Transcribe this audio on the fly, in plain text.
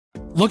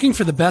Looking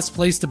for the best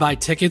place to buy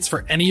tickets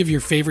for any of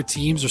your favorite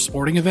teams or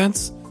sporting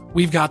events?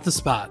 We've got the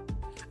spot.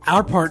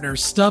 Our partner,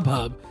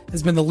 StubHub,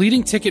 has been the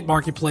leading ticket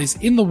marketplace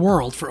in the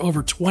world for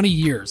over 20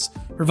 years,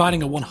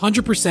 providing a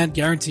 100%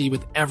 guarantee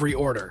with every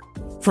order.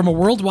 From a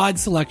worldwide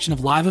selection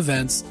of live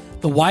events,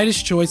 the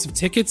widest choice of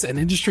tickets and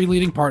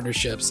industry-leading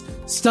partnerships,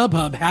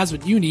 StubHub has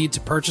what you need to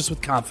purchase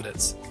with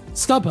confidence.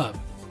 StubHub,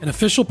 an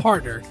official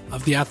partner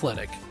of The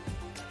Athletic.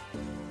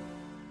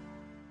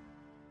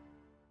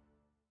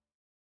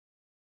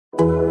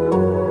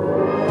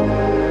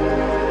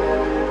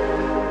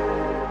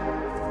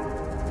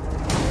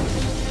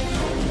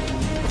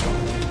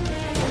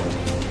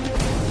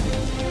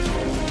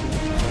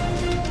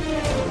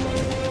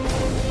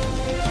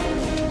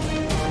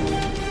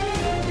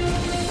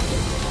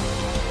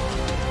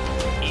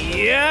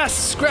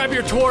 Yes! Grab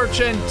your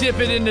torch and dip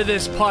it into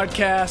this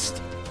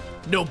podcast.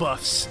 No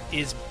Buffs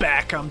is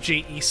back. I'm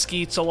J.E.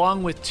 Skeets,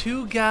 along with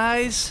two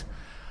guys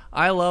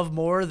I love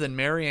more than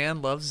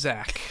Marianne loves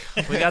Zach.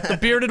 We got the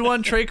bearded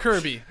one, Trey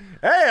Kirby.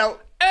 Hey-o.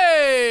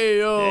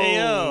 Hey-o.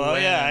 Hey-o. Oh,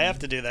 yeah, I have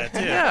to do that,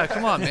 too. Yeah,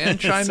 come on, man.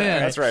 Chime in.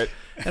 That's right.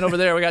 And over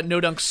there, we got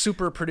No Dunk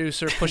super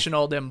producer pushing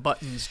all them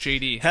buttons,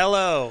 JD.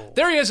 Hello.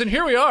 There he is, and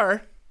here we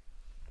are.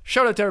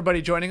 Shout out to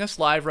everybody joining us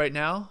live right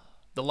now.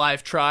 The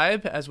Live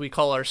Tribe, as we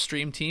call our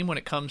stream team when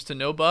it comes to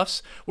No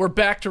Buffs. We're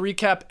back to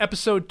recap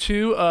episode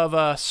 2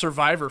 of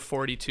Survivor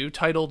 42,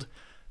 titled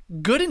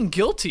Good and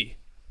Guilty.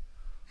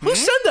 Who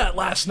said that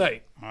last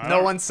night?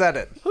 No one said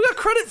it. Who got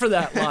credit for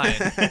that line?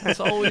 It's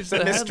always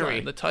the mystery.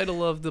 headline, the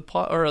title of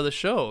the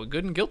show.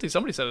 Good and Guilty.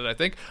 Somebody said it, I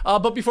think.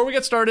 But before we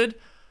get started,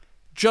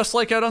 just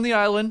like out on the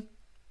island,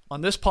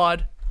 on this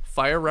pod,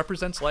 fire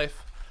represents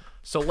life.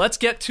 So let's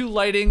get to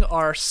lighting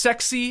our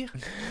sexy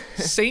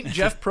St.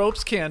 Jeff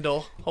Probst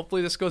candle.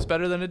 Hopefully this goes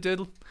better than it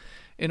did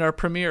in our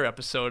premiere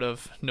episode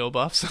of No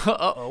Buffs.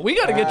 Uh-oh. We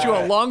got to get you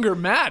a longer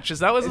match. Is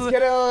that what It's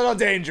getting a little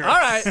dangerous. All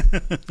right.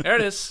 There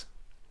it is.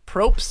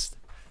 Probst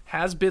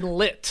has been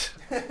lit.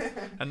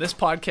 And this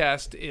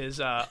podcast is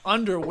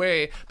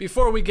underway.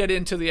 Before we get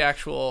into the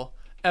actual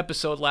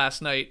episode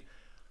last night,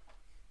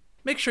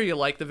 make sure you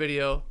like the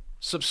video,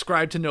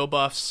 subscribe to No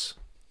Buffs,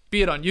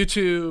 be it on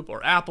YouTube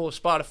or Apple or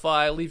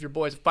Spotify. Leave your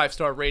boys a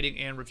 5-star rating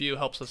and review.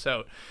 Helps us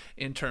out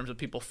in terms of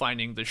people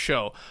finding the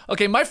show.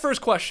 Okay, my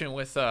first question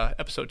with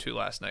episode 2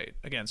 last night,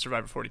 again,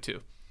 Survivor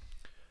 42.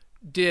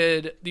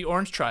 Did the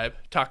Orange Tribe,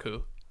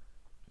 Taku,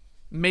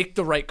 make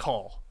the right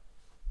call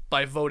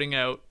by voting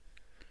out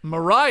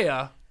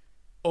Mariah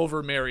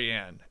over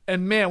Marianne?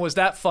 And man, was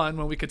that fun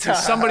when we could see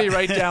somebody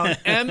write down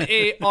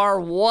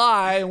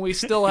M-A-R-Y and we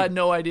still had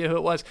no idea who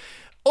it was.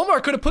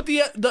 Omar could have put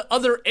the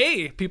other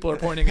A people are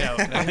pointing out,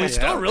 and we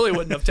still really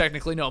wouldn't have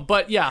technically known.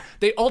 But yeah,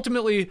 they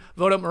ultimately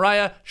vote out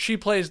Mariah. She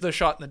plays the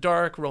shot in the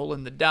dark,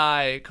 rolling the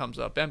die, comes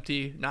up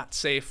empty, not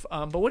safe.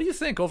 But what do you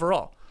think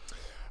overall?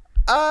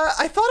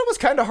 I thought it was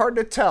kind of hard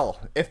to tell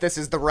if this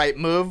is the right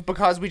move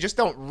because we just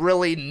don't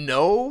really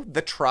know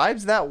the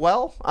tribes that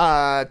well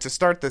to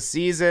start the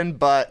season,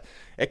 but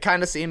it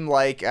kind of seemed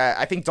like,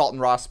 I think Dalton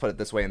Ross put it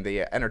this way in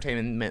the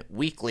Entertainment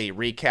Weekly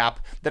recap,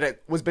 that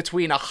it was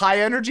between a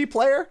high-energy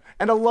player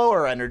and a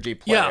lower-energy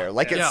player.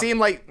 Yeah, It seemed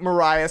like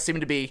Mariah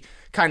seemed to be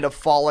kind of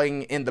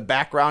falling in the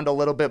background a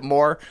little bit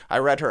more. I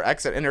read her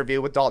exit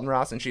interview with Dalton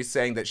Ross, and she's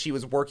saying that she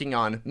was working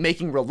on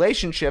making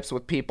relationships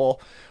with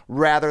people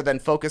rather than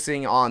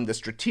focusing on the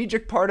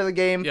strategic part of the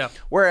game,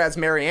 whereas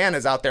Marianne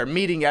is out there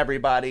meeting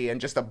everybody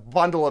and just a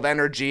bundle of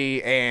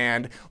energy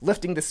and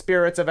lifting the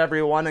spirits of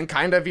everyone and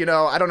kind of,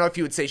 I don't know if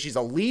you would say she's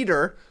a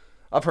leader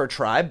of her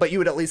tribe, but you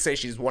would at least say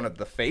she's one of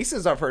the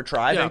faces of her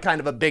tribe and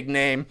kind of a big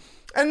name.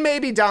 And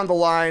maybe down the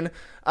line,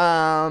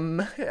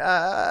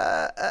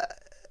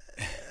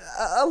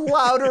 a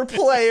louder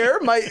player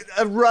might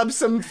rub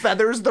some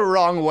feathers the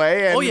wrong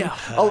way and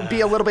it'll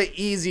be a little bit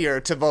easier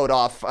to vote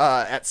off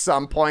at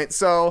some point.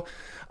 So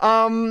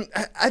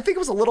I think it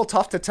was a little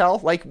tough to tell.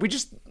 Like, we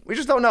just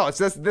don't know. It's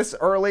this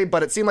early,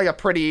 but it seemed like a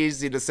pretty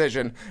easy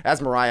decision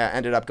as Mariah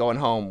ended up going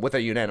home with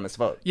a unanimous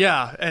vote.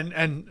 Yeah,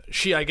 and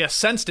she, I guess,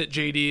 sensed it,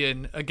 JD,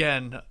 and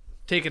again,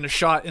 taking a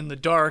shot in the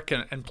dark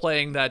and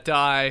playing that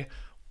die.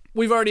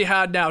 We've already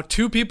had now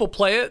 2 people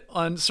play it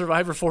on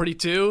Survivor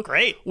 42.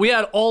 Great. We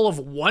had all of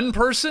one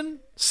person.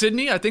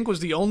 Sydney, I think, was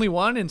the only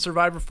one in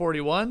Survivor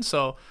 41.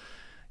 So,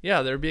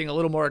 yeah, they're being a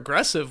little more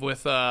aggressive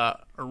with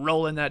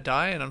rolling that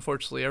die, and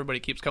unfortunately everybody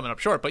keeps coming up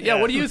short. But, yeah,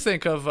 what do you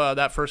think of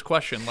that first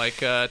question? Like,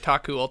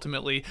 Taku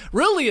ultimately...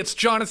 Really, it's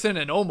Jonathan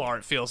and Omar,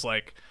 it feels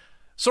like,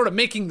 sort of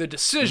making the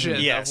decision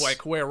of,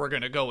 like, where we're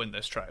going to go in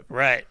this tribe.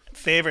 Right.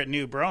 Favorite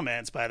new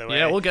bromance, by the way.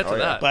 Yeah, we'll get to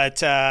that.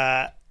 But...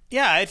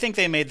 yeah, I think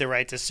they made the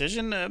right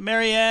decision.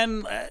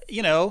 Marianne,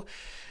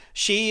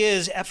 she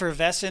is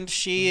effervescent.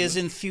 She is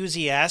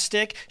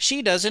enthusiastic.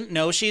 She doesn't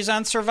know she's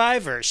on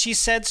Survivor. She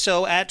said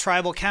so at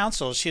Tribal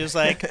Council. She was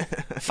like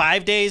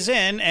 5 days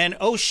in, and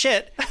oh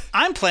shit,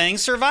 I'm playing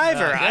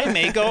Survivor. I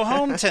may go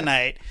home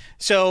tonight.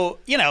 So,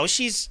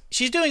 she's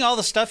doing all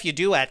the stuff you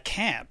do at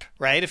camp,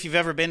 right? If you've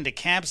ever been to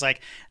camps, like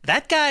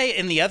that guy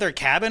in the other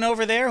cabin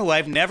over there who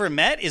I've never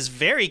met is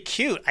very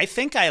cute. I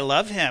think I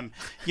love him.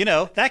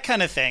 That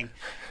kind of thing.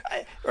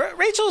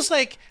 Rachel's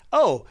like,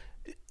 oh,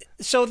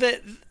 so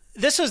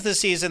this was the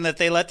season that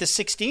they let the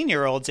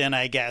 16-year-olds in,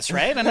 I guess,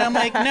 right? And I'm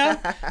like,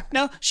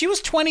 no, she was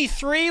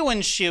 23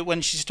 when she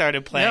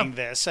started playing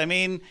this. I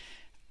mean,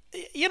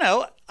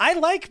 I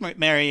like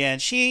Marianne.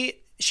 She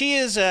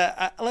is,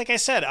 like I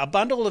said, a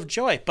bundle of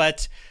joy,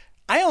 but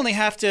I only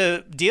have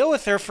to deal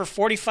with her for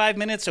 45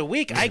 minutes a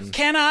week. I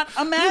cannot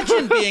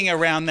imagine being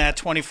around that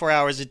 24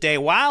 hours a day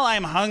while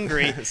I'm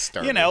hungry,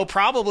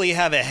 probably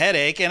have a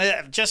headache,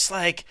 and just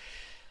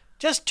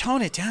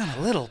tone it down a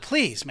little,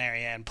 please,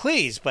 Marianne,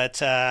 please. But,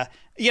 the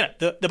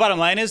bottom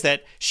line is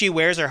that she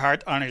wears her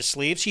heart on her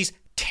sleeve. She's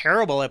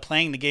terrible at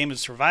playing the game of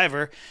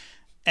Survivor.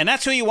 And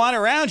that's who you want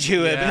around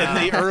you in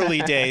the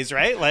early days,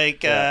 right?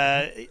 Like,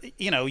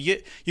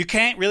 you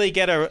can't really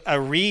get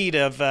a read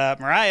of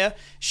Mariah.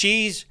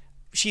 She's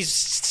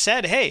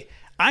said, hey,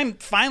 I'm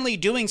finally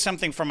doing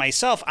something for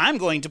myself. I'm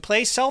going to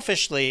play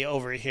selfishly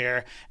over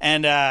here.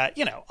 And,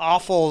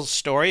 awful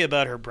story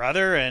about her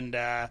brother and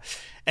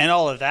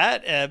all of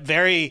that. A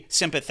very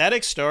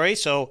sympathetic story.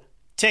 So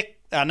tick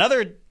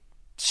another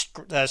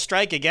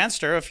strike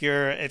against her if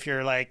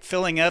you're like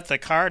filling out the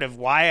card of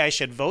why I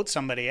should vote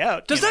somebody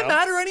out. Does that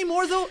matter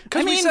anymore though?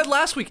 Because we said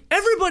last week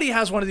everybody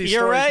has one of these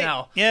stories right.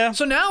 now. Yeah.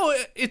 So now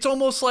it's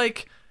almost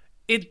like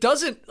it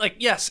doesn't like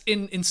yes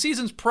in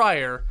seasons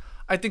prior.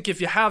 I think if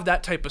you have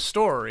that type of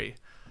story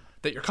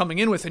that you're coming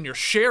in with and you're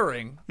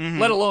sharing,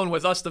 let alone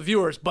with us the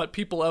viewers, but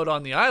people out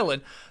on the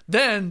island,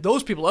 then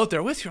those people out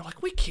there with you are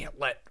like, we can't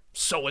let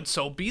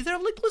so-and-so be there.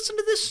 Like, listen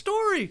to this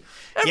story.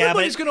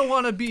 Everybody's going to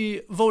want to be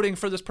voting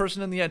for this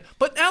person in the end.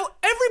 But now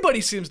everybody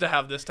seems to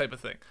have this type of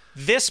thing.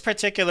 This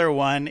particular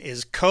one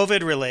is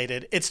COVID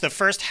related. It's the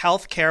first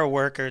healthcare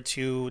worker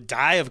to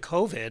die of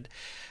COVID.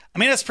 I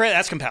mean,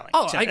 that's compelling.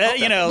 Oh, I get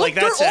that. Look,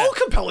 they're all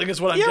compelling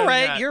is what I'm getting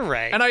at. You're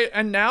right.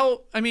 And now,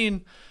 I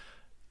mean,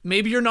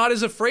 maybe you're not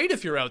as afraid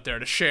if you're out there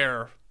to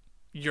share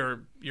your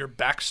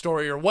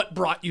backstory or what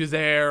brought you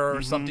there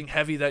or something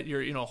heavy that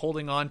you're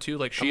holding on to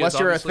like she unless is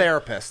you're obviously. a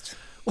therapist.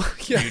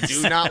 Yes.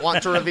 You do not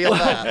want to reveal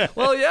that.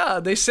 Well, yeah,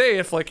 they say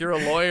if like you're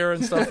a lawyer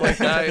and stuff like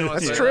that.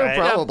 That's it's true, like,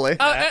 probably.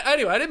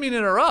 Anyway, I didn't mean to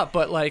interrupt,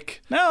 but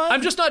like, no,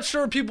 I'm just not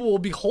sure people will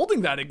be holding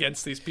that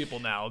against these people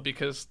now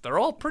because they're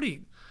all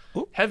pretty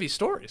heavy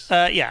stories.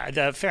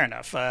 Fair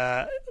enough.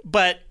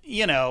 But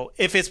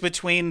if it's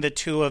between the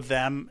two of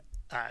them,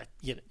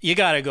 you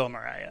got to go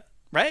Mariah,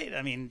 right?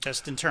 I mean,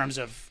 just in terms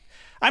of.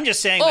 I'm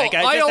just saying,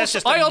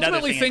 I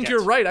ultimately think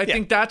you're right. I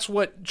think that's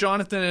what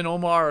Jonathan and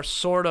Omar are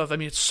sort of. I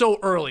mean, it's so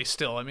early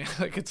still. I mean,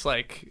 like it's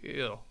like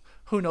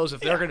who knows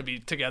if they're going to be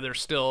together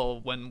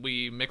still when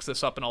we mix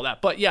this up and all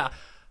that. But yeah,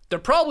 they're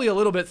probably a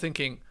little bit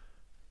thinking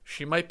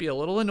she might be a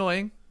little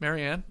annoying,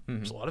 Marianne.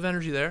 There's a lot of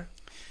energy there,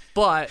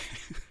 but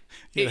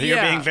you're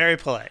being very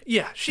polite.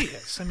 Yeah, she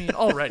is. I mean,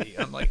 already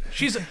I'm like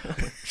she's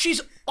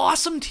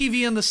awesome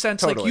TV in the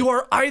sense like you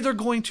are either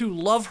going to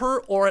love her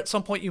or at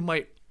some point you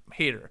might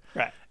hate her.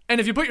 Right. And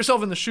if you put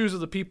yourself in the shoes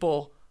of the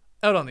people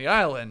out on the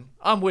island,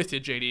 I'm with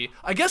you, JD.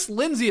 I guess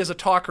Lindsay is a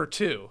talker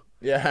too.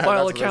 Yeah. By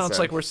all accounts,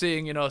 like we're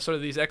seeing, sort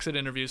of these exit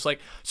interviews. Like,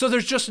 so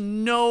there's just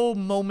no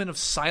moment of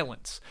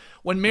silence.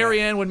 When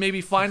Marianne would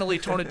maybe finally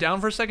tone it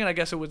down for a second, I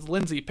guess it was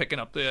Lindsay picking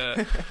up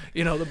the,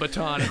 the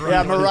baton. And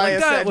yeah, Mariah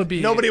like, said would be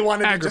nobody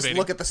wanted to just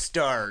look at the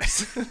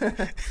stars.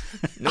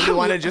 Nobody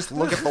wanted to just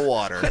look at the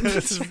water. And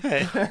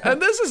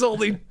this is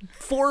only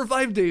 4 or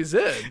 5 days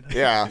in.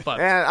 Yeah.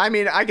 But, and I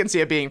mean, I can see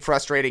it being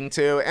frustrating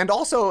too. And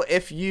also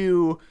if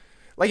you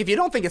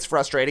don't think it's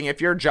frustrating, if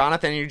you're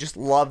Jonathan and you just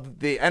love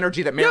the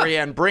energy that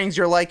Marianne brings,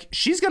 you're like,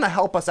 she's going to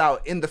help us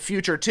out in the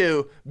future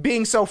too,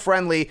 being so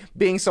friendly,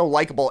 being so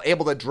likable,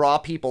 able to draw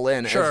people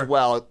in as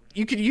well.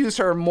 You could use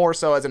her more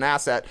so as an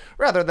asset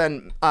rather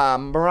than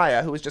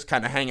Mariah, who was just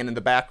kind of hanging in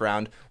the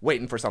background,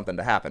 waiting for something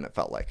to happen, it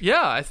felt like.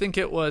 Yeah, I think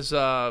it was,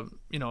 Rob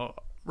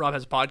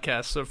has a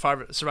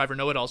podcast, Survivor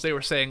Know-It-Alls. They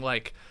were saying,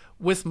 like,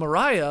 with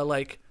Mariah,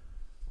 like,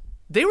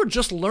 they were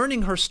just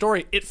learning her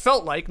story. It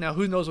felt like, now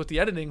who knows with the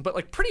editing, but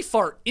like pretty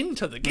far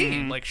into the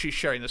game, like she's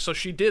sharing this. So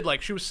she did,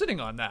 like she was sitting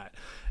on that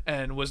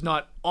and was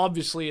not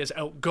obviously as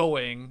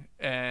outgoing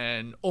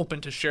and open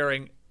to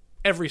sharing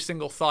every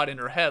single thought in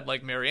her head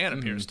like Marianne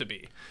appears to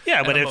be.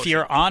 Yeah, but if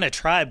you're on a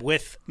tribe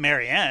with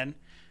Marianne,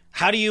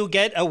 how do you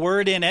get a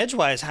word in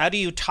edgewise? How do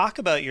you talk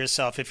about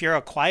yourself if you're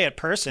a quiet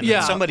person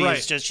and somebody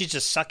is she's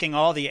just sucking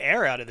all the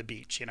air out of the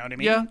beach, you know what I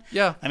mean?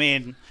 Yeah. I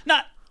mean,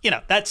 not,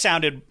 that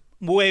sounded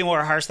way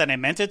more harsh than I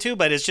meant it to,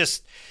 but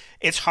it's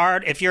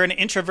hard if you're an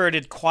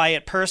introverted,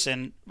 quiet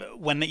person,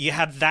 when you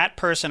have that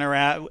person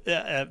around,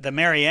 the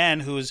Marianne,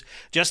 who's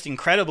just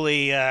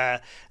incredibly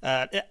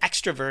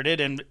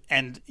extroverted,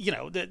 and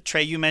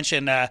Trey, you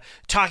mentioned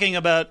talking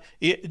about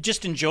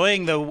just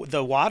enjoying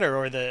the water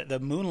or the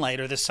moonlight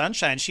or the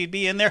sunshine. She'd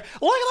be in there,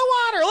 look at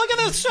the water, look at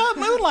the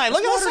moonlight,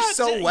 look at the sun.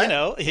 So wet.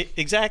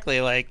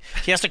 Exactly. Like,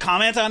 she has to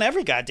comment on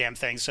every goddamn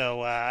thing.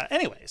 So,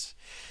 anyways.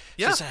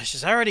 Yeah.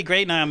 She's already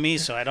grating on me,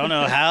 so I don't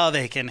know how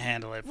they can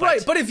handle it.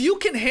 Right, but if you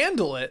can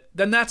handle it,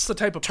 then that's the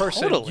type of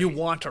person Totally. you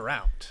want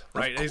around,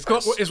 right?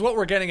 Is what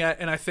we're getting at,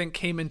 and I think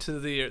came into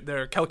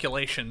their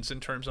calculations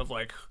in terms of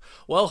like,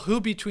 well, who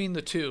between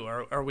the two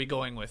are we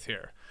going with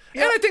here?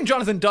 Yeah. And I think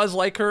Jonathan does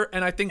like her,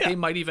 and I think they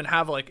might even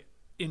have like,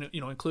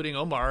 including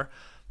Omar,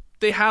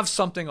 they have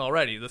something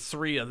already. The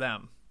three of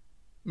them,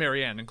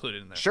 Marianne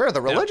included in there. Sure, the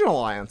religion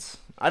alliance.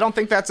 I don't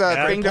think that's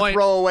a thing to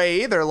throw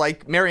away either.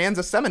 Like, Marianne's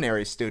a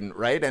seminary student,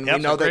 right? And we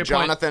know that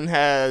Jonathan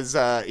has,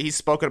 he's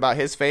spoken about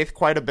his faith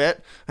quite a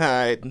bit.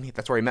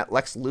 That's where he met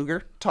Lex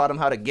Luger, taught him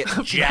how to get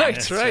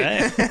jacked.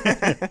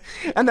 Right.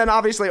 And then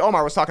obviously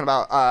Omar was talking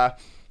about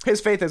his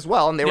faith as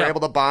well, and they were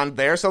able to bond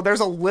there. So there's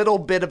a little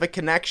bit of a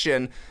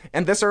connection.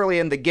 And this early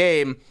in the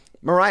game,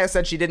 Mariah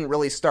said she didn't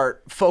really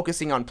start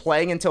focusing on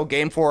playing until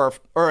game 4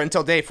 or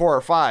until day 4 or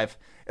 5.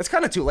 It's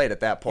kind of too late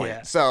at that point.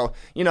 Yeah. So,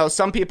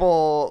 some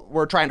people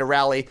were trying to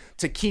rally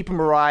to keep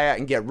Mariah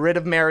and get rid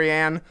of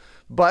Marianne,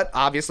 but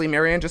obviously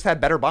Marianne just had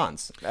better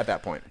bonds at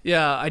that point.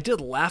 Yeah, I did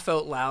laugh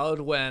out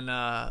loud when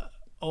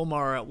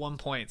Omar at one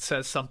point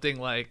says something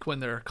like,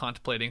 when they're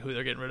contemplating who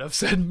they're getting rid of,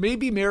 said,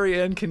 maybe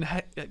Marianne can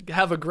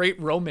have a great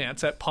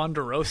romance at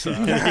Ponderosa.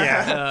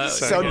 Yeah,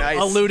 so nice.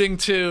 Alluding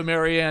to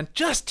Marianne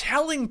just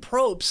telling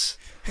Probst,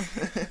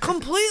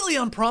 completely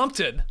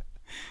unprompted,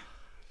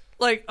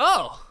 like,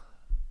 oh,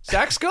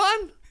 Zach's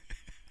gone?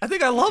 I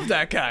think I love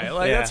that guy.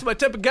 Like, that's my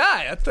type of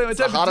guy. That's my type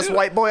the hottest of dude.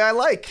 white boy I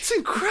like. It's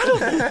incredible.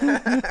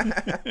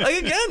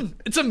 Like, again,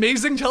 it's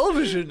amazing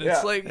television.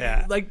 It's like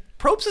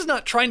Probst is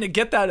not trying to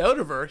get that out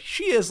of her.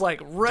 She is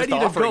like ready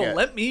to go.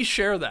 Let me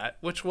share that,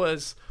 which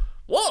was,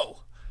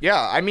 whoa.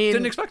 Yeah, I mean,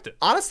 didn't expect it.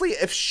 Honestly,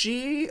 if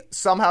she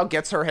somehow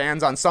gets her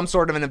hands on some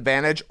sort of an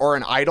advantage or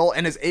an idol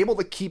and is able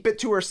to keep it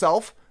to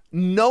herself,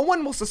 no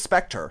one will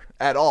suspect her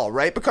at all,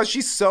 right? Because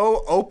she's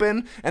so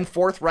open and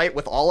forthright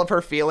with all of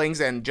her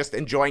feelings and just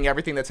enjoying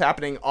everything that's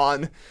happening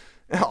on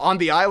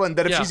the island,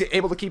 that if she's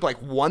able to keep like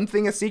one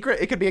thing a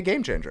secret, it could be a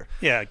game changer.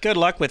 Yeah, good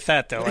luck with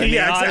that, though. I mean,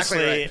 exactly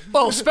honestly, right.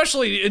 Well,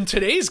 especially in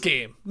today's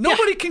game.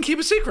 Nobody can keep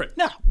a secret.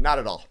 No. Not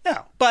at all.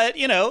 No. But,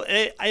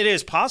 it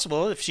is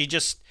possible if she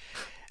just...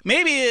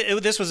 Maybe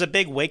this was a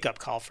big wake-up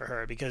call for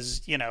her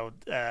because,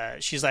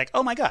 she's like,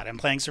 oh my God, I'm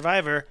playing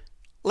Survivor.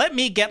 Let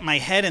me get my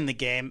head in the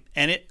game.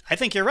 And I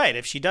think you're right.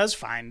 If she does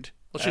find...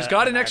 Well, she's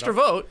got an extra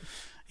vote.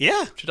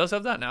 Yeah. She does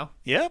have that now.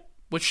 Yep.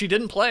 Which she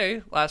didn't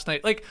play last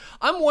night. Like,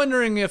 I'm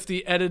wondering if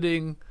the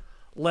editing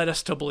led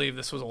us to believe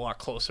this was a lot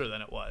closer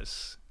than it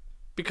was.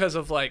 Because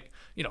of, like,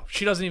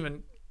 she doesn't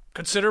even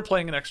consider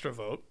playing an extra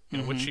vote,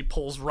 which she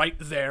pulls right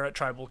there at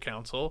Tribal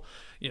Council.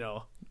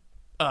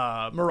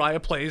 Mariah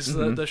plays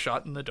the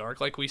shot in the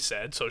dark, like we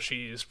said, so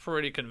she's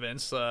pretty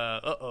convinced,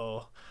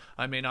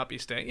 I may not be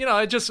staying.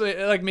 I just,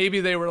 like, maybe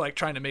they were, like,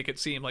 trying to make it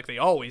seem like they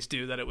always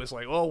do, that it was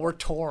like, oh, we're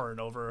torn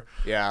over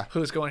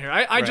who's going here.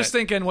 I just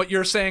think, in what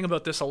you're saying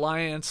about this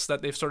alliance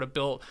that they've sort of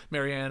built,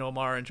 Marianne,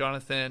 Omar, and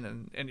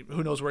Jonathan, and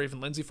who knows where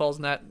even Lindsay falls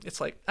in that,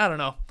 it's like, I don't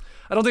know.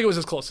 I don't think it was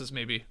as close as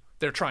maybe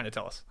they're trying to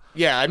tell us.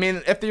 Yeah, I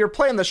mean, if you're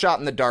playing the shot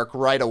in the dark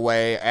right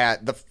away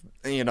at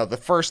the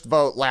first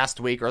vote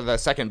last week or the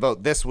second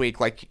vote this week,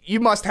 like,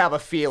 you must have a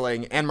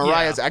feeling. And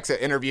Mariah's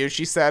exit interview,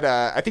 she said,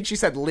 I think she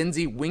said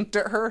Lindsay winked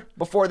at her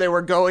before they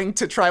were going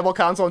to Tribal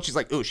Council, and she's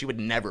like, ooh, she would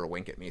never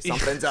wink at me.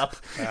 Something's up.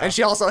 And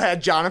she also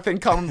had Jonathan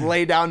come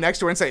lay down next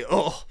to her and say,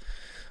 oh,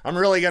 I'm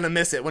really going to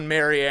miss it when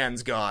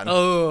Marianne's gone.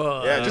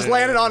 Oh. Yeah, just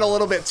landed on a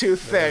little bit too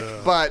thick,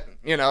 but,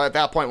 at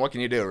that point, what can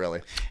you do,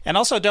 really? And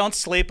also, don't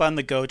sleep on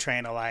the Go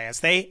Train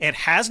Alliance. It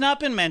has not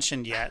been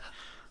mentioned yet,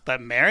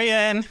 but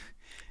Marianne...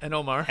 And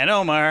Omar.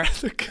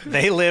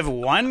 They live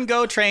one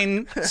Go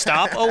Train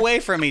stop away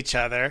from each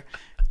other.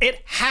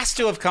 It has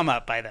to have come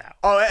up by now.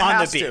 Oh, it on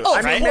has the beach. to. Oh,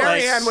 I mean,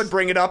 Marianne would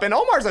bring it up, and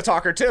Omar's a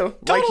talker, too.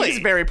 Totally. Like, he's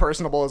very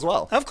personable as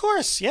well. Of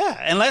course,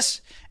 yeah. Unless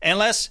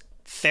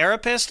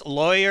therapist,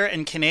 lawyer,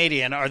 and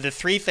Canadian are the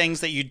three things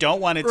that you don't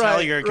want to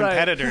tell your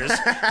competitors.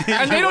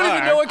 And they don't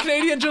even know a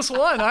Canadian just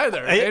won,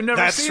 either. They've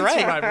never seen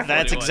Survivor 41.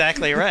 That's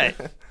exactly right.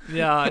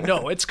 Yeah,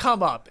 no, it's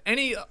come up.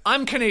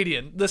 I'm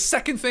Canadian. The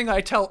second thing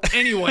I tell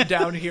anyone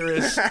down here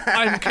is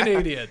I'm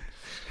Canadian.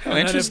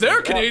 And if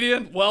they're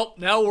Canadian, well,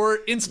 now we're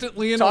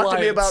instantly in alliance. Talk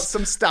to me about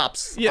some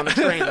stops on the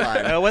train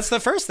line. What's the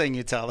first thing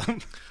you tell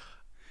them?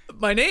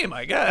 My name,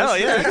 I guess. Oh,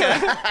 yeah.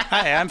 Okay.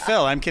 Hi, I'm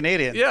Phil. I'm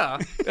Canadian. Yeah.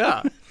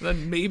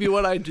 Then maybe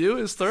what I do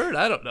is third.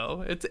 I don't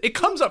know. It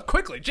comes up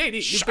quickly.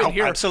 JD, you've been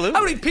here. Absolutely.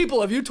 How many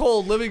people have you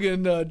told living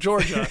in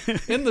Georgia,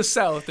 in the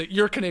South, that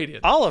you're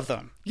Canadian? All of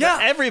them. Yeah.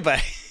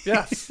 Everybody.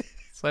 Yes.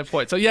 Slight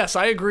point. So yes,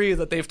 I agree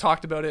that they've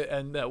talked about it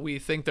and that we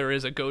think there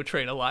is a Go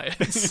Train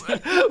Alliance,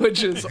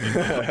 which is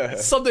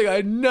something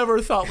I never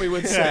thought we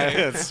would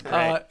say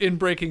in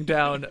breaking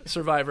down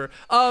Survivor.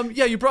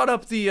 Yeah, you brought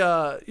up the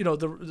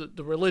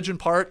the religion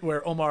part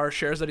where Omar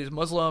shares that he's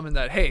Muslim and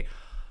that, hey,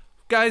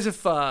 guys,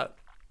 if I'm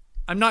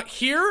not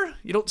here,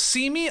 you don't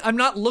see me, I'm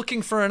not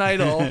looking for an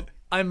idol.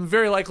 I'm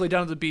very likely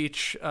down at the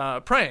beach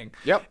praying.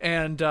 Yep.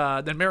 And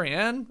then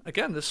Marianne,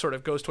 again, this sort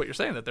of goes to what you're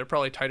saying, that they're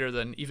probably tighter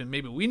than even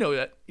maybe we know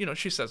that.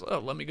 She says, oh,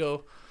 let me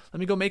go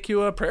make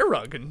you a prayer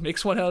rug, and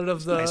makes one out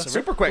of the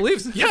super quick.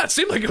 leaves. Yeah, it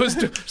seemed like it was.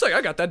 She's like,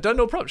 I got that done,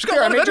 no problem. She's got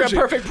Here, a I lot of made you a energy.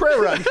 perfect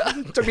prayer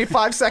rug. Took me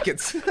 5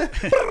 seconds. She's like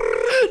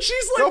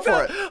Go for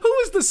that. it. Who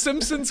was the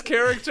Simpsons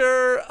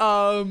character?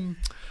 Oh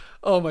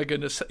my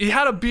goodness, he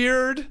had a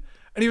beard.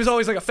 And he was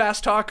always like a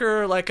fast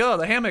talker, like, oh,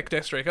 the hammock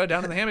district,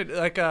 down in the hammock.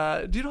 Like,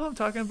 do you know what I'm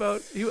talking about?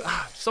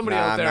 Somebody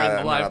out there in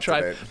the live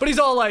tribe. But he's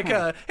all like,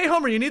 hey,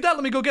 Homer, you need that?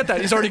 Let me go get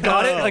that. He's already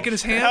got it, like in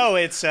his hand. Oh,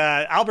 it's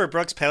Albert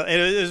Brooks.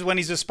 It was when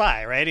he's a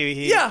spy, right?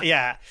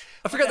 Yeah.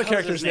 I forgot the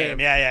character's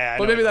name. Yeah.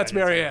 But maybe that's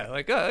Marianne.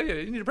 Like,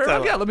 you need a prayer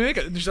rug? Yeah, let me make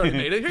it. She's already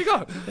made it. Here you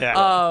go.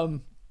 Yeah.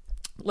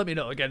 Let me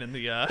know again in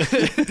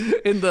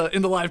the in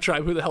the live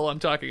tribe who the hell I'm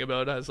talking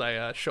about as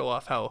I show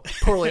off how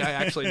poorly I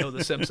actually know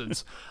The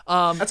Simpsons.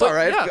 That's all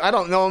right. Yeah. I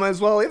don't know him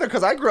as well either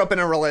because I grew up in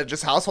a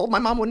religious household. My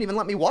mom wouldn't even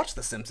let me watch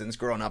The Simpsons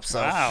growing up. So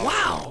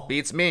Wow.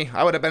 beats me.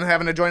 I would have been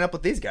having to join up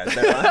with these guys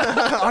there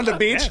on the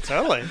beach. Yeah,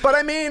 totally. But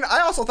I mean,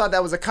 I also thought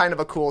that was a kind of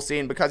a cool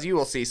scene because you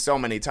will see so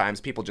many times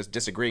people just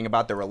disagreeing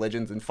about their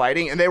religions and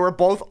fighting, and they were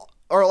both.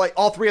 Or like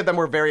all three of them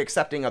were very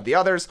accepting of the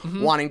others,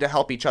 wanting to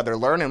help each other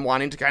learn and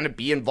wanting to kind of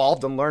be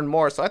involved and learn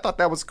more. So I thought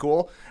that was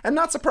cool. And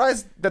not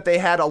surprised that they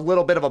had a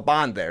little bit of a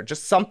bond there.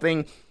 Just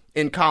something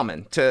in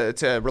common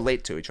to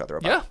relate to each other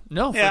about. Yeah,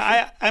 no.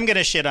 Yeah, I'm going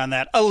to shit on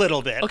that a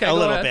little bit. Okay, a go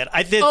little ahead. bit.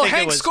 I did think think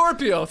Hank it was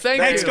Scorpio. Thank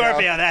you. Hank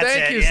Scorpio. That's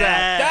Thank it. you, Zach.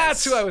 Yes.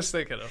 That's who I was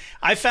thinking of.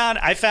 I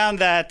found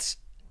that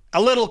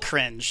a little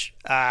cringe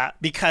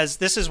because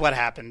this is what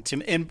happened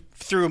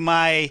through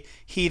my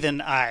heathen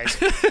eyes.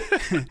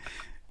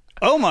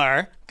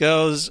 Omar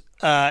goes,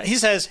 he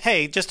says,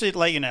 hey, just to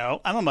let you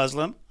know, I'm a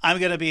Muslim. I'm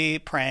going to be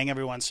praying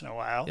every once in a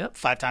while,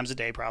 5 times a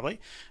day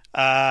probably.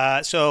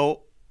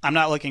 So I'm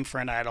not looking for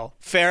an idol.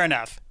 Fair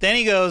enough. Then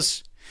he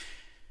goes,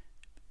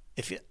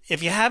 if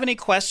you have any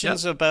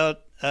questions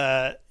about,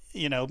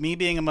 me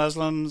being a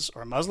Muslim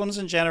or Muslims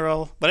in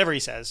general, whatever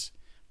he says,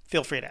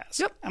 feel free to ask.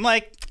 Yep. I'm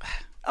like,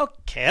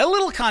 okay, a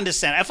little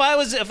condescending. If I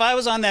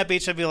was on that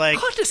beach, I'd be like,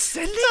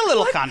 condescending? A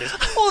little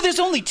condescending. Oh, there's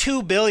only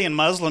 2 billion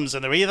Muslims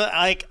in there.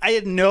 Like, I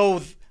know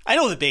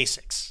the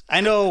basics. I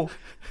know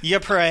you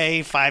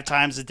pray 5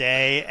 times a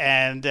day,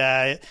 and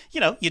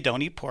you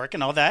don't eat pork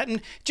and all that,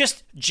 and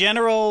just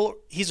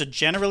he's a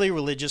generally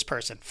religious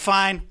person.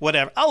 Fine,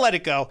 whatever. I'll let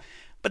it go.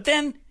 But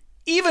then,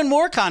 even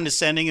more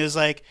condescending is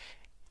like,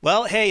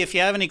 well, hey, if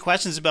you have any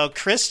questions about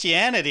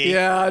Christianity,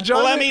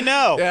 let me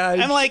know. Yeah,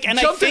 I'm like, and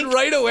jumped I think in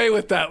right away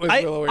with that.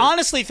 I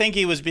honestly think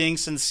he was being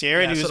sincere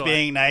and he was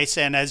being nice,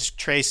 and as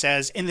Trey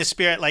says, in the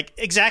spirit, like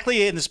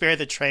exactly in the spirit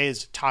that Trey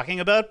is talking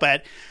about.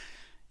 But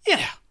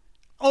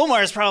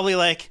Omar's probably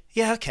like,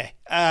 yeah, okay.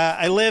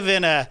 I live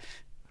in a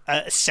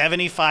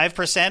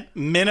 75%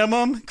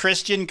 minimum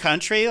Christian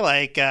country.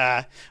 Like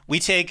we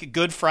take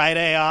Good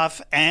Friday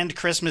off and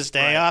Christmas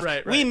Day off.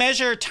 Right. We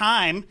measure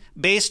time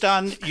based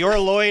on your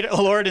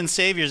Lord and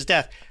Savior's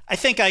death. I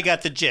think I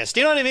got the gist.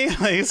 You know what I mean?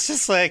 Like, it's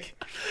just like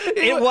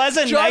it was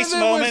a nice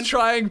moment. Was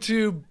trying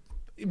to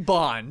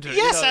bond.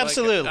 Yes,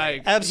 absolutely.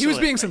 Absolutely. He was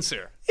being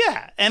sincere.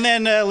 Yeah, and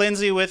then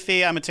Lindsay with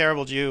the "I'm a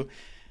terrible Jew."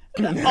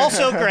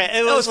 Also great.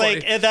 It was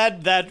like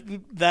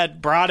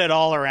that brought it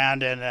all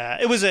around, and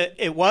it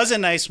was a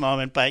nice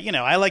moment. But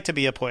I like to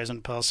be a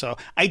poison pill, so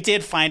I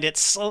did find it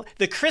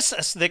the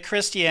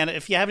Christianity.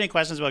 If you have any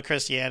questions about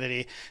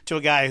Christianity to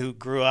a guy who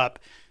grew up,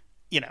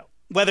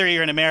 whether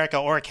you're in America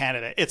or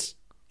Canada,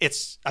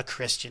 it's a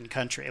Christian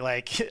country.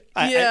 Like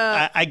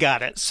I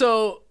got it.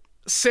 So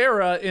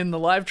Sarah in the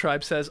live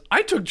tribe says,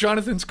 I took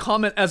Jonathan's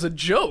comment as a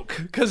joke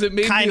because it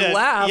made me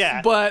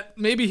laugh, but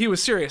maybe he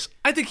was serious.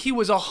 I think he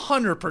was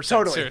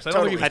 100% serious. I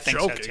don't think he was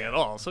joking at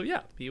all. So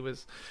yeah, he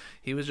was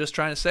just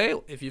trying to say,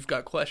 if you've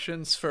got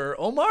questions for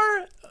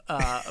Omar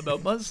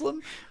about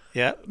Muslims,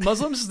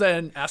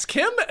 then ask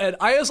him. And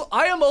I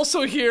am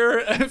also here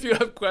if you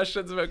have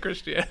questions about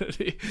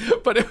Christianity.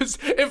 But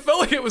it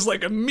felt like it was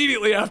like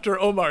immediately after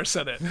Omar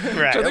said it. Right.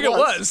 Which I think it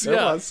was.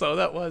 Yeah. So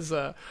that was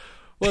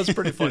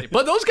pretty funny.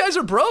 But those guys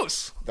are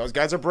bros. Those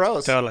guys are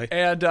bros. Totally.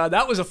 And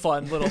that was a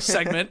fun little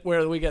segment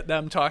where we get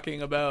them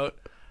talking about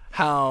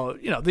how,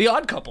 the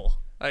odd couple,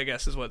 I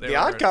guess is what they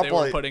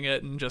were putting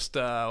it. And just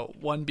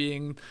one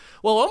being,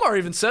 well, Omar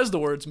even says the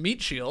words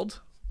meat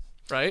shield,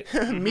 right?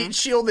 Meat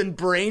shield and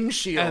brain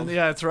shield. And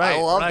yeah, that's right.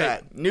 I love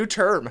that. New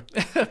term.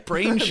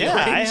 Brain shield.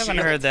 Yeah, I haven't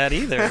heard that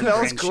either.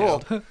 That was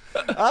cool.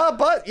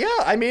 But yeah,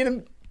 I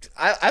mean,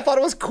 I thought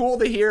it was cool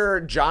to hear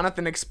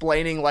Jonathan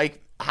explaining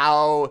like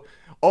how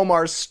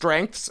Omar's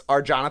strengths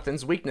are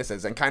Jonathan's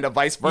weaknesses and kind of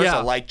vice versa. Yeah.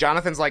 Like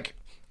Jonathan's like,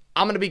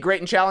 I'm going to be great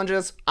in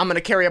challenges. I'm going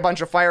to carry a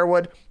bunch of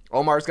firewood.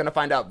 Omar's going to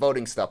find out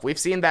voting stuff. We've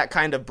seen that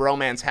kind of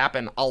bromance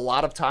happen a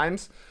lot of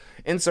times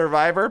in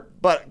Survivor,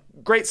 but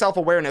great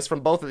self-awareness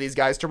from both of these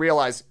guys to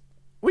realize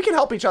we can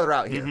help each other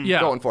out here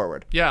going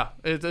forward. Yeah,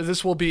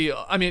 this will be,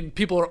 I mean,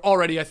 people are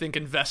already, I think,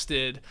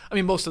 invested. I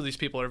mean, most of these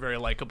people are very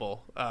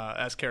likable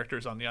as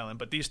characters on the island,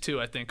 but these two,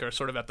 I think, are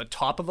sort of at the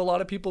top of a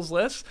lot of people's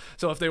lists.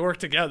 So if they work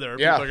together,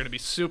 people are going to be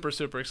super,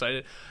 super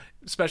excited,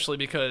 especially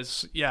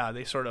because,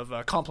 they sort of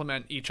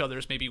complement each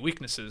other's maybe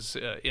weaknesses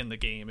in the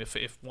game.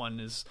 If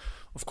one is,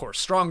 of course,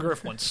 stronger,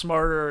 if one's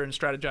smarter and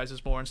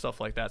strategizes more and stuff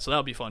like that. So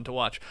that'll be fun to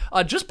watch.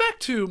 Just back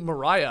to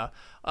Mariah,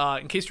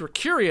 in case you were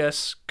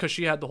curious, because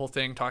she had the whole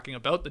thing talking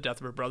about the death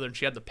of her brother, and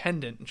she had the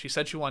pendant, and she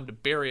said she wanted to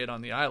bury it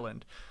on the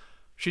island.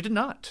 She did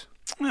not.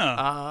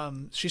 Oh.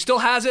 She still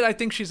has it. I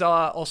think she's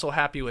also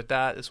happy with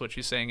that, is what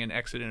she's saying in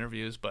exit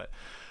interviews. But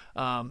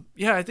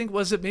I think,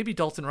 was it maybe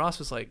Dalton Ross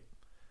was like,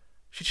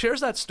 she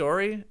shares that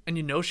story, and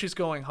you know she's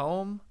going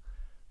home.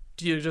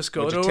 Do you just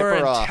go to her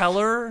and tell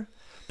her?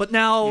 But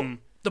now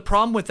the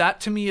problem with that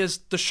to me is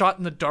the shot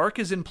in the dark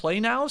is in play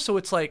now. So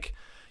it's like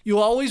you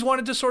always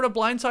wanted to sort of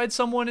blindside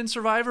someone in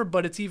Survivor,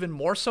 but it's even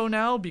more so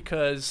now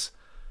because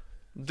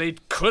they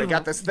could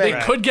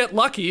get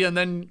lucky, and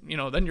then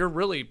then you're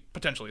really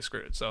potentially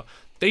screwed. So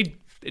it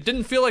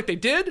didn't feel like they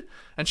did,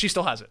 and she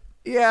still has it.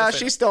 Yeah,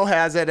 she still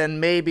has it,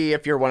 and maybe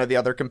if you're one of the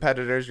other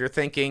competitors, you're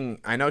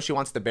thinking, I know she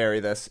wants to bury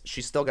this.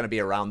 She's still going to be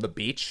around the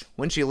beach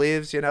when she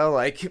leaves,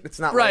 like, it's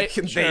not like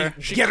they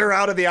get her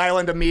out of the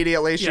island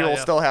immediately. She will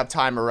still have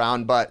time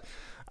around, but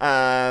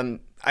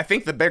I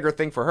think the bigger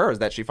thing for her is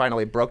that she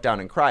finally broke down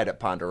and cried at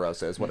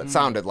Ponderosa, is what it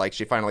sounded like.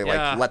 She finally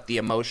let the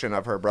emotion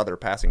of her brother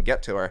passing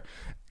get to her.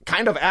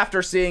 Kind of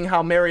after seeing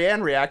how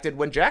Marianne reacted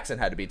when Jackson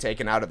had to be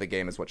taken out of the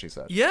game, is what she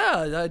said.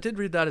 Yeah, I did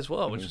read that as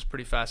well, which is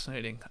pretty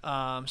fascinating.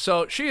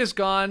 So she is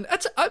gone.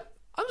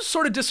 I'm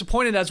sort of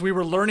disappointed as we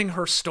were learning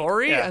her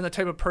story and the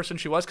type of person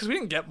she was, because we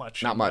didn't get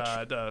much. Not much.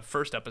 The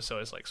first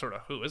episode is like, sort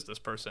of, who is this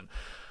person?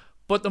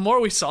 But the more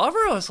we saw of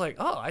her, I was like,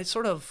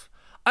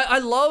 I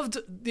loved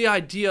the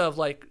idea of,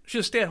 like,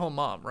 she's a stay-at-home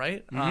mom,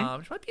 right? She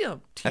might be a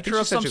teacher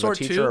of some sort,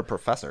 too. A teacher or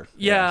professor.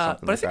 Yeah,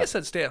 but I think I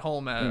said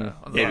stay-at-home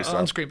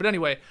on screen. But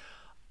anyway,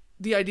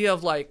 the idea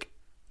of, like,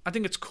 I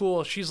think it's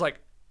cool. She's like,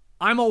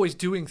 I'm always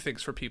doing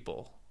things for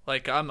people.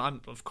 Like, I'm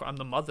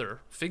the mother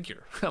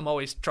figure. I'm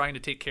always trying to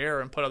take care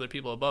and put other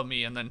people above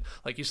me. And then,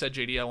 like you said,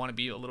 JD, I want to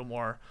be a little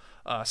more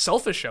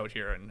selfish out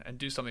here and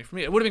do something for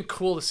me. It would have been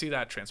cool to see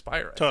that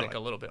transpire, I think, a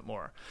little bit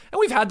more. And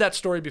we've had that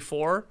story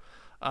before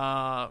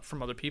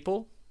from other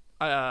people.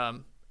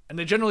 And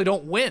they generally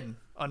don't win,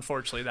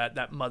 unfortunately,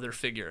 that mother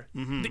figure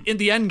in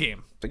the end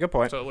game. That's a good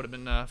point. So it would have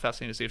been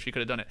fascinating to see if she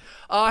could have done it.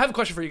 I have a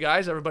question for you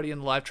guys, everybody in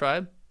the live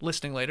tribe,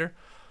 listening later.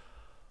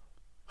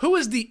 Who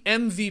is the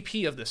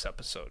MVP of this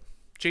episode?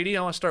 JD,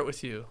 I want to start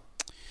with you.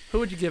 Who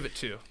would you give it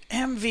to?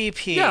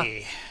 MVP. Yeah.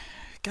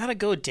 Gotta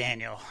go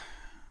Daniel.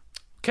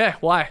 Okay,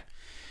 why?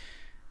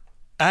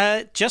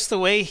 Just the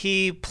way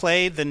he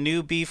played the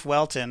new Beef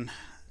Wellington.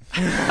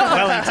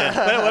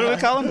 What do we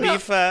call him?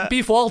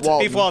 Beef Walton.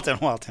 Beef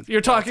Walton.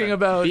 You're talking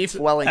about Beef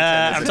Wellington.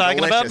 I'm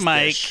talking about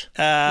Mike.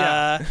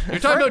 You're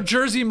talking about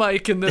Jersey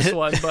Mike in this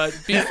one, but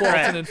Beef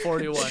Walton in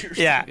 41.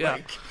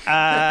 Yeah.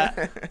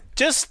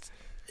 Just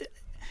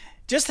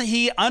that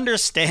he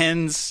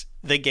understands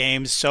the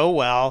game so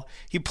well.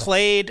 He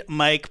played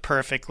Mike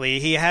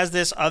perfectly. He has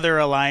this other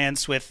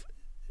alliance with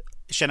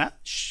Chanel.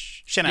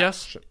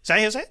 Yes. Is that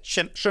how you say it?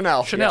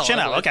 Chanel.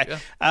 Chanel. Okay.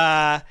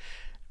 Yeah.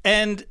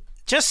 And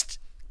just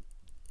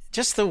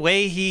the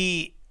way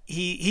he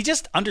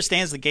just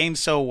understands the game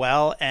so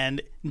well,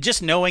 and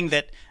just knowing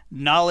that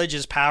knowledge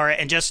is power,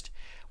 and just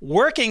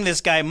working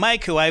this guy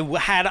Mike, who I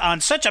had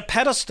on such a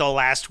pedestal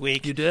last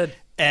week. You did.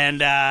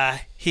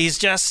 And he's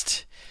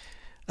just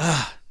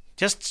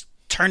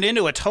turned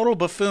into a total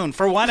buffoon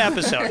for one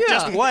episode.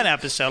 Just one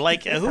episode.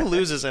 Like, who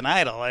loses an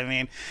idol? I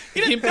mean,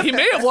 he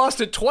may have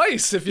lost it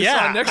twice if you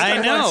saw next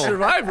time on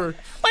Survivor.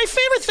 My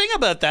favorite thing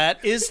about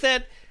that is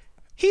that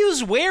he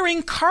was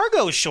wearing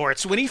cargo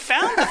shorts when he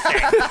found the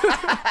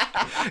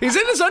thing. He's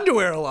in his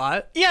underwear a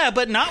lot. Yeah,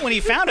 but not when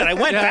he found it. I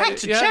went back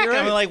to check. Right.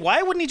 I'm like,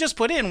 why wouldn't he just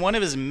put it in one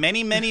of his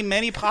many, many,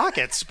 many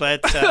pockets?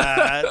 But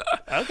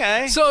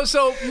okay.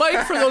 So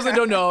Mike, for those that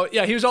don't know,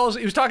 he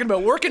was talking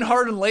about working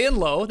hard and laying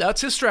low. That's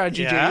his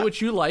strategy, JD,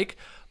 which you like.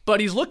 But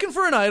he's looking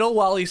for an idol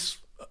while he's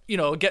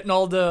getting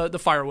all the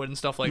firewood and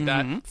stuff like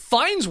that.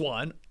 Finds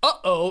one.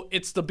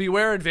 It's the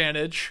Beware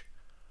advantage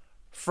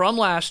from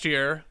last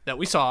year that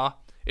we saw.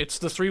 It's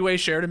the 3-way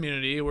shared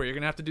immunity where you're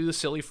going to have to do the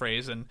silly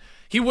phrase. And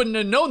he wouldn't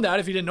have known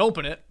that if he didn't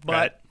open it.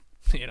 But,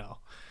 man,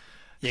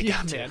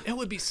 it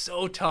would be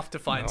so tough to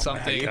find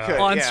something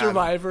on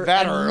Survivor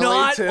and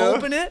not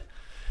open it.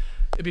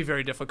 It'd be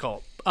very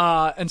difficult.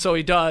 And so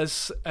he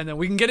does. And then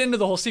we can get into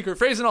the whole secret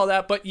phrase and all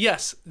that. But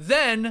yes,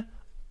 then,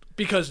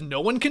 because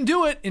no one can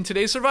do it in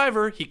today's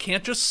Survivor, he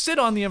can't just sit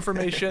on the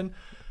information.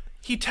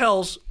 He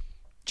tells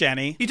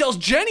Jenny.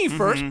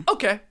 First.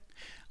 Okay.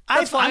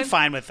 I'm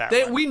fine with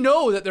that. We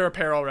know that they're a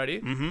pair already,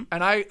 and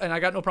I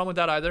got no problem with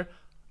that either.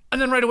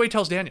 And then right away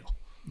tells Daniel.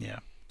 Yeah.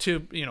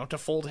 to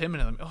fold him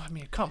into them. Oh, I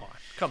mean, come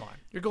on,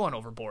 you're going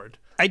overboard.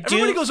 Everybody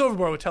Everybody goes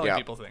overboard with telling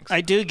people things.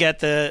 I do get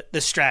the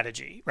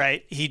strategy,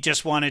 right? He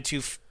just wanted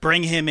to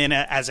bring him in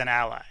as an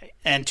ally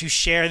and to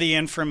share the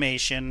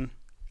information.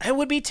 It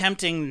would be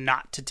tempting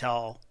not to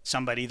tell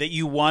somebody that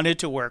you wanted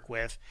to work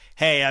with,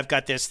 hey, I've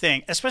got this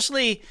thing,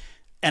 especially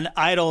an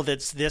idol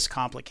that's this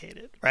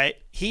complicated, right?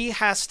 He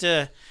has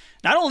to,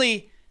 not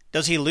only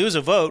does he lose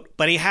a vote,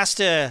 but he has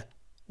to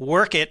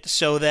work it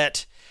so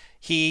that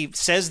he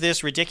says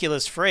this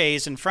ridiculous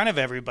phrase in front of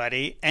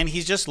everybody, and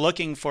he's just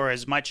looking for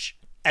as much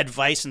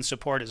advice and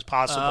support as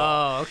possible.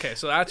 Oh, okay.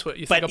 So that's what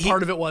you think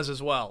part of it was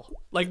as well.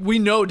 Like, we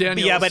know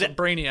Daniel is a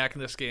brainiac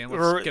in this game.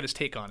 Let's get his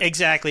take on it.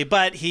 Exactly.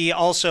 But he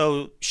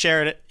also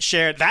shared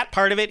that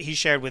part of it he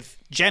shared with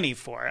Jenny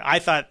for. I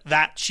thought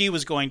that she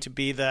was going to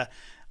be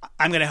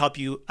I'm going to help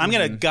you. I'm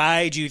going to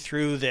guide you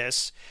through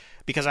this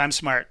because I'm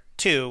smart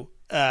too.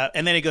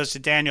 And then he goes to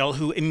Daniel,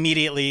 who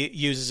immediately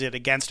uses it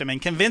against him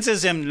and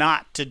convinces him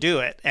not to do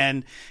it.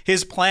 And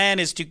his plan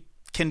is to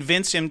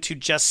convince him to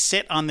just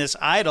sit on this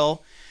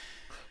idol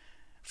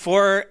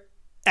forever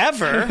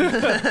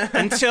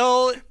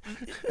until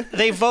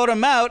they vote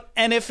him out.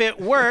 And if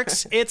it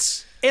works,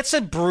 it's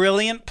a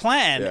brilliant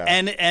plan. Yeah.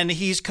 And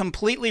he's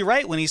completely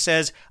right when he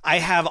says, I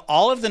have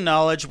all of the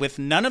knowledge with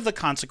none of the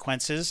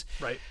consequences.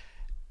 Right.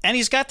 And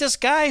he's got this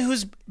guy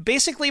who's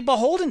basically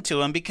beholden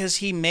to him because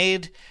he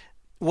made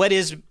what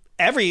is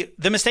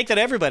the mistake that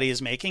everybody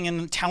is making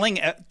and telling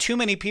too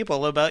many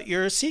people about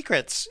your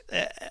secrets.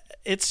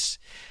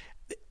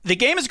 The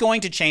game is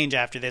going to change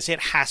after this. It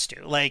has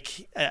to.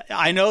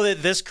 I know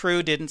that this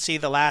crew didn't see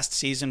the last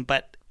season,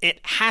 but it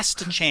has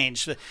to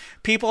change.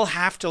 People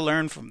have to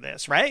learn from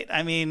this, right?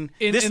 I mean,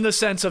 in the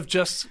sense of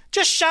just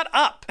shut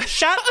up,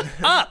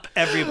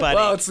 everybody.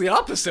 Well, it's the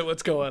opposite.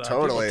 What's going on?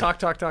 Totally. People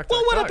talk.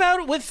 Well, what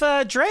about with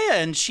Drea?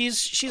 And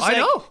she's like,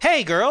 know.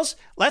 Hey, girls,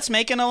 let's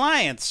make an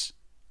alliance.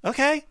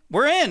 Okay,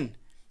 we're in.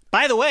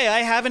 By the way,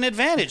 I have an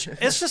advantage.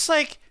 It's just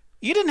like,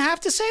 you didn't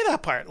have to say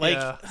that part. My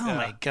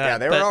God. Yeah,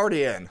 they were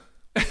already in.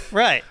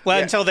 Right.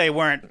 Well, until they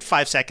weren't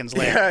 5 seconds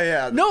later.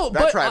 Yeah. No,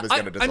 that tribe is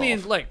going to dissolve. I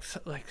mean, like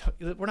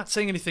we're not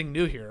saying anything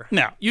new here.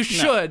 No. You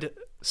should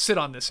sit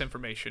on this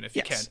information if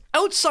you can.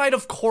 Outside,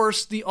 of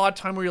course, the odd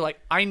time where you're like,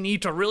 I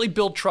need to really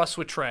build trust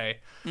with Trey.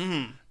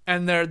 Mm-hmm.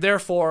 And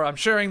therefore, I'm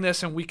sharing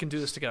this and we can do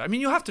this together. I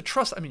mean, you have to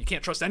trust. I mean, you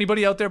can't trust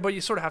anybody out there, but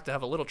you sort of have to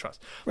have a little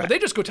trust. Right. But they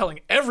just go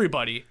telling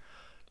everybody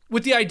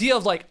with the idea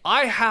of like,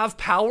 I have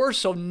power,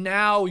 so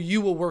now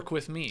you will work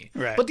with me.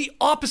 Right. But the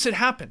opposite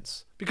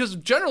happens because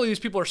generally these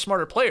people are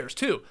smarter players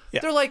too. Yeah.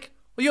 They're like,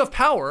 well, you have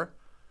power.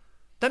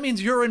 That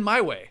means you're in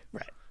my way.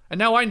 Right. And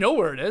now I know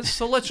where it is,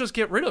 so let's just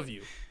get rid of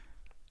you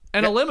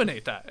and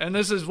eliminate that. And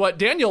this is what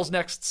Daniel's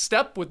next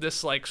step with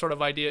this like sort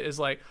of idea is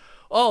like,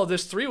 oh,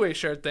 this three-way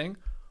shared thing.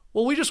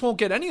 Well, we just won't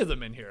get any of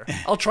them in here.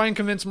 I'll try and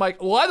convince Mike.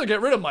 We'll either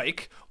get rid of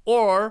Mike,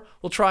 or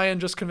we'll try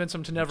and just convince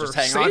him to never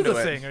say the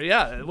thing.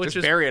 Or which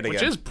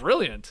is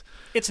brilliant.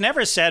 It's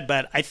never said,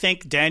 but I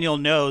think Daniel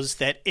knows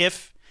that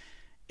if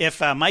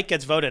Mike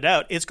gets voted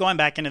out, it's going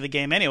back into the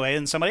game anyway,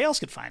 and somebody else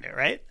could find it,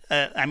 right?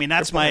 I mean,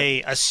 that's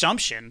my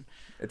assumption.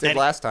 It did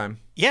last time.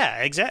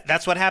 Yeah, exactly.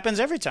 That's what happens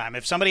every time.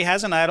 If somebody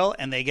has an idol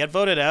and they get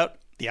voted out,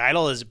 the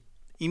idol is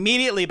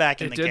immediately back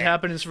in the game. It did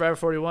happen in Survivor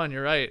 41.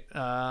 You're right.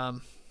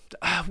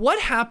 What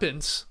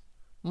happens?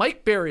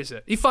 Mike buries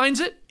it. He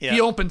finds it. Yeah.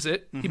 He opens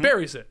it. Mm-hmm. He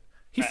buries it.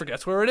 He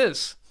forgets where it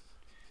is.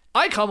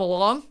 I come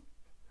along.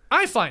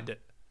 I find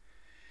it.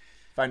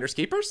 Finders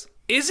keepers?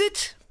 Is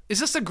it? Is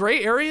this a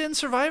gray area in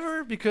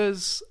Survivor?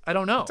 Because I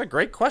don't know. That's a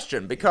great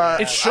question because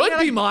it should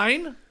be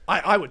mine.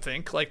 I would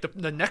think like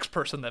the next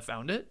person that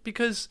found it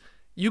because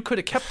you could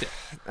have kept it.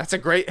 That's a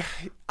great.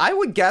 I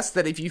would guess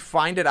that if you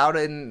find it out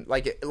in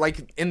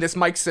like in this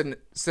Mike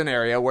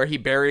scenario where he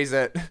buries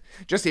it,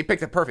 he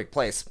picked a perfect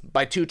place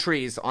by 2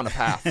 trees on a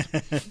path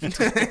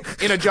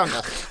in a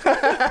jungle.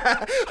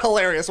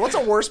 Hilarious. What's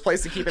a worse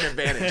place to keep an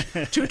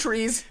advantage? 2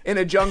 trees in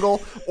a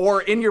jungle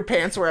or in your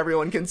pants where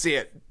everyone can see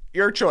it.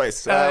 Your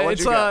choice.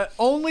 It's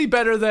only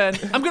better than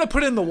I'm going to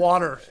put it in the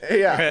water.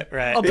 Yeah,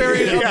 right. I'll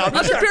bury it. I'll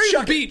just bury it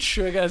on the beach,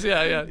 I guess.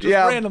 Yeah, just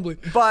randomly.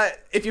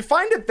 But if you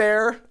find it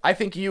there, I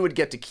think you would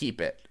get to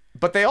keep it.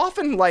 But they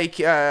often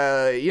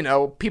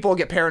people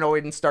get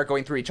paranoid and start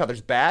going through each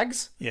other's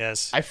bags.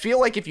 Yes. I feel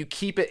like if you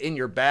keep it in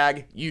your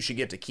bag, you should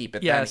get to keep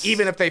it. Yes. Then,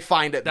 even if they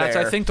find it that's,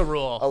 there. I think the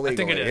rule. Illegally. I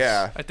think it is.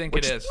 Yeah. I think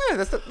it is.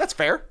 Yeah, that's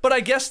fair. But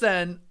I guess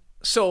then,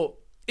 so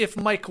if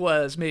Mike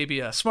was maybe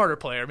a smarter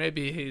player,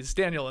 maybe he's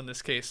Daniel in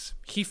this case,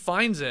 he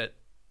finds it,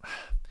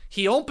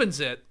 he opens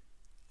it.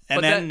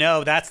 And then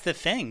that's the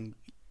thing.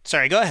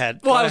 Sorry, go ahead.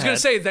 Well, I was going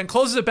to say, then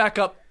closes it back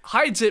up,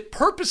 hides it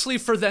purposely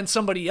for then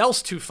somebody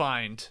else to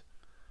find.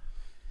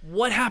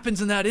 What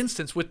happens in that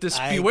instance with this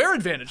beware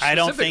advantage? I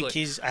don't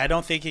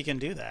think he can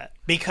do that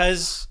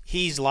because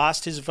he's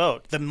lost his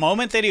vote. The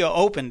moment that he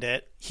opened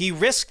it, he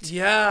risked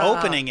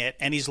opening it,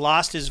 and he's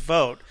lost his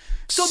vote.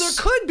 So there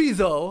could be,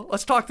 though,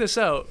 let's talk this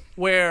out,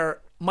 where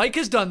Mike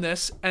has done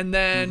this, and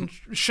then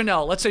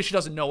Chanel, let's say she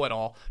doesn't know at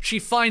all. She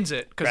finds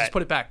it because he's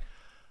put it back.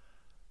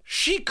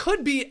 she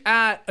could be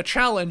at a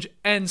challenge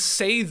and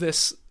say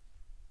this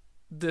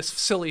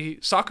silly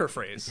soccer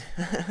phrase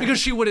because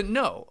she wouldn't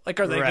know. Like,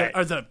 are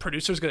the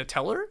producers going to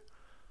tell her?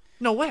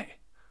 No way.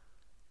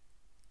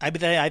 I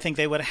think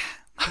they would.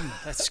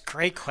 That's a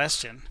great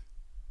question.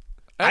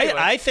 Anyway.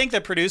 I think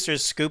the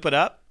producers scoop it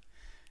up.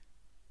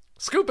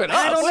 Scoop it up.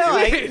 I don't What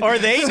do you know, mean? or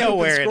they know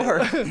where Score.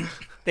 it is.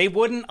 They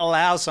wouldn't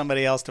allow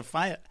somebody else to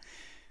find it.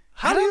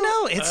 I don't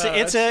know.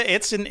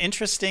 It's an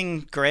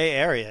interesting gray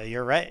area.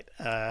 You're right.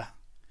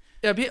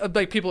 Yeah,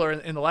 like people are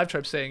in the live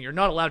tribe saying you're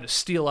not allowed to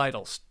steal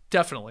idols.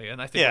 Definitely,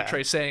 and I think what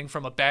Trey's saying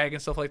from a bag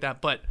and stuff like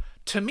that. But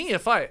to me,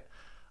 if I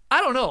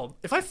don't know,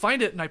 if I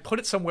find it and I put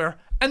it somewhere,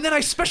 and then I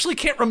especially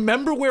can't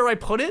remember where I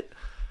put it,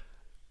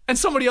 and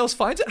somebody else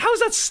finds it, how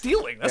is that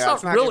stealing? That's Yeah,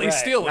 it's not really right.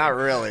 stealing. Not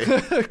really.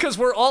 Because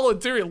we're all in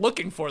theory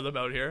looking for them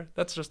out here.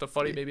 That's just a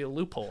funny, maybe a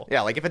loophole.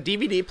 Yeah, like if a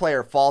DVD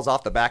player falls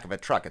off the back of a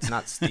truck, it's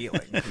not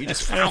stealing. You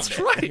just found it.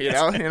 right. You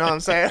know what I'm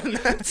saying?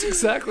 That's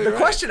exactly The right.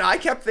 question I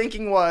kept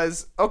thinking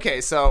was, okay,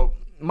 so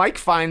Mike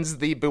finds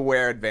the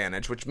beware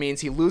advantage, which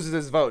means he loses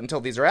his vote until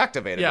these are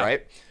activated, Yeah.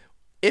 right?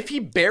 If he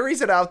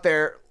buries it out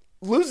there,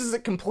 loses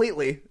it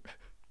completely,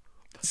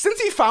 since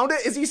he found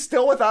it, is he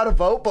still without a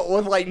vote, but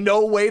with like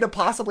no way to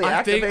possibly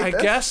activate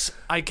this?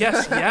 I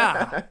guess,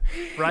 yeah,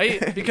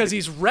 right? Because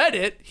he's read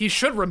it, he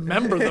should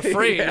remember the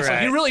phrase. Yeah.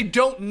 Like, you really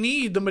don't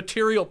need the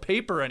material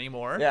paper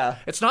anymore. Yeah.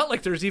 It's not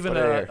like there's even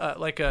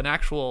like an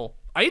actual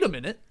item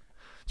in it.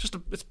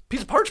 It's a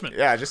piece of parchment.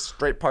 Yeah, just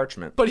straight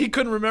parchment. But he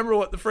couldn't remember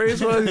what the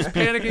phrase was. He's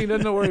panicking,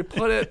 didn't know where he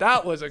put it.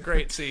 That was a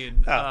great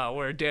scene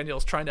where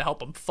Daniel's trying to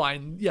help him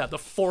find, the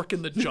fork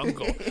in the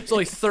jungle. There's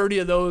only 30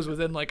 of those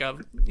within like a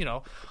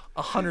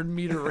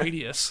 100-meter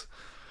radius.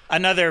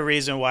 Another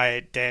reason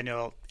why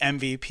Daniel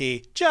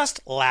MVP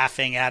just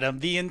laughing at him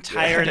the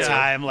entire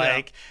time.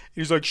 Like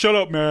he's like, "Shut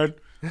up, man,"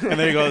 and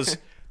then he goes,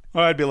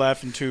 "Oh, I'd be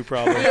laughing too,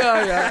 probably."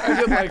 Yeah, I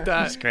did like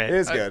that. It's great. It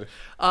is good.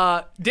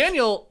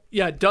 Daniel,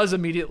 does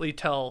immediately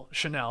tell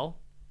Chanel.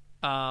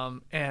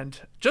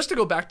 And just to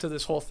go back to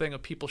this whole thing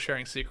of people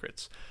sharing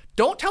secrets,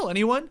 don't tell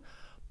anyone,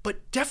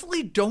 but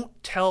definitely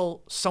don't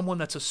tell someone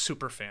that's a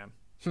super fan.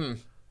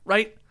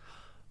 Right?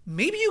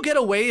 Maybe you get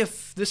away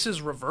if this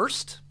is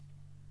reversed.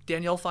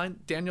 Daniel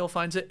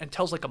finds it and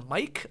tells like a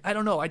Mike. I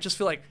don't know. I just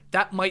feel like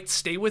that might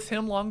stay with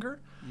him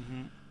longer.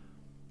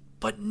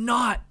 But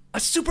not. A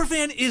super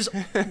fan is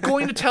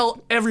going to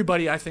tell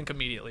everybody, I think,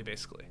 immediately,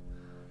 basally.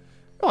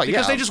 Oh,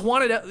 Because they just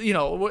wanted,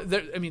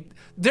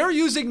 they're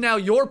using now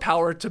your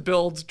power to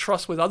build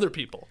trust with other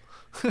people.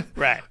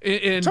 Right.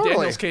 In Totally.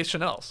 Daniel's case,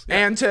 Chanel's.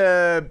 Yeah. And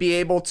to be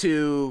able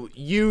to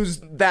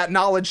use that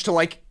knowledge to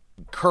like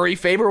curry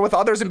favor with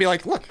others and be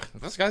like, look,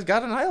 this guy's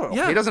got an idol.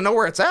 Yeah. He doesn't know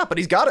where it's at, but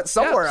he's got it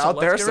somewhere so out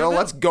there, let's get rid so of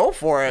let's him. go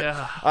for it.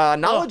 Yeah.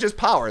 Knowledge is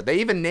power. They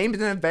even named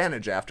an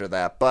advantage after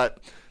that, but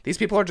these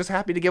people are just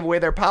happy to give away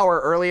their power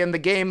early in the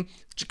game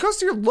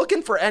because you're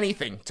looking for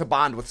anything to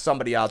bond with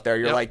somebody out there.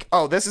 You're Yep. like,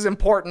 oh, this is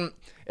important.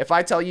 If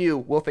I tell you,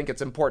 we'll think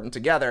it's important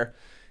together,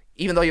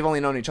 even though you've only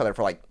known each other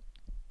for like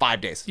 5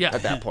 days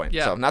at that point.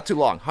 Yeah. So not too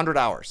long, 100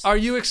 hours. Are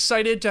you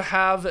excited to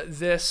have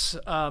this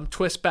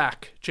twist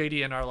back,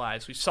 JD, in our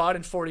lives? We saw it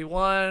in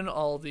 41,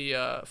 all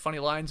the funny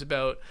lines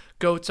about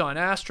goats on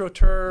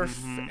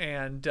AstroTurf,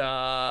 and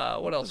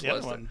what else The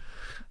was other it? one.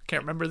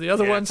 Can't remember the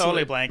other Yeah, one.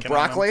 totally so they- blanking.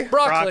 Broccoli? on them.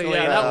 Broccoli,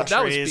 yeah,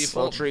 that was trees.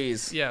 people. Full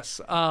trees. Yes.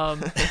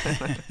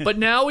 But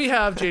now we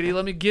have, JD,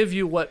 let me give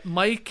you what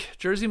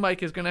Jersey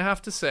Mike is going to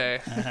have to say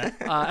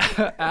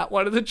at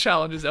one of the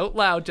challenges out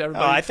loud to Oh,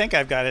 everybody. I think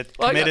I've got it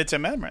Well, I committed to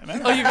memory.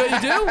 Oh, you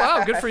do?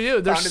 Wow, good for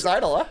you. Found his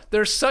idol, huh?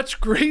 There's such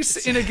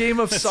grace in a game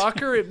of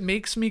soccer, it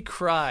makes me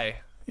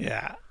cry.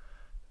 Yeah.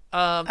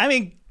 I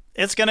mean,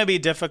 it's going to be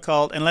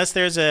difficult unless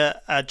there's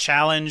a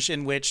challenge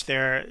in which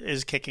there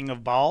is kicking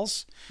of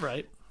balls.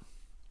 Right.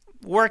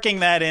 Working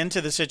that into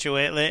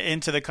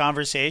the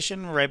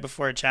conversation right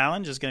before a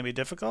challenge is going to be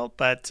difficult,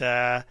 but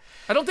I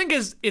don't think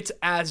it's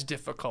as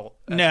difficult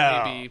as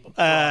no. maybe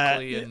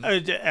broccoli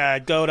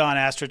and Goat on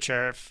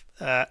AstroTurf.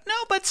 No,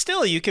 but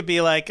still, you could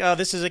be like, "Oh,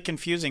 this is a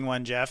confusing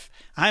one, Jeff.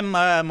 I'm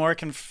more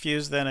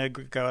confused than a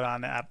goat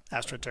on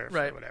AstroTurf,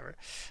 Right. or whatever."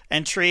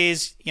 And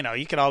trees,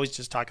 you could always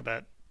just talk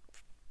about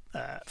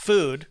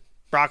food,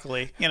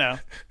 broccoli. What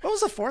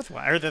was the fourth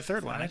one or the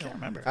third one? I can't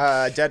remember.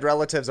 Dead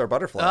relatives are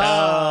butterflies.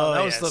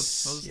 that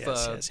was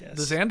yes.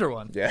 the Xander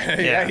one.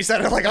 Yeah, he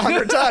said it like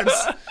 100 times.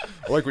 I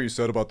like what you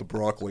said about the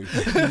broccoli.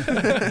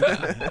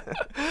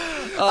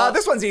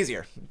 This one's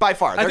easier, by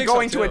far. They're think so,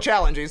 going to a too.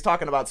 challenge. He's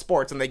talking about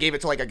sports, and they gave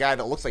it to like a guy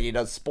that looks like he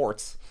does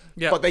sports.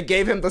 Yeah. But they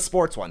gave him the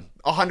sports one,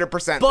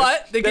 100%.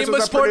 But they This gave him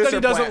was a sport that he producer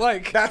doesn't plan.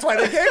 like. That's why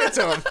they gave it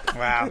to him.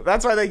 Wow.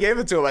 That's why they gave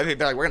it to him. I think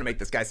they're like, we're going to make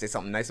this guy say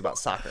something nice about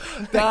soccer.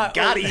 That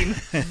Got was him.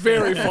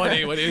 Very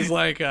funny when he's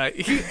like,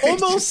 he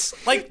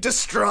almost like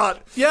Distraught.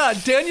 Yeah,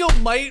 Daniel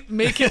might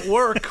make it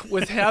work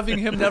with having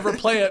him never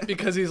play it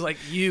because he's like,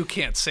 you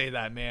can't say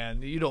that,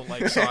 man. You don't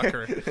like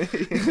soccer.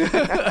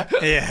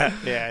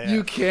 Yeah.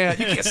 You can't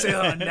say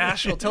that on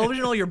national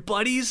television. All your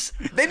buddies,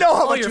 They know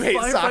how all much your you hate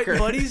firefight soccer.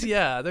 buddies,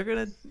 yeah, they're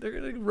gonna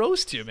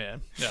roast you,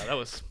 man. Yeah, that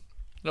was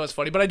No, it's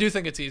funny, but I do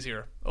think it's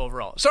easier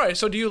overall. Sorry,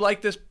 so do you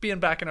like this being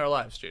back in our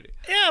lives, JD?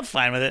 Yeah, I'm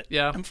fine with it.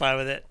 Yeah. I'm fine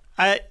with it.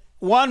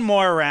 One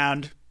more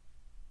round,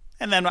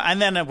 and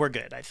then we're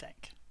good, I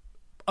think.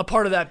 A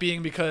part of that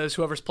being because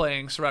whoever's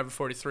playing Survivor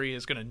 43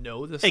 is going to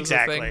know this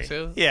Exactly. is a thing,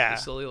 too. Yeah.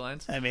 The silly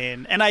lines. I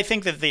mean, and I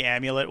think that the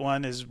amulet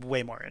one is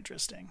way more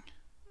interesting.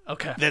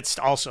 Okay. That's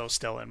also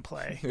still in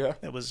play. Yeah.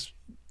 It was,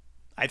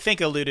 I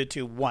think, alluded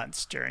to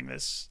once during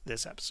this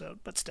episode,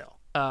 but still.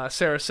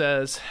 Sarah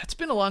says, it's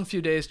been a long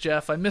few days,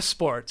 Jeff. I miss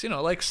sports,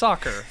 like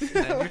soccer. And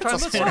you're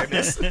talking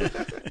about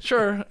sport.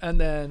 Sure. And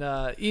then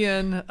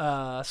Ian,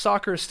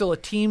 soccer is still a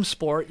team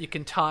sport. You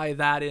can tie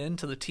that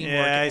into the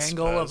teamwork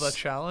angle of a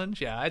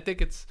challenge. Yeah, I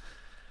think it's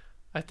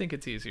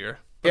easier.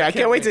 But Yeah, I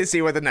can't wait to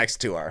see where the next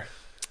two are.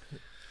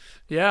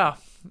 Yeah.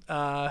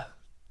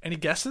 Any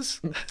guesses?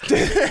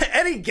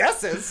 Any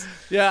guesses?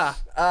 Yeah.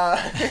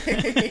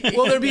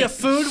 Will there be a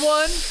food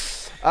one?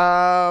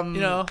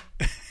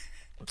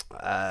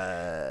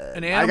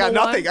 An animal I got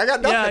nothing. one? I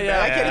got nothing. Yeah,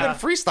 man. I can't yeah. even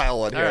freestyle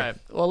one here. All right.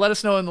 Well, let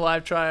us know in the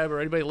live tribe or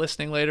anybody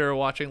listening later or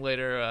watching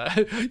later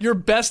your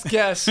best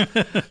guess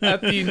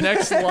at the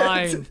next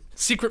line,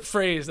 secret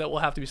phrase that will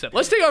have to be said.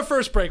 Let's take our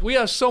first break. We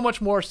have so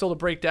much more still to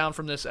break down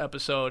from this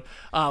episode.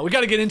 We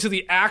got to get into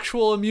the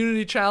actual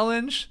immunity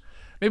challenge.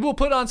 Maybe we'll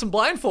put on some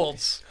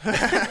blindfolds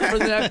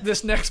for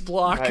this next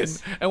block.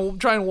 Nice. and we'll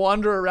try and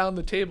wander around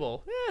the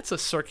table. Yeah, it's a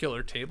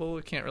circular table.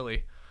 We can't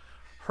really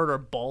hurt our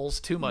balls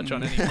too much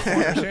on any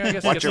corners here. I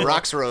guess Watch your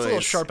rocks it's a little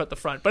release. sharp at the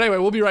front. But anyway,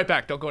 we'll be right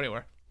back. Don't go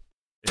anywhere.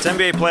 It's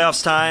NBA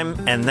playoffs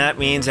time, and that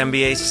means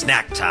NBA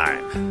snack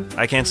time.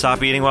 I can't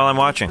stop eating while I'm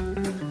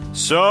watching.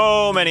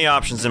 So many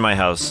options in my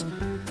house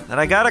that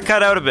I gotta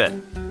cut out a bit.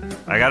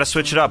 I gotta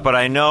switch it up, but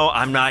I know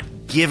I'm not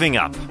giving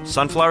up.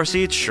 Sunflower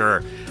seeds?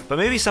 Sure. But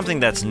maybe something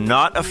that's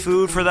not a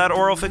food for that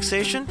oral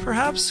fixation,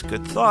 perhaps?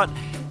 Good thought.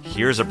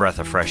 Here's a breath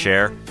of fresh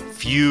air.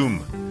 Fume.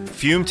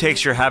 Fume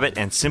takes your habit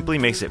and simply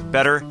makes it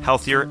better,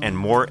 healthier, and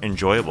more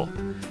enjoyable.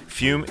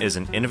 Fume is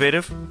an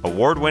innovative,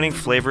 award-winning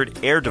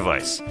flavored air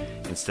device.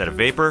 Instead of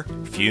vapor,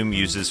 Fume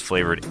uses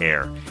flavored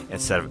air.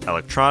 Instead of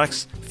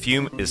electronics,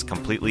 Fume is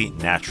completely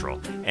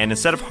natural. And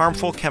instead of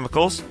harmful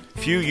chemicals,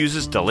 Fume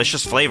uses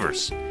delicious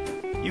flavors.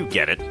 You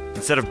get it.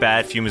 Instead of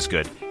bad, Fume is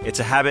good. It's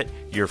a habit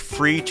you're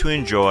free to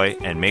enjoy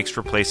and makes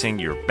replacing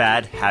your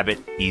bad habit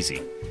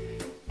easy.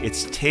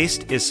 Its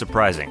taste is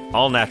surprising,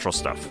 all natural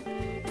stuff.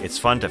 It's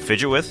fun to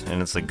fidget with,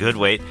 and it's a good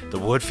weight. The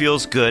wood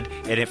feels good,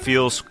 and it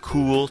feels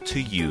cool to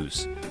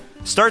use.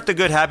 Start the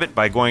good habit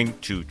by going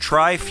to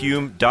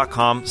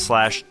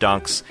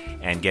tryfume.com/dunks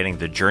and getting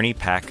the Journey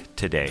Pack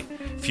today.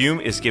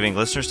 Fume is giving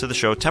listeners to the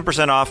show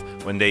 10% off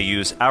when they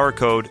use our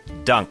code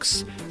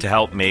DUNKS to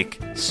help make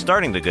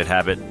starting the good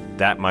habit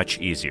that much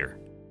easier.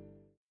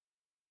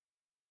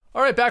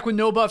 All right, back with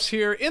No Buffs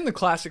here in the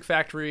Classic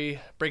Factory,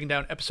 breaking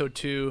down episode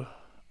 2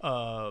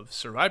 of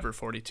Survivor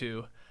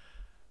 42.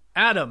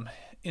 Adam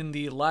in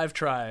the live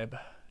tribe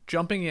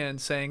jumping in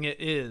saying it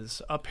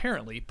is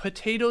apparently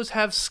potatoes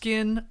have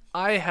skin,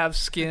 I have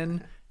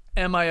skin,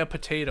 am I a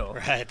potato?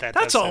 Right,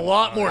 That's a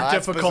lot more That's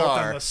difficult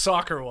bizarre. than the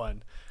soccer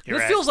one. You're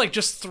It right. feels like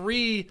just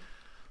three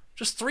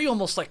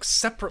almost like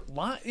separate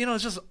lines.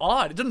 It's just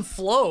odd. It doesn't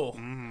flow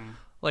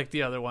like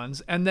the other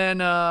ones. And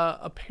then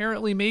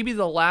apparently maybe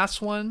the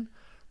last one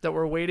that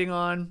we're waiting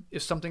on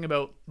is something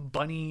about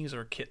bunnies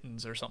or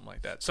kittens or something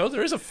like that. So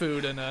there is a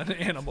food and an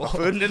animal.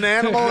 Food and an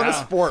animal and a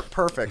sport.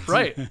 Perfect.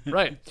 Right.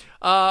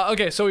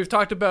 Okay, so we've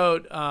talked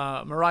about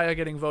Mariah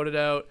getting voted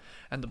out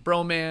and the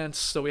bromance.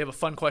 So we have a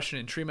fun question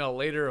in Tree Mail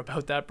later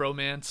about that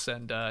bromance,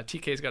 and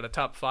TK's got a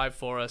top 5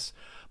 for us.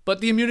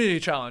 But the immunity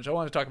challenge, I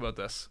want to talk about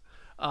this.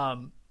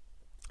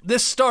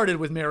 This started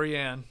with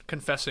Marianne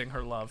confessing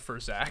her love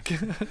for Zach.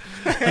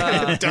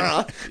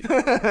 Duh.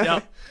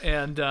 Yep.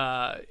 And,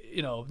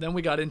 then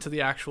we got into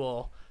the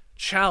actual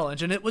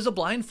challenge, and it was a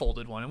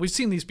blindfolded one. And we've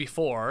seen these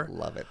before.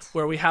 Love it.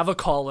 Where we have a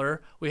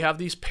caller, we have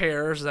these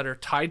pairs that are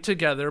tied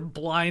together,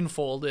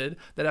 blindfolded,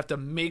 that have to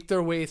make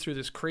their way through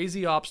this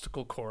crazy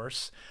obstacle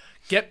course,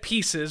 get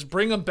pieces,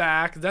 bring them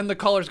back. Then the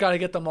caller's got to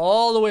get them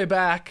all the way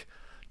back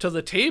to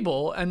the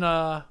table. And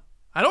I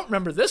don't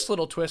remember this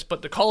little twist,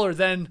 but the caller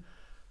then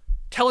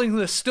telling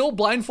the still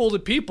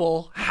blindfolded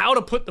people how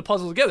to put the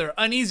puzzle together.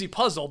 An easy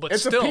puzzle, but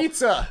It's still. a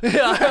pizza.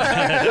 Yeah,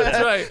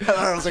 that's right.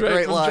 That was a That's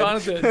great from line.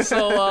 Jonathan.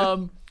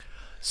 So,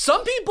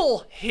 some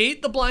people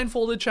hate the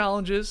blindfolded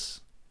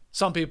challenges.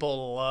 Some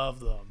people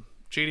love them.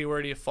 JD,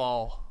 where do you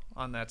fall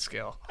on that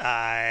scale?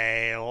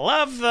 I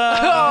love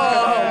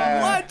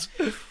them. What?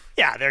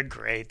 Yeah, they're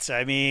great.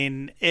 I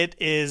mean, it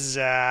is,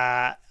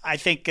 I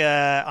think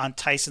on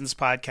Tyson's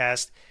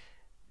podcast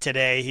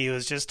today, he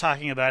was just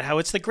talking about how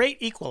it's the great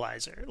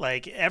equalizer.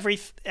 Like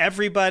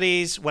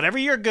everybody's, whatever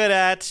you're good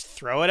at,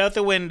 throw it out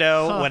the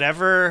window,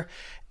 whatever.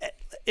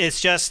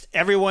 It's just,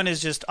 everyone is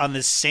just on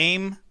the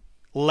same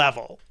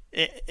level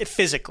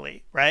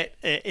physically, right?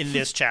 In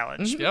this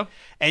challenge. Yep.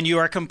 And you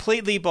are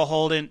completely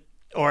beholden,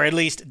 or at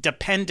least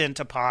dependent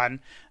upon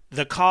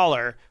the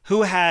caller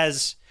who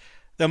has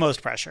the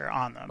most pressure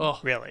on them,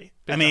 really.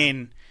 I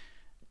mean,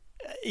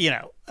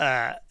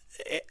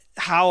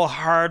 how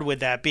hard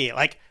would that be?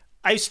 Like,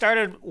 I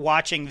started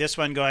watching this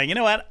one going, you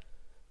know what?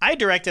 I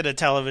directed a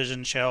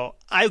television show.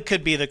 I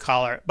could be the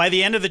caller. By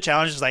the end of the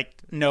challenge, it's like,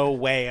 no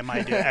way am I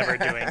ever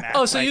doing that.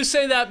 Oh, so you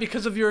say that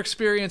because of your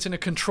experience in a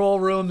control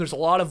room. There's a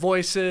lot of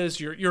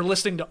voices. You're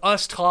listening to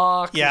us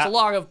talk. Yeah, There's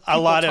a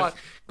lot of talk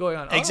going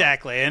on.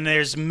 Exactly. And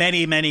there's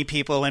many, many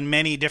people in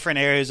many different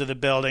areas of the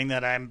building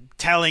that I'm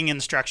telling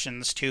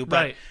instructions to. But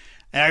Right.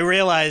 And I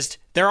realized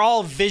they're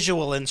all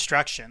visual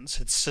instructions.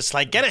 It's just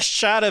like, get a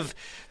shot of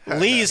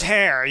Lee's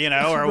hair, or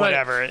Right.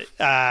 whatever.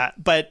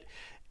 But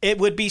it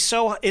would be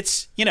so,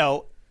 it's,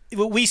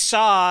 we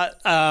saw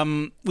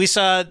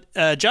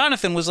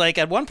Jonathan was like,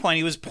 at one point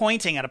he was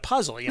pointing at a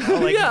puzzle,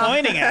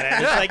 pointing at it.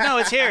 It's like, no,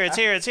 it's here, it's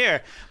here, it's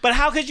here. But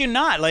how could you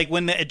not? Like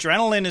when the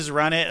adrenaline is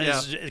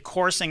is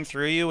coursing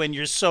through you and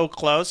you're so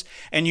close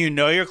and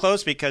you're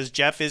close because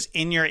Jeff is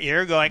in your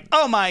ear going,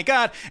 oh my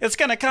God, it's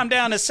going to come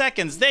down to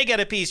seconds. They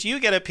get a piece, you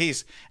get a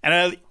piece.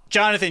 And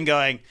Jonathan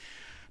going,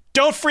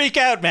 don't freak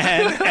out,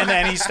 man. And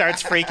then he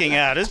starts freaking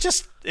out. It's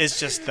just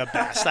the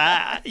best.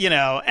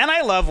 And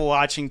I love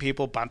watching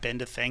people bump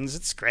into things.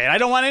 It's great. I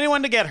don't want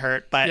anyone to get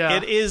hurt, but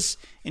it is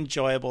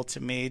enjoyable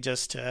to me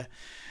just to,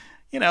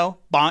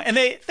 bong. And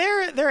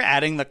they're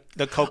adding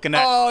the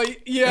coconut. Oh,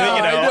 yeah,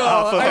 I know.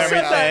 Off of I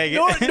everything.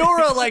 said that.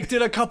 Nora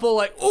did a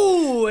couple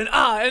ooh and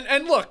ah.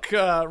 And look,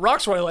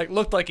 Roxroy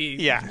looked like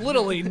he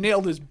literally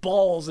nailed his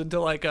balls into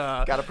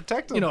Gotta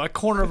protect him. a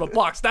corner of a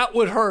box. That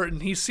would hurt,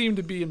 and he seemed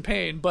to be in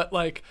pain. But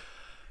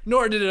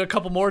Nora did it a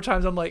couple more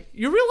times. I'm like,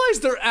 you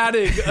realize they're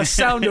adding a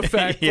sound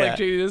effect? Yeah.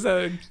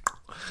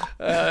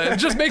 It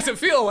just makes it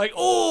feel like,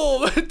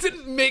 oh, it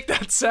didn't make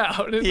that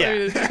sound. It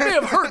may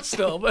have hurt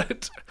still,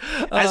 but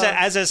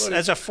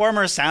as a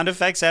former sound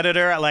effects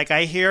editor,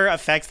 I hear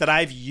effects that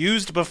I've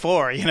used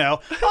before.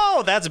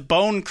 Oh, that's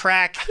Bone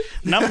Crack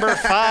number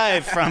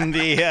 5 from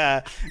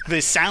the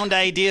Sound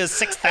Ideas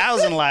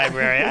 6000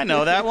 library. I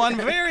know that one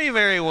very,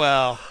 very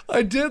well.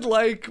 I did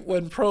like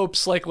when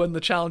Probst, when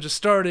the challenge is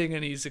starting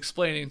and he's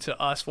explaining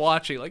to us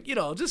watching,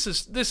 this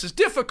is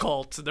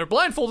difficult. They're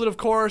blindfolded, of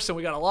course, and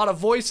we got a lot of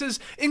voices,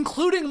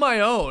 including my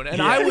own.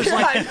 And I was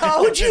like,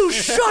 would you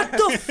shut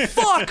the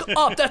fuck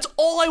up? That's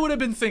all I would have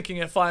been thinking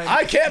if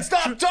I can't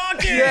stop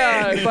talking!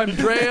 Yeah, if I'm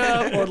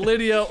Drea or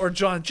Lydia or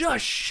John,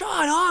 just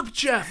shut up,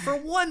 Jeff, for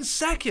 1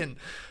 second,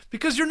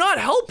 because you're not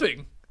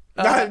helping.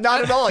 Not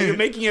at all. You're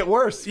making it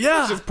worse.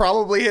 Yeah. Which is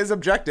probably his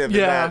objective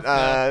in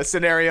that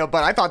scenario.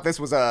 But I thought this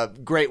was a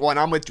great one.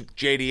 I'm with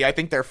JD. I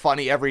think they're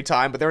funny every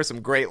time, but there were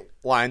some great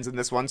lines in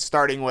this one,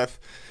 starting with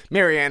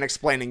Marianne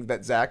explaining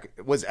that Zach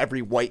was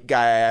every white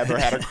guy I ever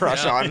had a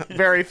crush on.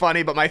 Very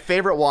funny. But my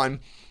favorite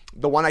one,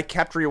 the one I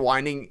kept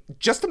rewinding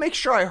just to make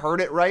sure I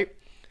heard it right.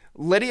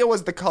 Lydia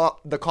was the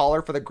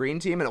caller for the green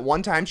team, and at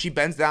one time she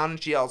bends down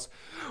and she yells,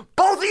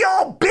 "Both of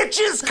y'all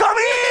bitches, come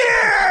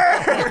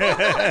here!"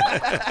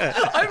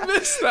 I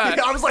missed that.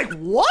 I was like,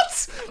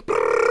 what?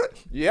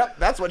 Yep,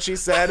 that's what she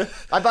said.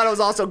 I thought it was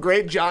also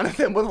great,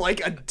 Jonathan, with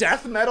a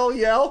death metal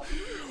yell.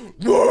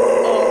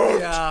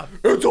 Yeah.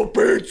 It's a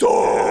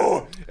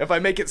pizza! If I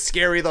make it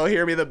scary, they'll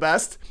hear me the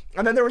best.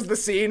 And then there was the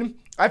scene,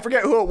 I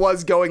forget who it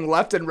was, going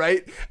left and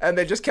right, and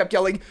they just kept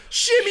yelling,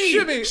 shimmy,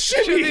 shimmy,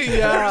 shimmy.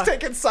 Yeah. They were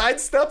taking side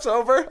steps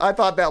over. I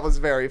thought that was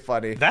very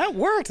funny. That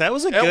worked. That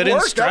was a good It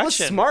worked. instruction. That was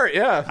smart,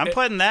 yeah. I'm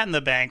putting that in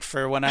the bank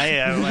for when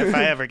if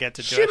I ever get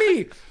to do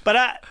Shimmy. it.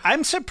 But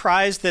I'm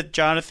surprised that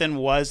Jonathan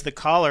was the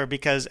caller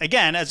because,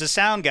 again, as a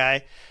sound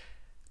guy,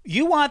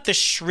 you want the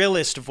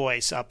shrillest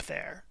voice up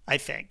there, I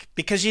think,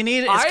 because you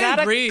need it's got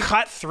to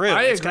cut through.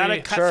 It's got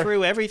to cut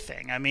through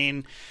everything. I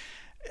mean,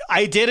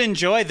 I did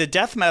enjoy the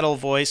death metal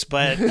voice,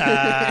 but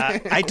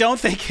I don't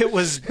think it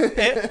was.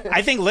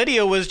 I think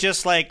Lydia was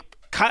just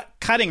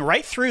cutting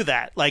right through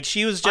that.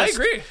 She was just. I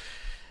agree.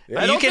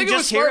 Yeah. I don't think it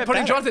was smart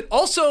putting Jonathan.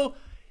 Also,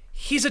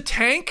 he's a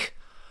tank.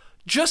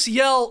 Just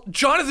yell,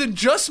 Jonathan,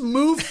 just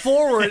move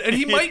forward, and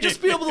he might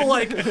just be able to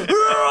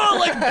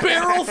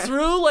barrel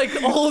through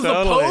all of the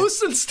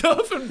posts and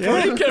stuff and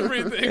break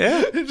everything.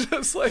 Yeah.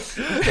 Just like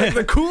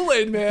the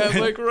Kool-Aid man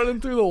running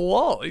through the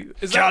wall.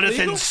 Is Jonathan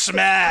that legal?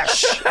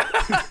 smash.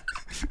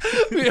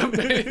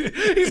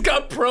 He's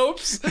got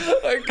propes.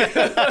 Doing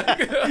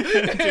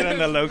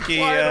the Loki.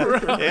 Yeah,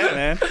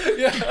 man.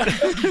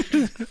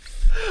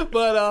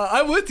 But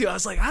I'm with you. I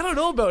was like, I don't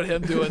know about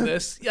him doing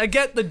this. I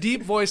get the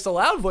deep voice, the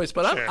loud voice,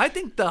 but I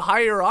think the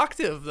higher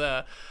octave,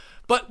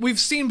 but we've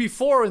seen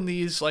before in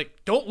these,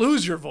 don't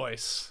lose your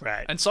voice.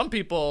 Right. And some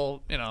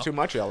people, Too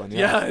much yelling,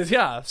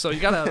 Yeah. So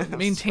you got to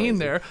maintain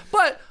there.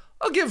 But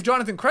I'll give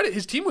Jonathan credit.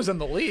 His team was in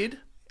the lead.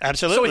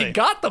 Absolutely. So he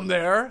got them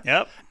there.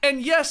 Yep.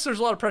 And yes, there's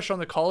a lot of pressure on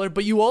the caller,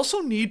 but you also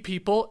need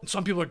people, and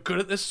some people are good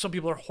at this, some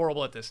people are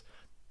horrible at this.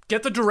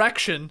 Get the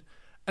direction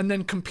and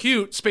then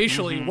compute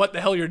spatially what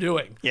the hell you're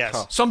doing.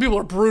 Yes. Some people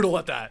are brutal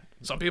at that.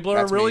 Some people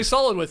are really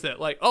solid with it.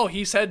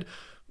 He said,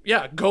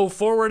 go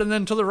forward and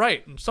then to the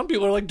right. And some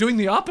people are doing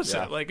the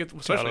opposite,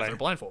 especially if they're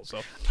blindfolded.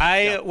 So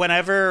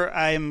whenever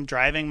I'm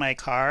driving my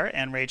car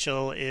and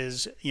Rachel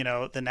is,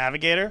 the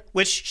navigator,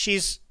 which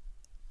she's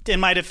in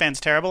my defense,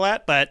 terrible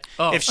at. But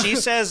if she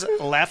says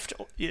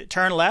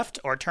turn left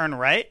or turn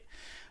right,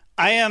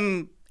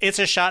 it's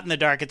a shot in the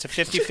dark. It's a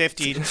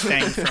 50-50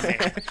 thing for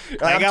me.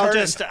 Like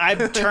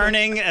I'm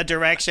turning a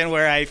direction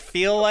where I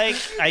feel like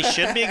I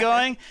should be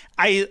going.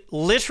 I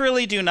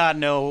literally do not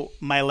know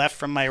my left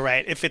from my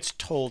right if it's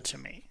told to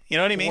me. You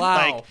know what I mean?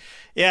 Wow. Like,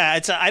 yeah,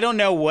 I don't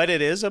know what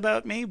it is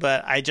about me,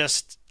 but it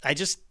just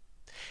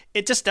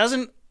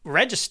doesn't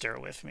register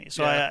with me.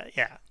 So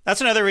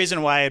that's another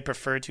reason why I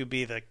prefer to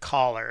be the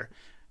caller,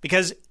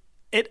 because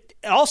it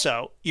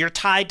also, you're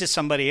tied to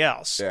somebody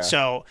else. Yeah.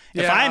 So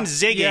if I'm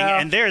zigging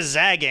and they're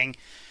zagging,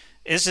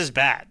 this is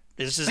bad.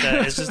 This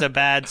is a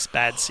bad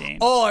scene.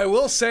 Oh, I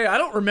will say, I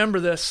don't remember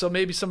this, so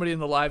maybe somebody in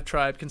the live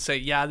tribe can say,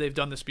 yeah, they've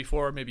done this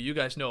before. Maybe you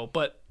guys know.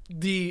 But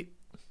the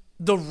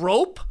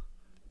rope,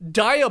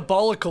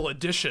 diabolical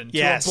addition to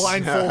a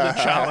blindfolded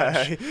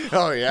challenge.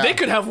 Oh, yeah. They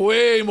could have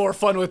way more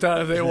fun with that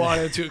if they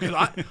wanted to. Because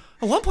at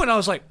one point I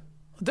was like,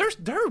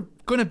 they're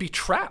going to be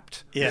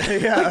trapped. Yeah. Like,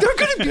 they're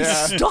going to be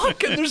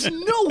stuck, and there's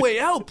no way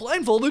out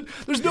blindfolded.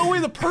 There's no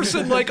way the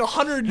person like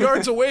 100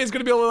 yards away is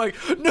going to be able to like,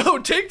 no,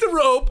 take the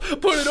rope,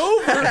 put it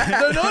over,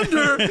 then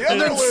under,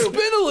 and then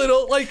spin a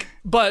little. Like,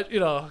 but,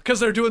 because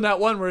they're doing that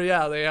one where,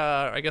 they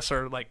I guess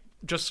are like,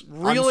 just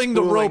reeling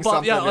the rope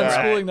up,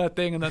 unspooling that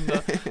thing, and then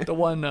the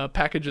one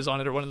packages on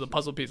it or one of the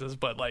puzzle pieces.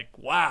 But like,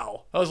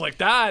 wow, I was like,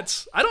 I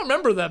don't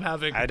remember them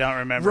having. I don't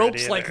remember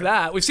ropes like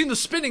that. We've seen the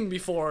spinning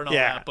before and all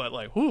that, but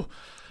like, whew.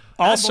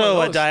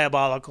 Also a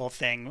diabolical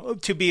thing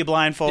to be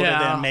blindfolded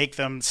and make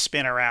them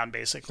spin around,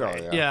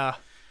 basically. Yeah.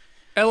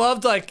 I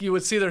loved, like, you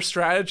would see their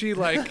strategy,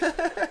 like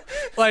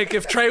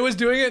if Trey was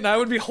doing it and I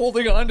would be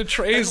holding on to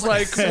Trey's,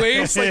 like,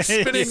 waist, like,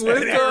 spinning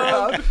with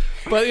them.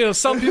 But,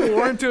 some people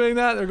weren't doing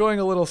that. They're going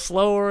a little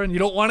slower, and you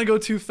don't want to go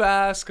too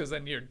fast because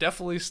then you're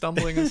definitely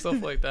stumbling and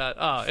stuff like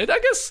that. I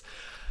guess,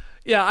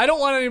 I don't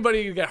want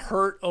anybody to get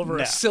hurt over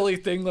a silly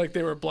thing like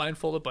they were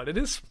blindfolded, but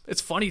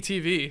it's funny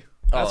TV.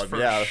 That's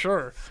for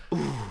sure.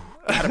 Ooh,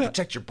 gotta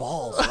protect your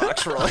balls,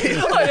 naturally.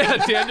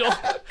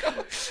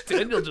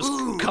 Daniel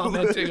just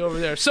commenting over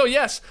there. So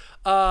yes,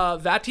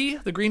 Vati,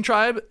 the Green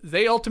Tribe,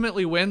 they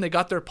ultimately win. They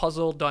got their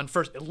puzzle done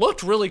first. It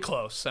looked really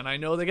close, and I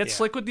know they get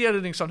slick with the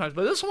editing sometimes,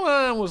 but this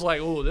one was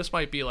like, oh, this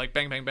might be like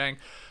bang, bang, bang.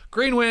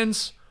 Green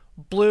wins.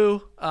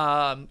 Blue,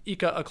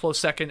 Ika a close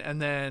second,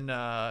 and then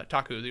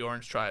Taku, the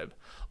Orange Tribe,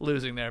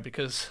 losing there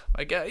because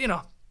I guess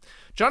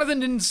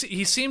Jonathan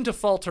he seemed to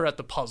falter at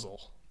the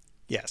puzzle.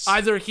 Yes.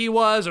 Either he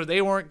was or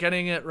they weren't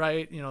getting it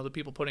right. The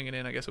people putting it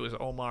in, I guess it was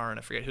Omar, and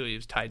I forget who he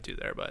was tied to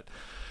there. But,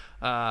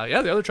 the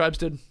other tribes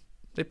did.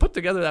 They put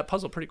together that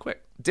puzzle pretty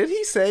quick. Did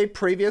he say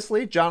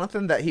previously,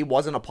 Jonathan, that he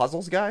wasn't a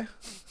puzzles guy?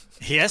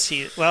 Yes,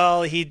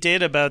 he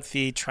did about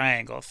the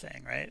triangle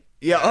thing, right?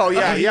 Yeah. Oh,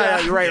 yeah.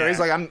 You're right. Yeah. He's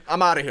like,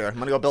 I'm out of here. I'm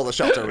gonna go build a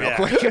shelter real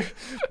quick.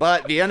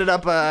 But he ended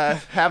up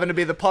having to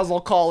be the puzzle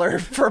caller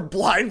for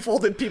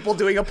blindfolded people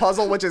doing a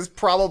puzzle, which is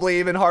probably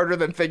even harder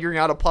than figuring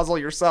out a puzzle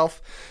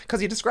yourself. Because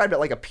he described it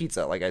like a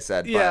pizza, like I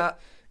said. Yeah. But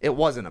it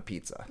wasn't a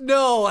pizza.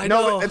 No, I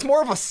know. It's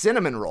more of a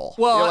cinnamon roll.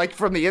 Well, like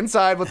from the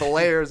inside with the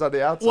layers on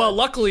the outside. Well,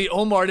 luckily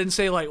Omar didn't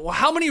say like, well,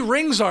 how many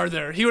rings are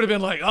there? He would have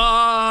been like,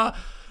 I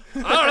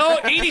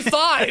don't know,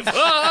 85, 100,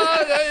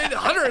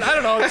 I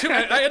don't know.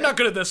 I'm not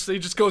good at this. He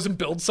just goes and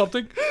builds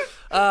something.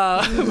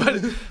 But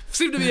it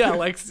seemed to be,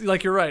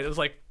 like you're right. It was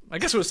like, I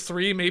guess it was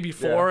 3, maybe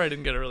 4. Yeah. I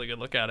didn't get a really good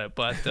look at it.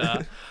 But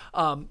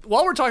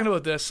while we're talking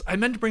about this, I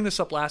meant to bring this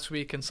up last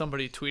week, and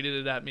somebody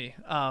tweeted it at me.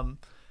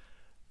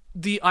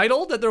 The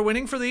idol that they're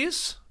winning for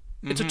these,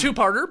 it's a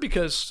two-parter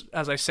because,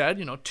 as I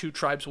said, 2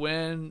 tribes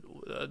win.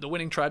 The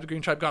winning tribe, the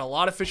Green Tribe, got a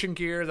lot of fishing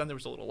gear. Then there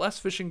was a little less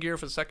fishing gear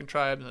for the second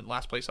tribe. And then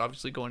last place,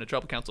 obviously, going to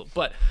Tribal Council.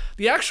 But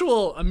the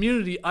actual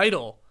immunity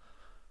idol,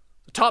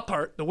 the top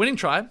part, the winning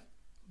tribe,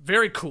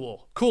 very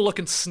cool.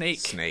 Cool-looking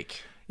snake.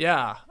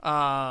 Yeah.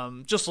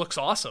 Just looks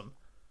awesome.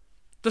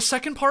 The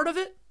second part of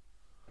it,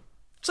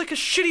 it's like a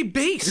shitty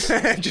base.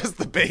 Just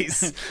the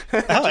base.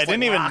 I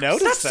didn't even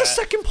notice That's the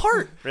second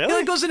part.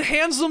 Really? He goes and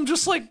hands them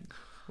just like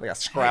a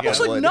scrap of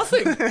wood. Like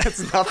nothing.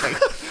 It's nothing.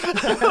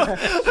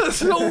 That's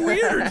so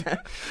weird.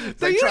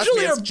 They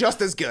usually are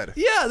just as good.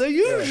 Yeah, they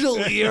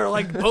usually are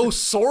like both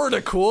sort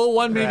of cool.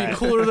 One may be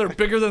cooler, they're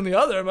bigger than the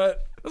other,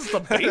 but this is the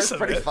base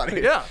of it. Pretty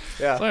funny. Yeah.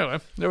 So anyway,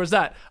 there was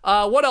that.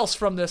 What else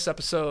from this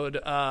episode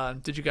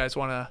did you guys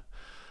want to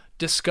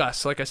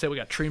discuss? Like I said, we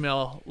got tree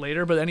mail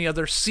later, but any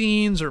other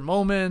scenes or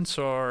moments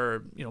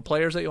or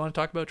players that you want to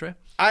talk about, Trey?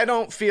 I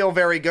don't feel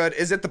very good.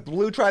 Is it the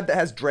Blue Tribe that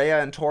has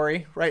Drea and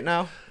Tori right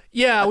now?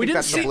 Yeah, we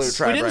didn't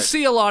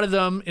see a lot of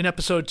them in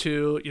episode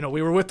 2.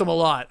 We were with them a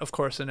lot, of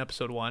course, in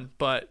episode 1.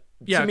 But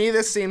yeah, to me,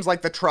 this seems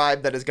like the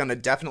tribe that is going to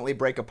definitely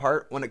break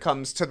apart when it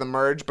comes to the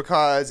merge,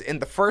 because in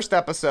the first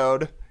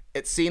episode,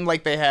 it seemed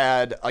like they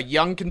had a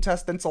young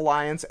contestants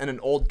alliance and an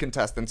old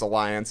contestants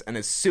alliance, and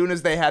as soon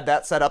as they had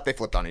that set up, they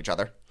flipped on each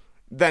other.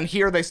 Then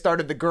here they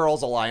started the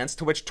girls alliance,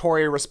 to which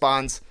Tori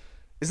responds,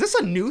 "Is this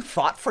a new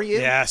thought for you?"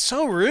 Yeah,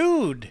 so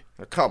rude.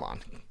 Come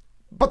on.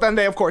 But then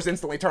they, of course,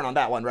 instantly turn on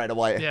that one right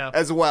away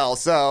as well.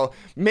 So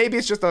maybe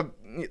it's just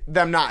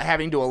them not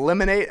having to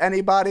eliminate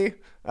anybody.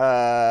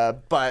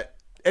 But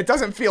it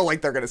doesn't feel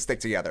like they're going to stick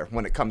together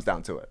when it comes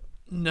down to it.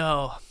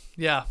 No.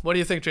 Yeah. What do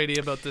you think, JD,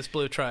 about this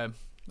Blue Tribe?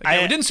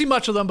 Again, we didn't see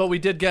much of them, but we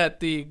did get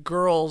the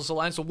Girls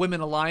Alliance, the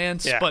Women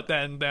Alliance, but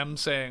then them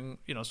saying,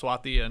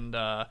 Swathi and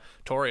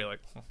Tori, like,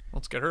 well,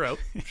 let's get her out.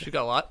 She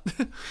got a lot.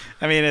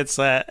 I mean, it's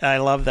I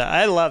love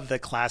the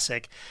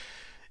classic,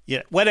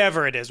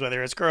 whatever it is,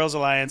 whether it's Girls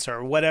Alliance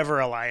or whatever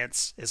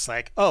alliance, it's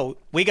like, oh,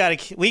 we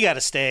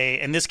gotta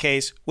stay. In this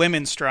case,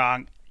 women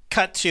strong.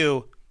 Cut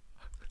to,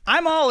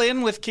 I'm all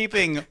in with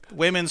keeping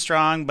women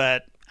strong,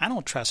 but I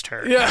don't trust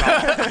her.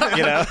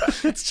 Yeah.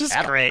 It's just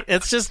great.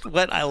 It's just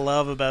what I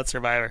love about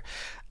Survivor.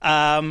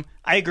 I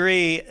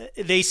agree.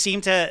 They seem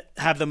to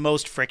have the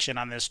most friction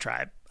on this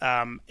tribe.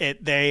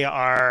 They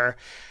are,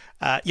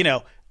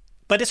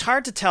 but it's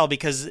hard to tell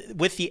because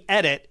with the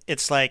edit,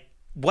 it's like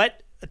when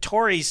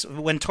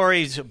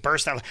Tori's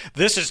burst out,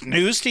 this is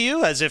news to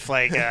you, as if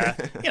like,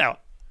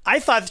 I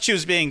thought that she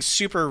was being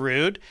super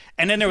rude.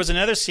 And then there was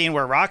another scene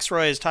where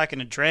Roxroy is talking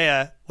to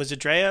Drea. Was it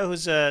Drea?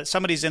 Who's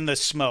somebody's in the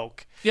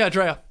smoke. Yeah,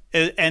 Drea.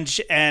 And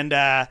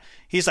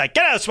he's like,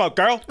 get out of the smoke,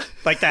 girl,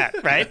 like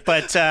that, right?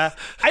 But I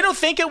don't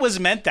think it was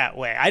meant that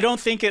way. I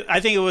think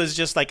it was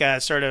just like a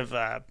sort of,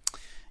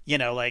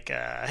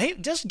 hey,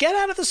 just get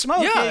out of the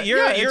smoke. Yeah,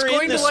 you're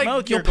going in the to, like,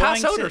 smoke. you'll You're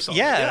pass going out to, or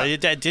something.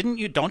 Yeah,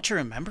 don't you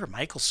remember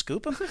Michael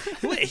Scoopum?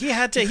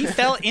 He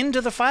fell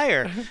into the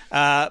fire.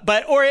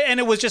 And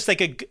it was just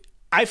like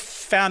I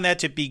found that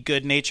to be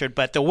good natured,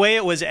 but the way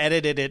it was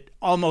edited, it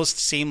almost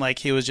seemed like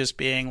he was just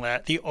being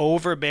the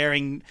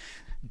overbearing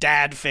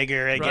dad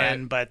figure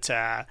again. Right.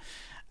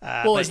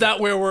 But is that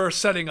where we're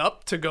setting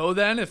up to go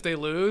then? If they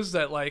lose,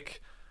 that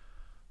like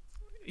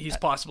he's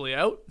possibly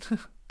out.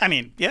 I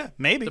mean, yeah,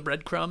 maybe the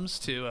breadcrumbs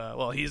to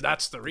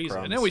that's the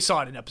reason. And then we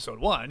saw it in episode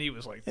 1. He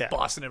was like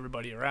bossing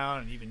everybody around,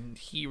 and even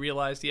he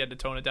realized he had to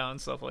tone it down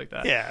and stuff like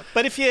that. Yeah,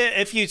 but if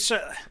you,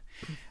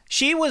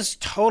 she was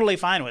totally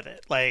fine with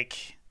it.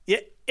 Like,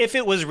 if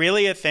it was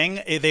really a thing,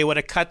 they would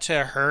have cut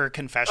to her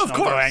confessional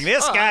going,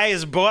 this guy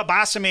is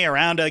bossing me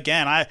around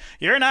again.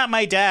 You're not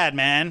my dad,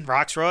 man.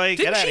 Roxroy,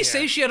 get out of here. Didn't she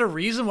say she had a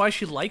reason why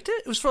she liked it?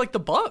 It was for like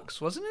the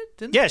bugs, wasn't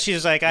it? She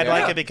was like, I'd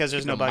like it because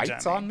there's no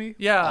bugs on me.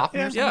 Yeah.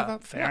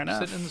 Fair enough.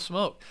 Sitting in the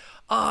smoke.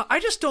 I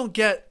just don't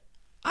get.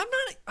 I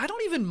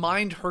don't even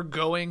mind her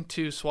going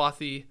to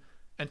Swathi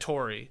and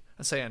Tori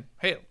and saying,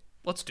 hey,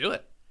 let's do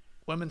it.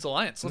 Women's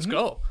Alliance, let's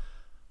go.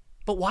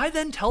 But why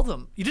then tell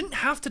them? You didn't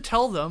have to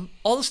tell them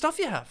all the stuff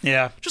you have.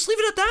 Yeah. Just leave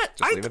it at that.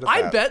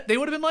 I bet they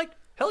would have been like,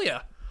 hell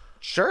yeah.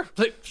 Sure.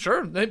 Like,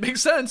 sure, that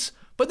makes sense.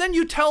 But then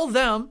you tell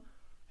them,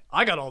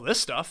 I got all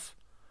this stuff.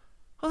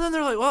 And then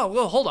they're like,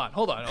 well, hold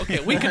on. Okay,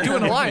 we could do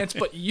an alliance,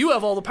 but you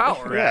have all the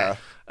power. Yeah.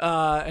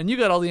 And you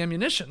got all the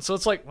ammunition. So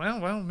it's like,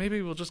 well,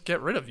 maybe we'll just get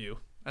rid of you.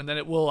 And then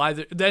it will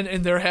then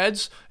in their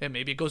heads, and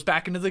maybe it goes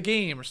back into the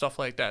game or stuff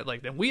like that.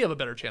 Like, then we have a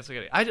better chance of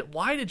getting it.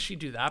 Why did she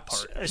do that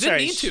part? She didn't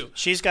need to.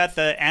 She's got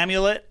the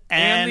amulet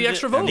and the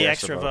extra vote.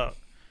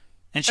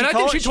 And I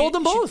think she told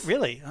them both.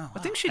 Really? Oh, wow. I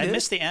think she did. I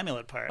missed the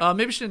amulet part.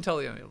 Maybe she didn't tell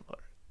the amulet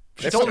part.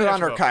 They told it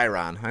on her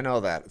Chiron. I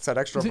know that. It said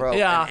extra vote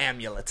and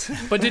amulet.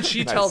 But did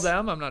she tell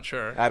them? I'm not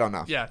sure. I don't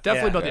know. Yeah,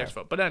 definitely about the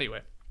extra vote. But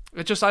anyway,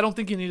 I don't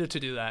think you needed to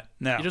do that.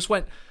 No. You just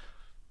went,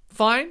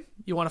 fine,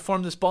 you want to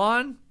form this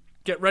bond,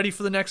 get ready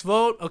for the next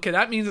vote. Okay,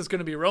 that means it's going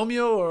to be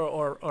Romeo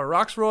or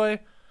Roxroy.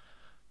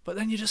 But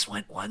then you just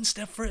went one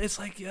step further. It's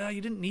like,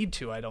 you didn't need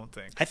to, I don't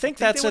think. I think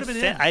that's a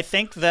thing. I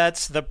think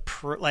that's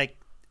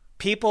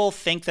people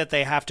think that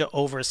they have to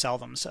oversell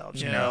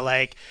themselves. You know,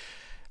 like,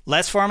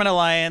 let's form an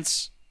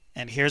alliance,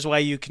 and here's why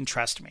you can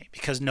trust me.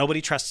 Because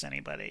nobody trusts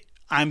anybody.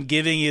 I'm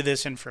giving you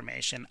this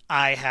information.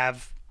 I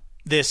have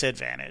this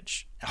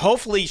advantage.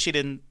 Hopefully she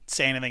didn't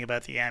say anything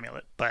about the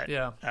amulet. But,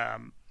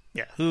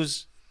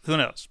 who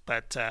knows?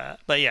 But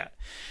yeah.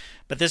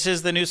 But this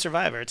is the new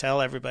Survivor.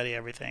 Tell everybody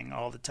everything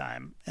all the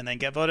time, and then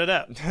get voted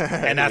out.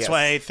 And that's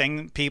why I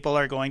think people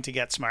are going to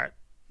get smart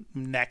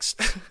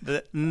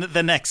the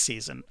next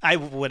season, I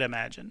would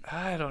imagine.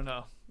 I don't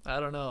know.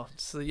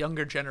 It's the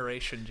younger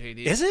generation,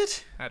 JD. Is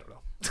it? I don't know.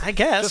 I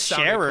guess.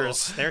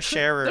 Sharers. Cool. They're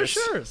sharers. They're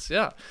sharers,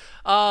 yeah.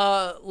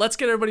 Let's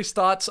get everybody's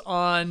thoughts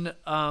on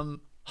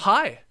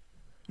Hai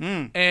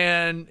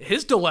and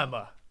his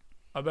dilemma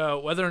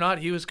about whether or not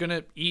he was going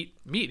to eat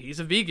meat. He's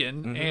a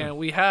vegan, and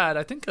we had,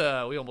 I think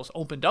we almost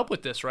opened up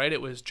with this, right?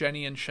 It was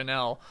Jenny and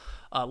Chanel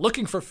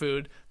looking for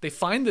food. They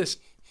find this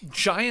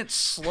giant,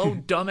 slow,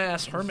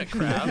 dumbass hermit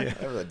crab.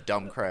 That was a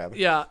dumb crab.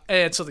 Yeah,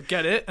 and so they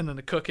get it, and then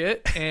they cook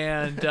it,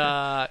 and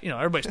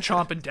everybody's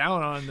chomping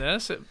down on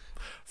this.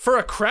 For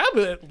a crab,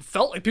 it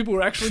felt like people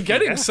were actually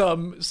getting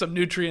some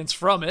nutrients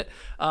from it.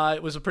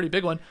 It was a pretty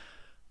big one.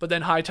 But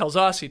then Hai tells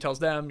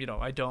them,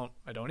 I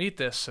don't eat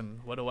this,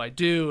 and what do I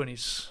do? And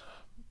he's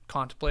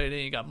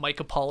contemplating. You got Mike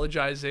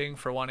apologizing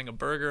for wanting a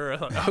burger. I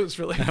thought that was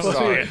really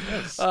funny.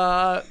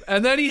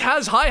 And then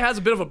Hai has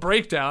a bit of a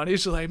breakdown.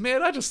 He's just like,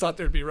 man, I just thought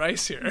there'd be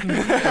rice here.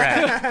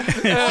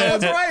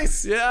 That's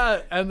rice.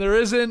 Yeah, and there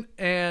isn't,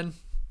 and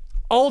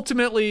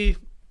ultimately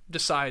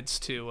decides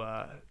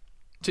to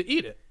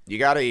eat it. You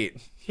gotta eat.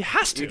 He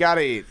has to. You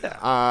gotta eat.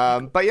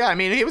 But yeah, I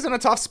mean, he was in a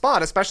tough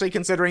spot, especially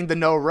considering the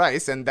no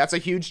rice, and that's a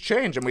huge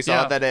change. And we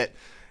saw that it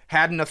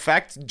had an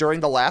effect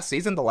during the last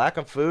season, the lack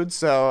of food.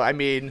 So, I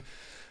mean,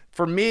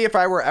 for me, if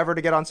I were ever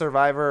to get on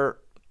Survivor,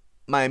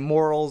 my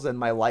morals and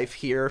my life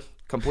here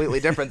completely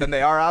different than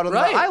they are out on the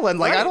island.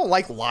 Like, I don't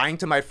like lying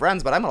to my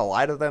friends, but I'm gonna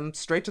lie to them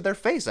straight to their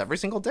face every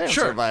single day on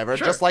Survivor.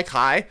 Just like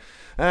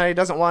he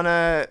doesn't want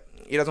to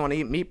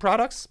eat meat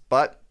products,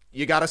 but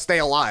you got to stay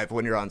alive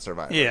when you're on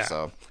Survivor. Yeah.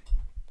 So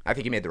I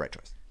think he made the right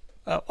choice.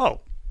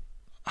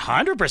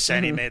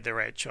 100% he made the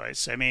right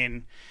choice. I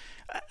mean,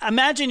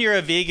 imagine you're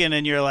a vegan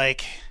and you're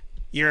like,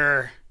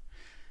 you're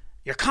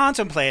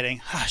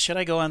contemplating, should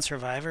I go on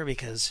Survivor?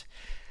 Because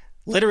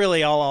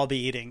literally all I'll be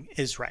eating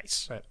is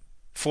rice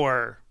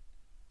for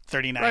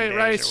 39 days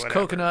rice, or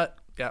whatever. Coconut.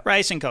 Yeah.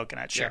 Rice and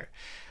coconut, sure.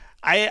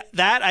 Yeah.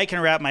 I can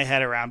wrap my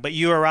head around, but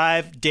you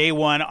arrive day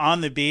one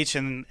on the beach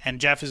and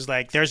Jeff is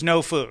like, there's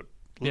no food.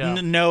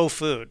 Yeah. No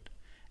food.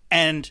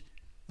 And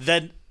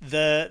the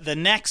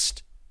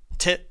next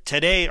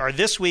today or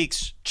this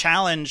week's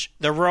challenge,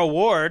 the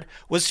reward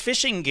was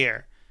fishing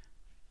gear,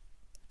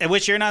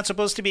 which you're not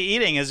supposed to be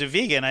eating as a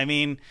vegan. I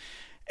mean,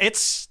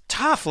 it's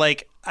tough.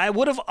 Like, I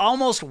would have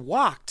almost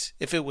walked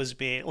if it was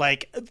me.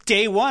 Like,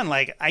 day one,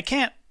 like, I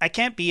can't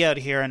be out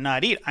here and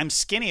not eat. I'm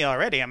skinny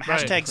already. I'm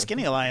hashtag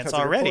Skinny Alliance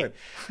already.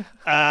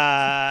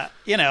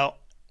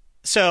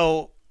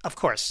 So of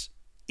course,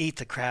 eat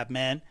the crab,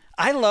 man.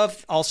 I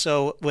love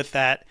also with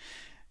that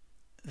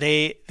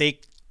they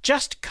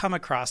just come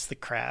across the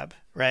crab,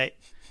 right?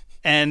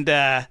 And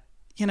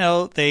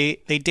they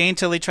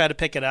daintily try to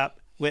pick it up.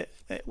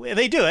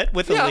 They do it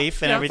with a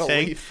leaf and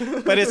everything,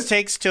 but it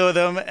takes two of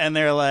them, and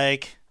they're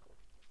like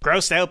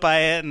grossed out by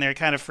it, and they're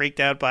kind of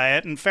freaked out by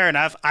it. And fair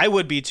enough, I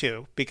would be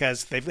too,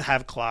 because they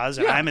have claws,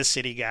 and I'm a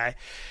city guy.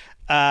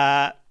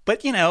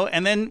 But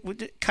and then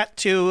cut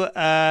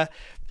to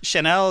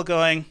Chanel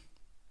going,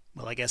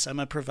 well, I guess I'm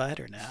a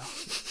provider now.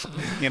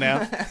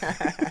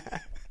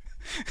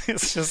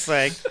 It's just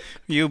like,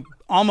 you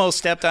almost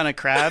stepped on a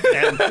crab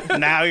and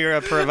now you're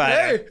a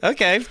provider. Hey.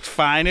 Okay,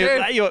 fine.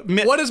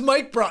 What has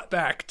Mike brought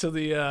back to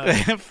the...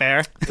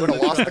 Fair. Would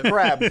have lost the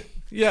crab.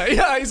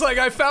 Yeah, he's like,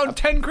 I found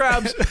 10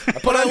 crabs,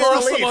 but I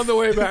lost them on the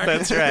way back.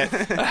 That's right.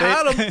 I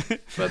had them.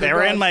 They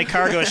were in my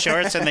cargo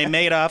shorts and they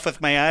made off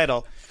with my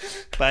idol.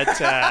 But...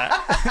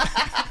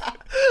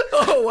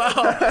 oh, wow.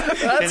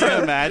 Can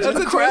you imagine?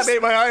 The crab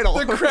ate my idol.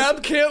 The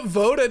crab can't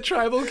vote at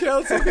tribal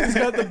council because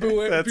he's got the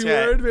beware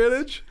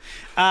advantage.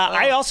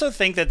 I also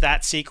think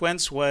that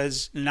sequence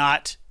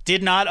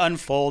did not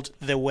unfold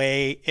the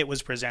way it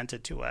was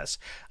presented to us.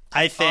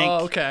 I think.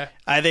 Oh, okay.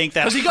 I think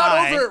that because he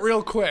got over it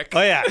real quick.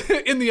 Oh yeah,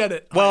 in the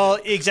edit. Well,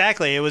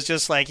 exactly. It was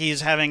just like he's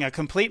having a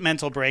complete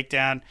mental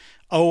breakdown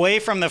away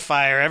from the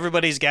fire.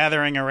 Everybody's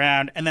gathering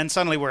around, and then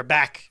suddenly we're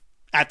back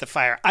at the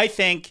fire. I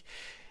think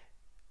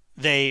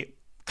they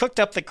cooked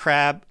up the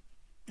crab.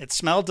 It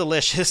smelled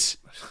delicious.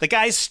 The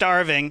guy's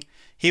starving.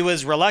 He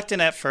was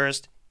reluctant at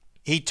first.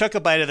 He took a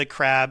bite of the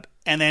crab,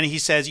 and then he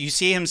says, "You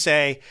see him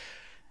say,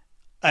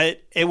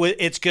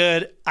 it's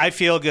good. I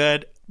feel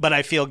good." But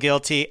I feel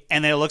guilty,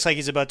 and then it looks like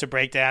he's about to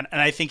break down,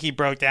 and I think he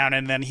broke down,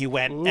 and then he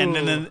went, Ooh.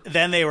 And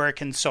then they were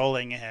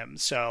consoling him.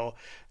 So,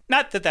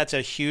 not that that's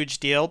a huge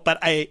deal, but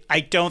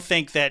I don't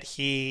think that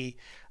he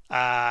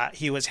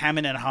was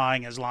hemming and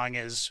hawing as long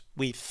as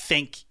we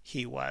think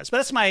he was.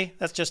 But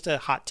that's just a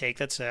hot take.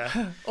 That's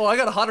a oh, I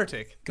got a hotter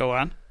take. Go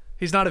on.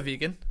 He's not a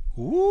vegan.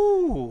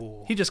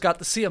 Ooh, he just got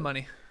the SIA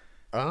money.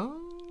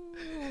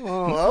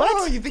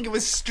 Oh, you think it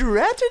was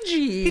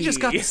strategy? He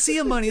just got the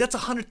SIA money. That's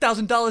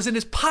 $100,000 in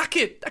his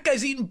pocket. That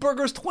guy's eating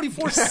burgers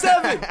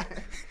 24/7.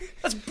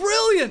 That's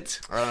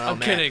brilliant. I'm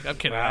kidding.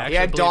 Wow. He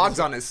had dogs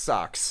on his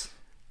socks.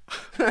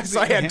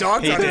 So he had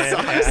dogs on his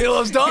socks. He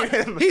loves dogs.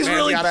 He's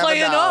really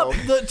playing up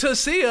to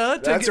SIA.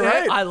 That's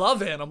right. I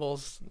love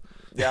animals.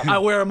 Yeah. I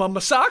wear them on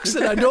my socks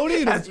and I don't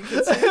eat them. As you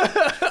can see,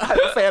 I'm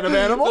a fan of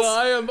animals.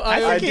 No,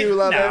 I do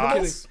love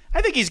animals.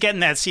 I think he's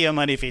getting that SIA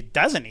money if he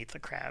doesn't eat the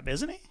crab,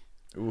 isn't he?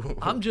 Ooh.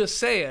 I'm just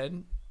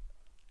saying,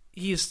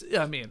 in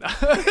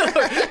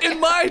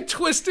my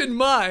twisted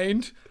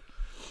mind,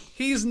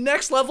 he's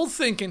next level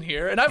thinking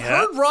here. And I've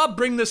heard Rob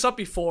bring this up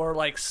before,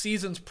 like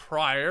seasons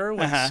prior,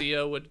 when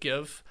SIA would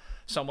give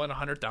someone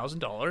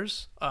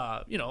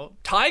 $100,000.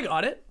 Ty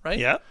got it, right?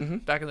 Yeah. Mm-hmm.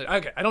 Back in the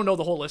okay, I don't know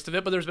the whole list of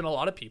it, but there's been a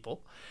lot of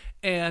people.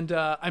 And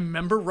I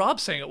remember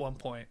Rob saying at one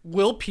point,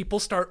 will people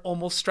start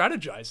almost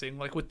strategizing,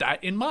 like with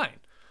that in mind?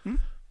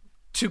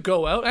 To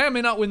go out, I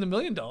may not win the $1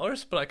 million,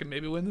 but I can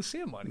maybe win the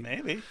SIA money.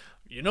 Maybe.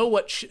 You know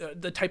what?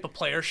 The type of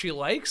player she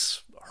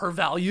likes, her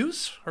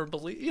values, her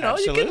belief. You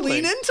Absolutely. You can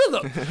lean into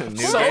them.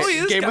 So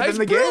this guy's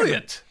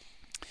brilliant.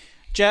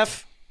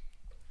 Jeff,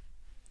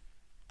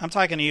 I'm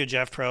talking to you,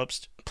 Jeff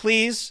Probst.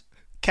 Please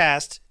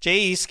cast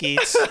J.E.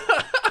 Skeets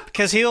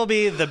because he will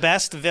be the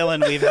best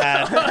villain we've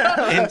had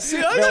in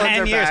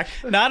 10 years. Back.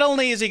 Not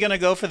only is he going to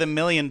go for the $1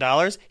 million,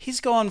 he's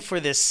going for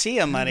this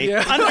SIA money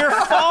under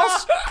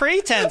false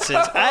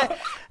pretenses.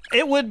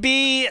 It would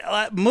be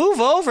move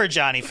over,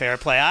 Johnny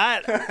Fairplay.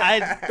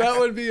 That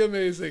would be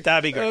amazing.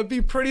 That'd be great. That'd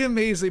be pretty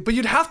amazing. But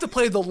you'd have to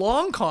play the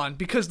long con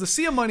because the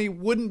Sia money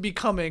wouldn't be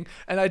coming.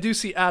 And I do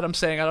see Adam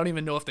saying, I don't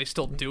even know if they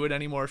still do it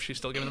anymore, if she's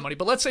still giving the money.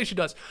 But let's say she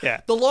does.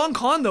 Yeah. The long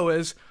con, though,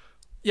 is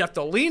you have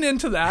to lean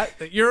into that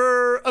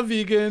you're a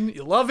vegan,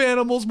 you love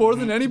animals more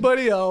than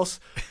anybody else.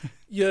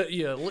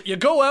 You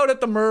go out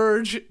at the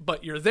merge,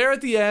 but you're there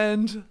at the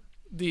end.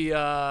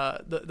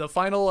 The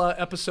final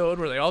episode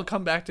where they all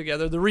come back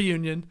together, the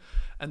reunion,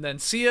 and then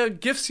Sia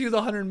gifts you the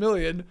 100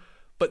 million,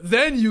 but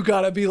then you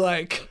gotta be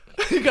like,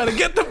 you gotta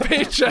get the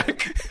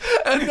paycheck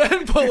and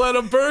then pull out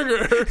a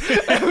burger,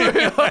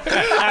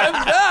 and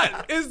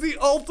that is the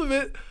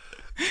ultimate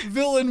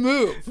villain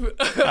move.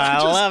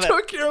 I love it.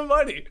 Took your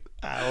money.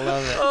 I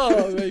love it.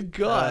 Oh my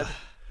god,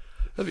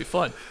 that'd be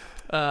fun.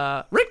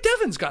 Rick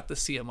Devens got the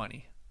Sia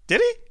money,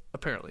 Did he?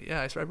 apparently.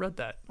 Yeah, I read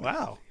that.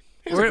 Wow.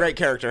 He was a great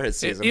character his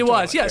season. He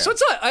was, yeah. So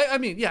it's not. I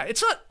mean, yeah,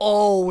 it's not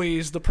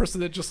always the person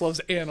that just loves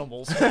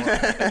animals.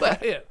 But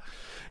yeah,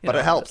 but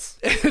it helps.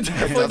 It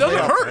definitely doesn't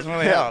hurt. It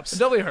really helps. It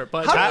definitely hurt.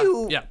 But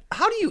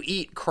How do you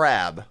eat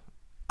crab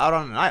out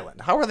on an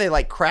island? How are they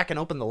like cracking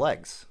open the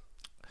legs?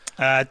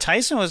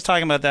 Tyson was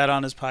talking about that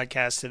on his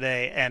podcast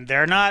today, and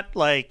they're not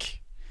like,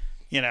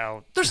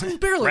 there's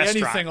barely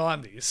restaurant. anything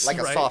on these. Like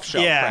right? a soft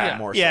shell crab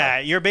more so. Yeah,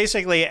 you're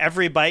basically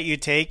every bite you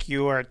take,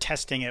 you are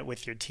testing it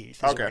with your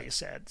teeth. Is Okay. what he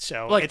said.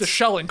 So Like it's the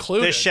shell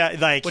included. the shell,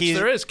 like which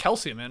there is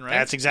calcium in, right?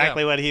 That's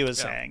exactly Yeah. what he was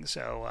saying.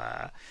 So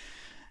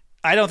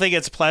I don't think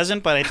it's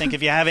pleasant, but I think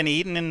if you haven't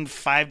eaten in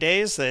 5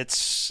 days,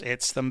 it's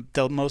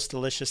the most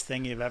delicious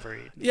thing you've ever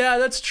eaten. Yeah,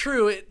 that's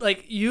true.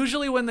 Like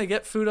usually when they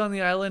get food on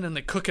the island and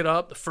they cook it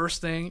up, the first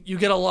thing you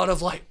get a lot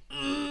of like,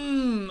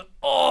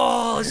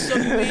 oh, it's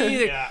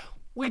amazing. Yeah.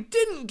 We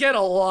didn't get a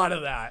lot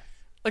of that.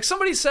 Like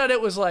somebody said it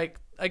was like,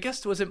 I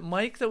guess, was it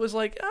Mike that was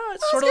like,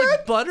 it's sort of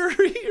like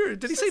buttery, or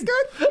did he say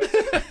good?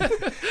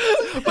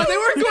 But they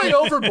weren't going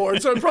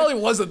overboard, so it probably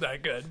wasn't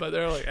that good. But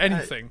they're like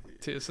anything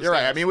to sustain. You're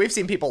right. I mean, we've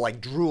seen people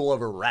like drool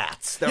over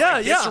rats. They're Yeah,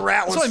 like, yeah. This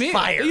rat was That's what I mean.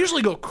 fire. They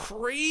usually go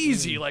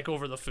crazy like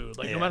over the food,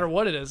 like no matter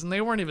what it is, and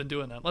they weren't even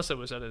doing that unless it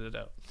was edited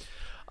out.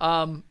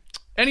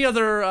 Any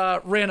other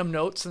random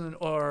notes,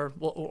 or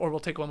we'll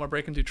take one more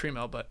break and do tree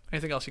mail. But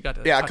anything else you got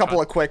to? Yeah, a touch couple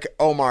on? of quick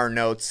Omar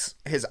notes.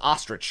 His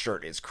ostrich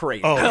shirt is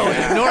crazy. Oh,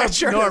 yeah. Nora That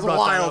shirt brought is that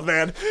wild, up.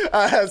 man.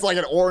 It's like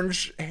an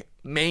orange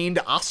maned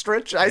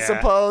ostrich, I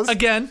suppose.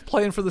 Again,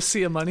 playing for the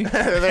Sia money.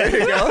 There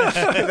you go.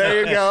 There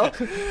you go.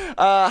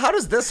 How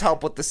does this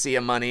help with the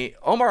Sia money?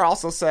 Omar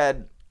also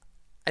said,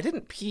 I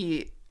didn't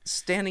pee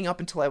standing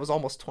up until I was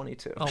almost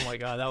 22. Oh my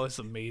god, that was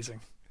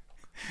amazing.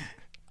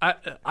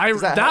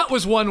 That help?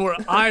 was one where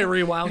I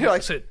rewound You're and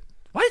like- said,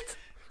 "What?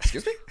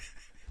 Excuse me?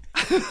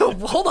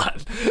 Hold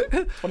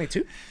on."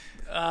 22?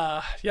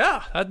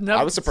 Yeah,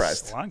 I was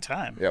surprised. It's a long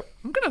time. Yep.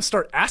 I'm gonna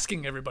start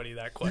asking everybody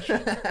that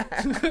question.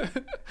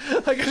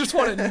 Like I just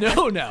want to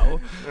know now.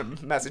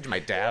 Message my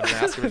dad and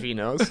ask him if he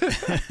knows.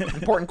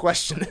 Important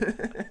question.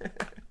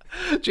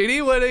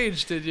 JD, what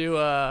age did you?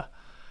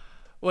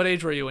 What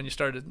age were you when you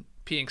started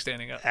peeing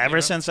standing up? Ever You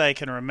know? since I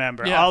can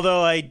remember. Yeah.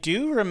 Although I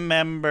do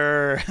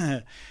remember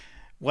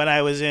when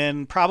I was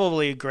in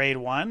probably grade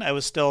 1, I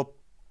was still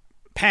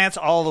pants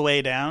all the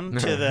way down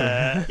to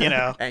the,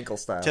 Ankle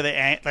style. to the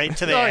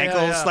ankles,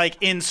 yeah. like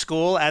in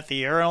school at the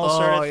urinal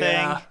sort of thing.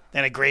 yeah.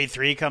 Then a grade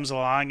 3 comes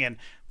along and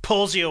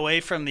pulls you away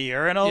from the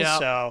urinal. Yeah.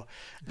 So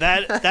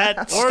that Or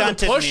the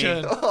stunted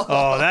pushing. me.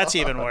 Oh, that's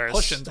even worse.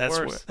 Pushing's that's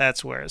worse.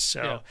 That's worse.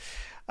 So Yeah.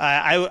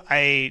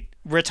 I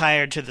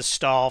retired to the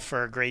stall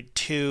for grade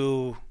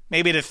 2.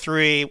 Maybe to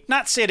 3,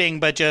 not sitting,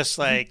 but just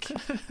like,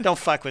 don't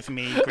fuck with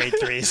me, grade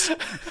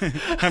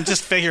 3s. I'm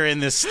just figuring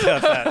this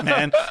stuff out,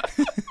 man.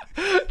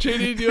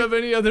 JD, do you have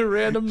any other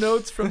random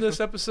notes from this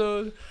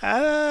episode?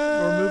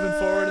 We're moving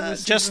forward in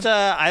this Just, season?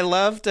 I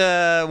loved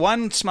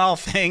one small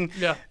thing.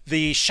 Yeah.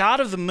 The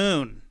shot of the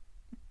moon.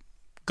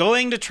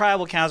 Going to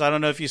tribal council, I don't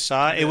know if you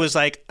saw it. It was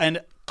like a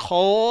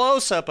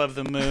close-up of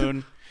the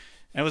moon.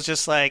 It was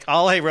just like,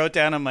 all I wrote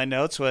down on my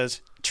notes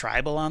was,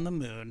 tribal on the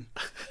moon.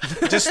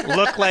 Just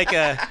looked like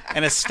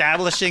an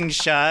establishing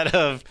shot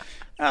of,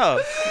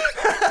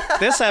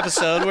 this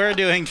episode we're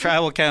doing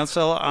tribal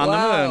council on the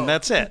Wow. moon.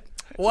 That's it.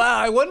 Wow,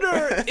 I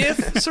wonder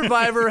if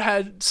Survivor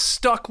had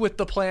stuck with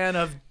the plan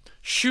of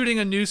shooting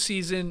a new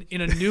season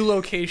in a new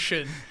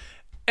location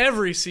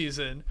every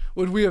season,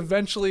 would we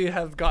eventually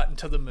have gotten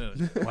to the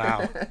moon?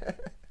 Wow.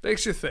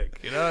 Makes you think.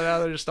 Now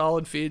they're just all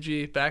in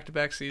Fiji,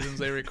 back-to-back seasons,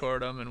 they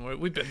record them, and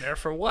we've been there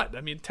for what?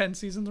 I mean, 10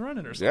 seasons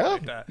running or something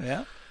like that.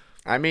 Yeah.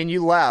 I mean,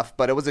 you laugh,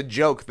 but it was a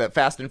joke that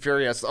Fast and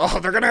Furious,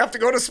 they're going to have to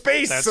go to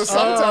space That's-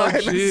 sometime.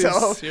 jeez,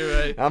 So, you're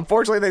right.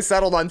 unfortunately, they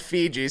settled on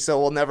Fiji, so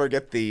we'll never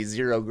get the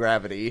zero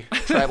gravity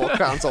tribal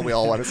council we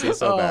all want to see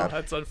so bad.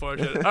 That's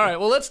unfortunate. All right,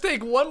 well, let's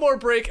take one more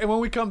break, and when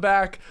we come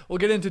back, we'll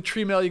get into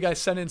tree mail. You guys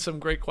sent in some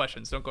great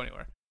questions. Don't go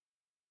anywhere.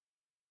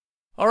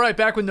 All right,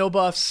 back with No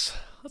Buffs.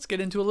 Let's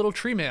get into a little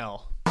tree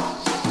mail.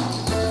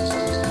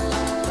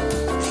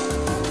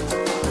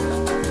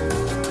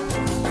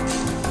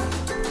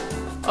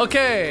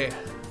 Okay,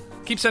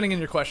 Keep sending in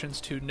your questions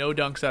to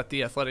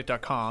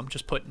nodunks@theathletic.com.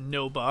 Just put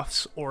no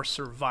buffs or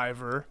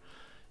survivor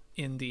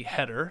in the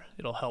header.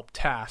 It'll help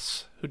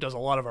Tass, who does a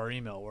lot of our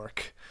email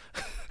work,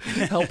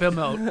 help him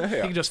out.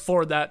 You can just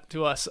forward that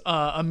to us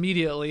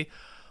immediately.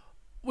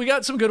 We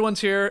got some good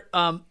ones here.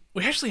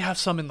 We actually have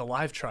some in the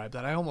live tribe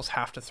that I almost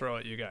have to throw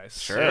at you guys.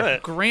 Sure.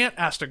 Grant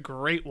asked a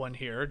great one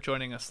here,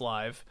 joining us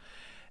live.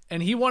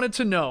 And he wanted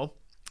to know,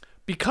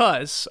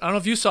 because, I don't know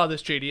if you saw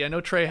this, JD, I know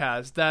Trey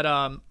has, that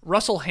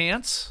Russell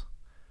Hantz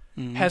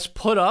has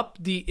put up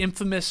the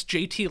infamous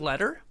JT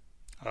letter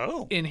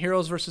in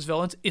Heroes vs.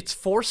 Villains. It's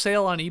for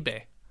sale on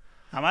eBay.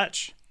 How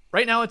much?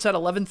 Right now it's at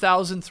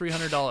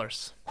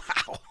 $11,300.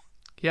 Wow.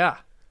 Yeah.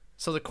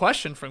 So the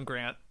question from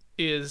Grant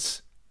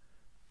is,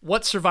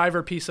 what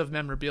Survivor piece of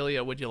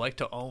memorabilia would you like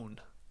to own?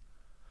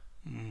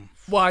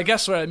 Well, I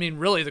guess what I mean,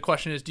 really, the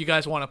question is, do you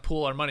guys want to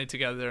pool our money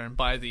together and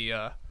buy the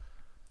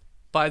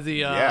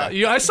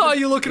I saw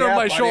you looking over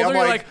my buddy, shoulder. I'm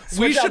You're like, we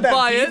switch out should that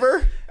buy beaver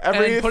it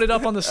and put it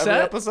up on the every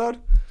set. episode.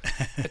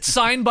 It's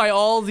signed by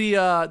all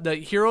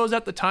the heroes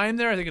at the time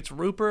there. I think it's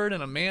Rupert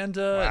and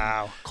Amanda.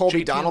 Wow. And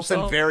Colby JT Donaldson,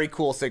 himself. very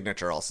cool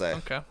signature, I'll say.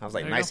 Okay. I was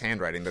like, There you nice go.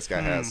 handwriting this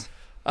guy has.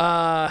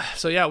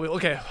 So yeah,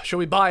 okay. Should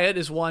we buy it?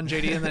 Is one,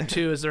 JD, and then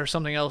two, is there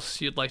something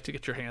else you'd like to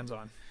get your hands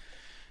on?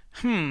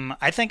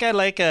 I think I'd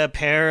like a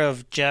pair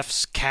of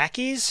Jeff's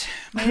khakis,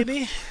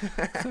 maybe.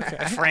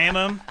 Frame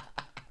them.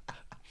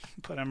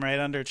 Put them right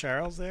under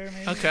Charles there,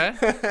 maybe. Okay.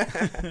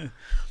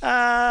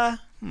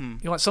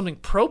 You want something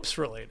Propes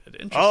related?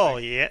 Interesting. Oh,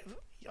 yeah.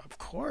 Of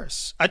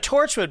course. A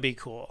torch would be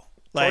cool.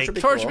 Like, would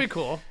be Torch cool. would be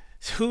cool.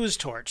 whose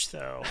torch,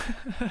 though?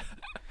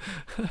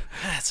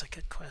 That's a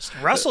good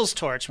question. Russell's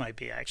torch might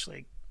be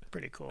actually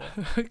pretty cool.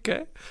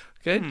 Okay.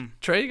 Good.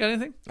 Trey, you got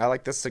anything? I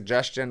like this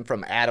suggestion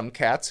from Adam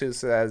Katz, who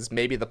says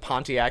maybe the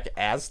Pontiac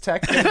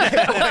Aztec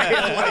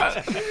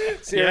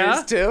series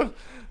Yeah? too.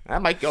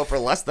 That might go for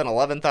less than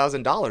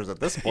 $11,000 at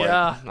this point.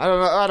 Yeah.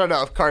 I don't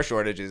know. Car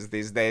shortages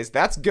these days.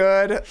 That's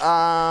good.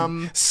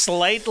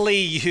 Slightly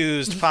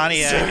used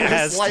Pontiac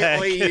Aztec.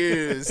 Slightly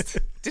used.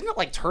 Didn't it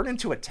like turn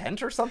into a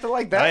tent or something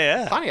like that? Oh,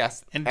 yeah. Pontiac.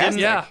 And didn't-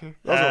 Yeah.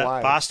 Those are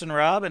wild. Boston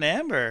Rob and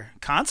Amber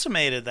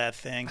consummated that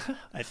thing,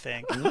 I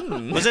think.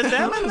 Was it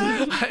them in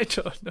there? I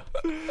don't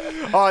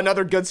know. Oh,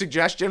 another good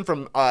suggestion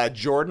from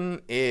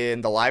Jordan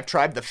in the live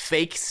tribe, the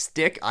fake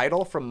stick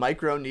idol from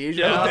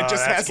Micronesia Yeah. that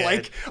just that's has good.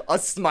 like a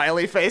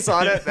smiley face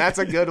on it. That's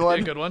a good one.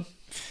 A good one.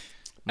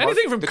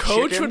 Anything from the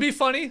Coach chicken. would be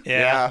funny.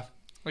 Yeah.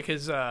 Like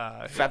his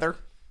Feather.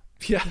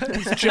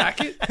 his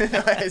jacket.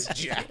 His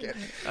jacket.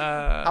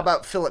 How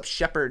about Philip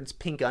Shepard's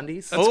pink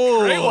undies?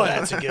 Oh, great one.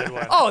 that's a good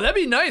one. Oh, that'd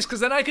be nice,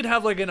 because then I could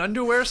have like an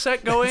underwear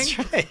set going.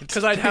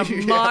 Because I'd have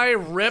my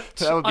ripped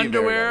That would be very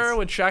underwear nice.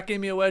 when Shaq gave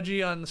me a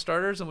wedgie on the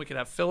starters, and we could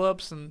have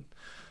Phillips, and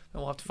then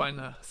we'll have to find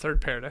a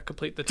third pair to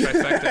complete the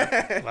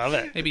trifecta. Love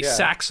it. Maybe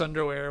Saks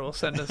underwear will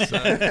send us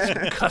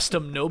some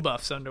custom no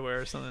buffs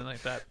underwear or something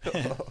like that.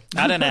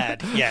 Not an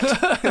ad yet.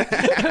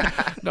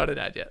 Not an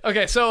ad yet.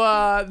 Okay, so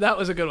that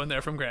was a good one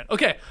there from Grant.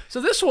 Okay, so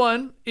this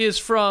one is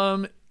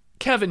from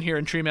Kevin here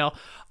in Tree Mail.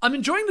 I'm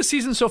enjoying the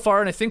season so far,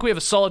 and I think we have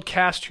a solid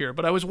cast here,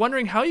 but I was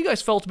wondering how you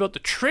guys felt about the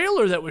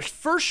trailer that was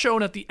first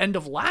shown at the end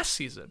of last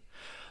season.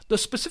 The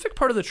specific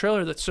part of the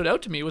trailer that stood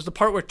out to me was the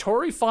part where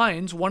Tori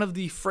finds one of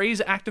the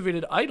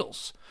phrase-activated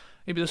idols.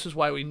 Maybe this is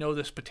why we know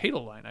this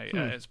potato line.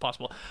 It's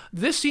possible.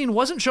 This scene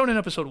wasn't shown in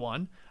episode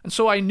 1, and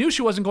so I knew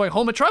she wasn't going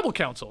home at Tribal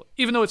Council,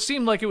 even though it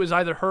seemed like it was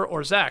either her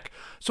or Zach.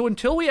 So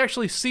until we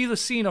actually see the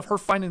scene of her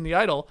finding the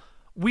idol,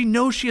 we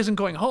know she isn't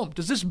going home.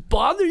 Does this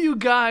bother you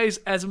guys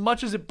as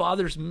much as it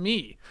bothers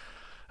me?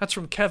 That's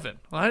from Kevin.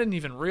 Well, I didn't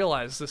even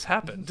realize this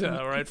happened,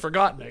 or I'd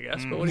forgotten, I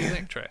guess. But what do you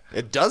think, Trey?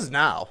 It does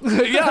now.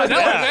 Yeah, now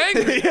I'm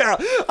angry. Yeah,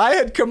 I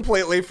had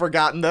completely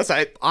forgotten this.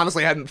 I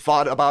honestly hadn't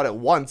thought about it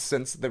once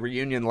since the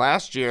reunion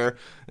last year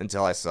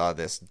until I saw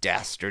this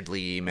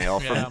dastardly email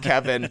from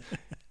Kevin.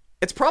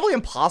 It's probably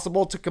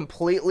impossible to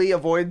completely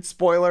avoid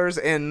spoilers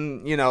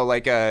in,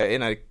 like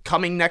in a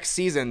coming next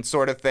season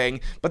sort of thing,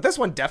 but this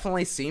one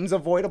definitely seems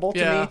avoidable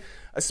to me,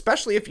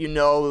 especially if you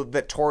know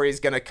that Tori's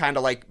going to kind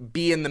of like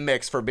be in the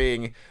mix for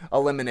being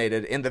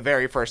eliminated in the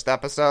very first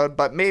episode,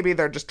 but maybe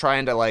they're just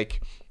trying to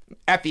like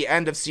at the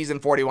end of season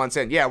 41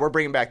 saying, yeah, we're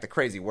bringing back the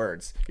crazy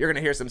words. You're going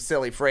to hear some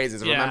silly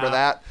phrases. Yeah. Remember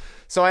that?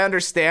 So I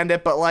understand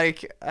it, but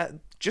like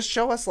just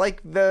show us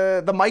like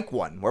the Mike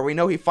one where we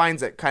know he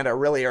finds it kind of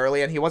really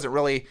early and he wasn't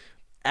really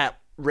at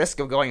risk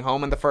of going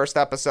home in the first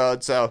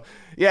episode. So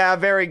yeah,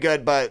 very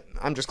good, but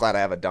I'm just glad I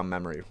have a dumb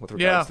memory with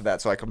regards to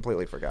that, so I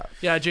completely forgot.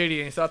 Yeah,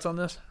 JD, any thoughts on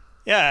this?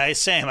 Yeah,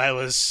 same.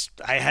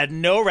 I had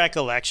no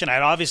recollection.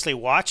 I'd obviously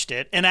watched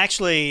it, and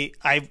actually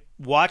I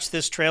watched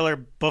this trailer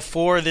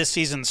before this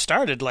season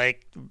started,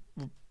 like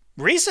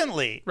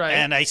recently, right?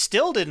 And I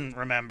still didn't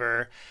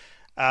remember.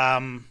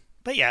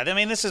 But yeah, I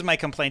mean, this is my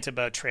complaint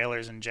about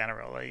trailers in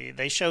general.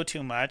 They show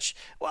too much.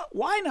 Well,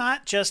 why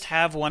not just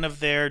have one of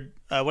their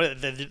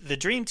the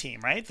dream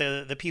team, right?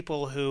 The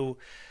people who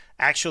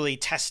actually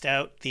test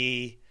out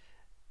the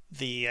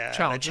the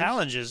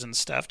Challenges. and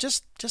stuff.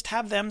 Just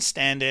have them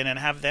stand in and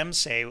have them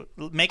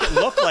make it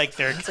look like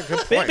they're. That's a good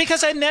point.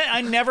 Because I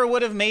never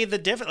would have made the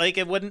difference. Like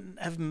it wouldn't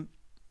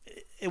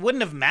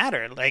have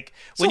mattered. Like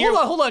So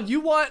hold on. You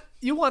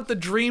want the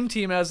dream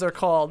team, as they're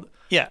called,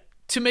 yeah.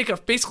 to make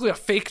basically a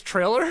fake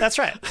trailer? That's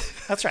right.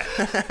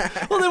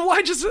 Well, then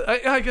why just?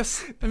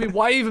 I mean,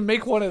 why even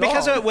make one at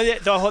Because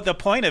all? the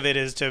point of it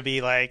is to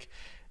be like,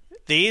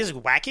 these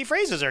wacky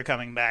phrases are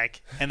coming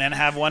back, and then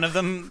have one of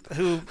them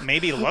who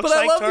maybe looks But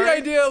like I love Tori. the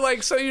idea.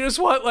 Like, so you just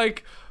want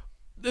like,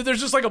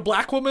 there's just like a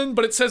black woman,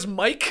 but it says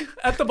Mike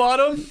at the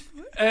bottom,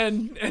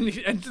 and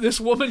this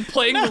woman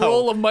playing the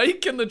role of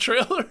Mike in the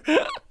trailer.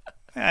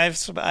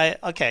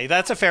 Okay,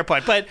 that's a fair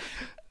point, but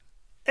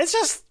it's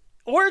just.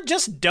 Or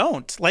just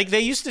don't. Like,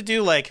 they used to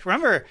do, like,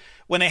 remember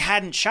when they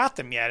hadn't shot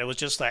them yet, it was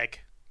just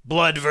like,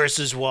 blood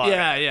versus water.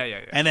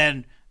 Yeah. And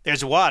then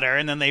there's water,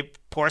 and then they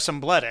pour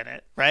some blood in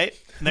it, right?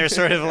 And they're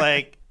sort of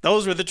like,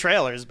 those were the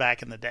trailers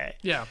back in the day.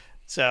 Yeah.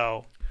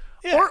 So,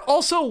 yeah. Or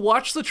also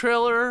watch the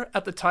trailer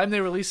at the time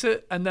they release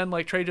it, and then,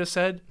 like Trey just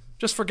said,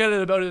 just forget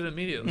about it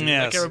immediately,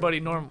 Yes. like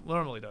everybody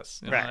normally does.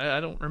 You know, Right. I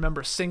don't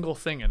remember a single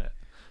thing in it.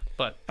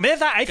 But I mean,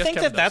 I think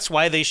Kevin that's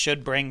why they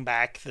should bring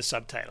back the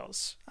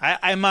subtitles.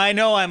 I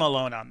know I'm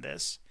alone on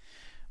this,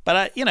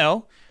 but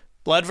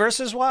blood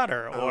versus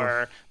water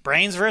or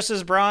brains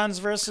versus bronze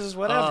versus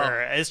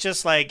whatever. It's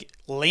just like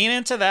lean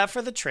into that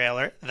for the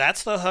trailer.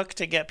 That's the hook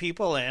to get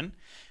people in,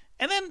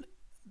 and then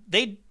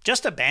they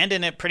just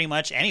abandon it pretty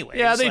much anyway.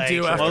 Yeah, they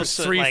do after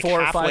 3,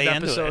 4, or 5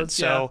 episodes.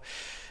 So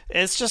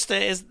it's just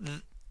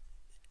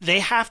they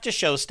have to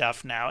show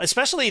stuff now,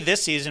 especially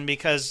this season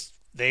because.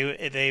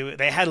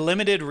 They had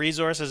limited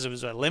resources. It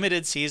was a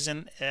limited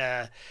season.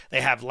 They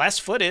have less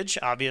footage,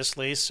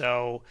 obviously.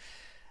 So,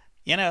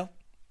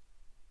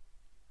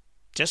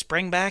 just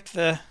bring back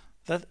the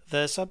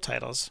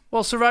subtitles.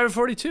 Well, Survivor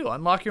 42,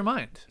 unlock your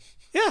mind.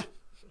 Yeah,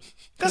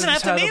 doesn't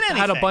have to mean anything.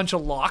 Had a bunch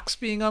of locks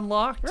being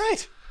unlocked.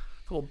 Right.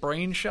 Little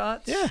brain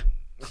shots. Yeah,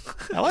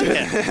 I like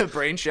it.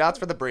 Brain shots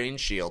for the brain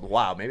shield.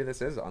 Wow, maybe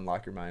this is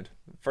unlock your mind.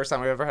 First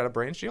time we've ever had a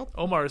brain shield.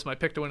 Omar is my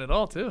pick to win it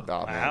all too. Oh,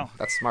 Wow. man,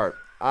 that's smart.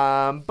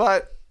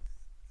 But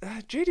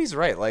JD's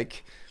right.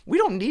 Like, we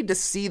don't need to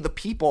see the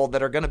people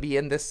that are going to be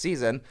in this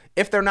season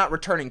if they're not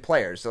returning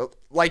players. So,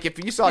 like,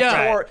 if you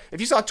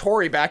saw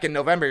Tori back in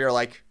November, you're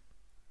like,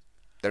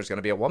 there's going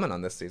to be a woman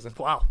on this season.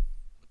 Wow.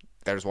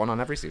 There's one on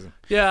every season.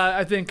 Yeah,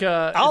 I think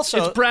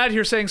Also- it's Brad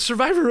here saying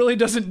Survivor really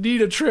doesn't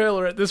need a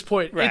trailer at this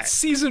point. Right. It's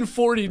season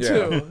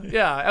 42.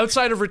 Yeah,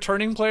 outside of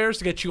returning players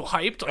to get you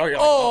hyped. Like, yeah.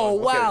 oh,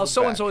 Okay, wow, who's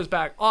so-and-so is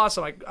back.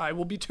 Awesome. I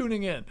will be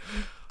tuning in.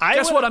 I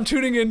Guess would- what? I'm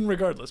tuning in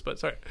regardless, but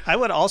sorry. I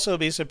would also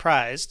be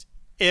surprised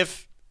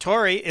if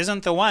Tori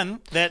isn't the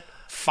one that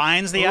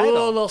finds the Oh, a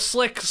idol. little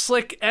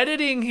slick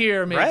editing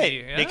here, maybe. Right,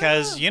 Yeah.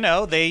 because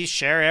they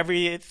share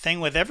everything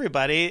with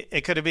everybody.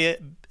 It could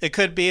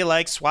be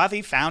like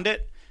Swathi found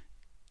it,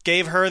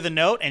 gave her the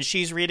note, and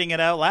she's reading it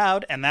out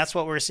loud, and that's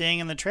what we're seeing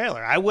in the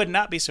trailer. I would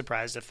not be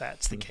surprised if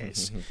that's the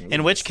case.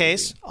 In which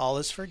case, all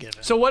is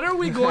forgiven. So what are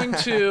we going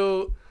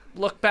to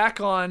look back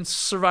on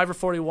Survivor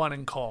 41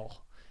 and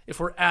call if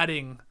we're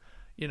adding,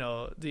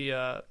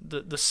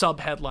 the sub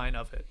headline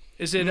of it?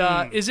 Is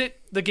it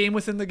the game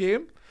within the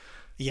game?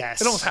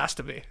 Yes, It almost has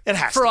to be. It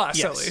has for to, us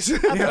yes. at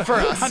least. Yeah, for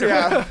us.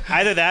 Yeah.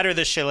 Either that or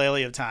the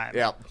Shillelagh of Time.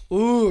 Yeah.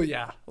 Ooh,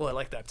 yeah. Well, I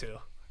like that too.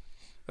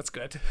 That's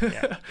good.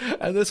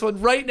 And this one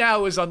right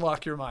now is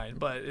Unlock Your Mind,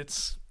 but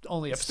it's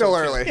only episode Still 2.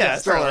 early. Yeah,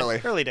 Still early.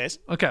 Early days.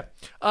 Okay.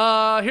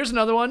 Here's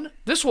another one.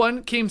 This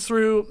one came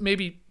through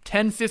maybe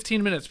 10,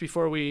 15 minutes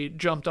before we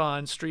jumped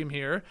on stream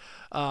here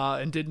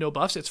and did no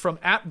buffs. It's from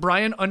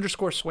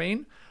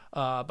 @Brian_Swain.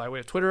 By way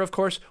of Twitter, of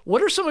course.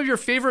 What are some of your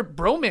favorite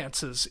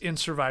bromances in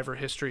Survivor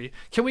history?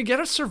 Can we get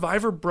a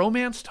Survivor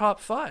bromance top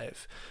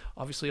 5?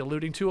 Obviously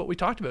alluding to what we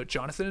talked about,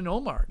 Jonathan and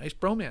Omar. Nice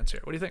bromance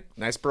here. What do you think?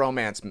 Nice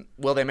bromance.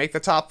 Will they make the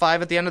top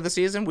 5 at the end of the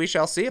season? We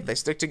shall see if they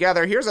stick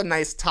together. Here's a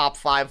nice top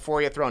 5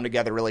 for you thrown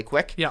together really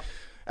quick. Yeah.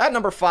 At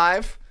number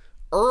 5,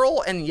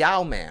 Earl and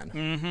Yao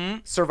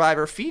Man.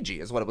 Survivor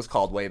Fiji is what it was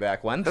called way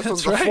back when. This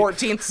was the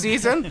 14th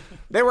season.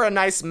 They were a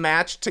nice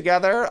match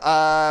together.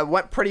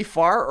 Went pretty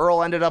far.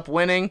 Earl ended up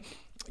winning.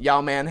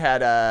 Yao Man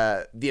had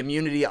the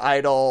immunity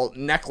idol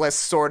necklace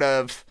sort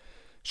of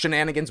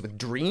shenanigans with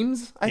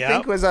dreams, I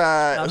think, was who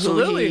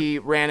Absolutely. he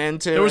ran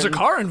into. There was a and-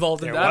 car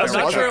involved in that. was I'm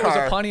a not sure it was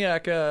car. a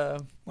Pontiac.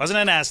 Wasn't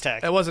an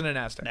Aztec. It wasn't an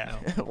Aztec. No.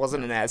 It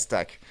wasn't an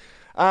Aztec.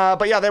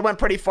 But yeah, they went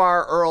pretty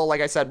far. Earl,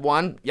 like I said,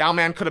 won. Yao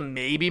Man could have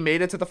maybe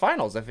made it to the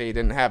finals if he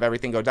didn't have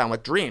everything go down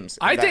with dreams.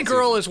 I think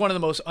Earl is one of the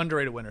most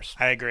underrated winners.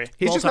 I agree.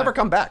 He's all just time. never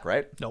come back,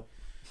 right? Nope.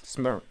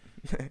 Smart.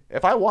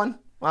 If I won,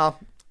 well,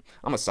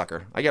 I'm a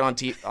sucker. I get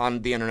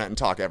on the internet and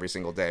talk every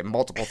single day,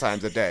 multiple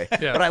times a day.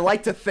 Yeah. But I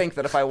like to think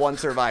that if I won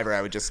Survivor,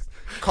 I would just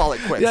call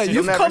it quits. Yeah, You'll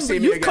you've never see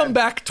me come again.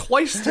 back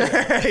twice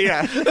today.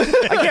 Yeah,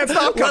 I can't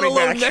stop Let coming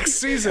alone back. next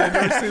season.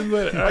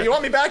 Oh, you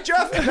want me back,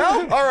 Jeff? No?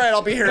 All right,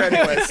 I'll be here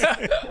anyways.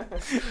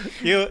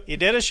 You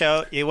did a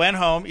show. You went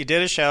home. You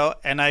did a show,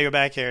 and now you're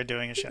back here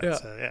doing a show. Yeah.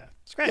 So yeah.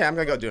 great. Yeah, I'm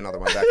gonna go do another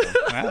one back then.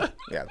 Wow.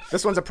 Yeah,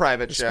 this one's a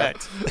private show.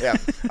 Respect. Yeah.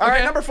 All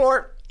right, number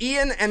 4,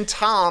 Ian and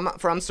Tom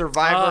from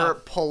Survivor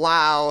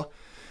Palau.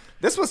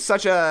 This was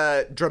such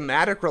a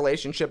dramatic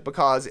relationship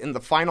because in the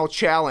final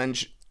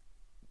challenge,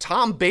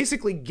 Tom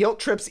basically guilt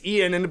trips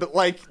Ian into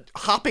like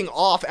hopping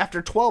off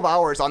after 12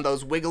 hours on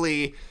those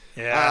wiggly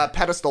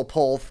pedestal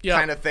pull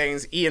kind of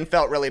things. Ian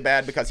felt really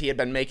bad because he had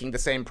been making the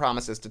same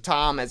promises to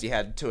Tom as he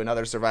had to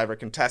another Survivor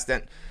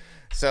contestant.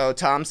 So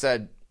Tom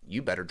said,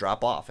 you better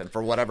drop off. And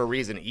for whatever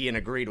reason, Ian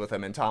agreed with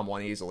him and Tom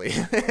won easily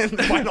in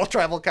the final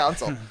tribal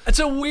council. It's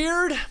a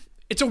weird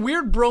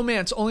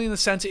bromance, only in the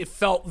sense it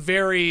felt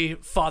very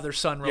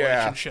father-son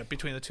relationship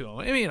between the two of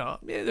them. I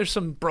mean, there's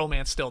some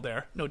bromance still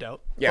there, no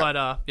doubt. Yeah.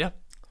 But,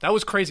 that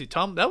was crazy,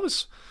 Tom. That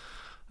was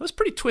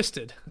pretty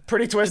twisted.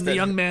 Pretty twisted. In the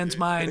young man's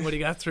mind when he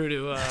got through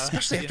to...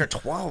 Especially after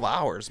 12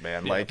 hours,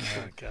 man. Yeah. Like,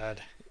 oh,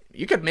 God.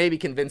 You could maybe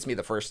convince me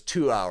the first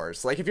 2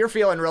 hours. Like, if you're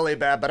feeling really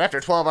bad, but after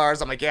 12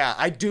 hours, I'm like, yeah,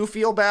 I do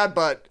feel bad,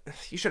 but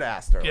you should have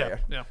asked earlier.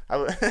 Yeah.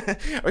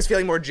 I was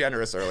feeling more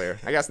generous earlier.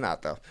 I guess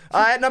not, though.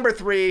 At number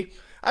 3,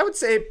 I would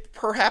say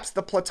perhaps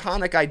the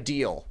platonic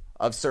ideal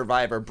of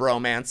Survivor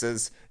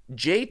bromances,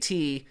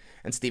 JT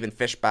and Stephen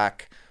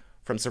Fishbach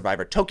from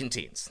Survivor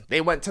Tocantins.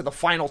 They went to the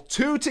final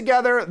 2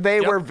 together.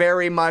 They were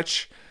very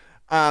much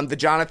the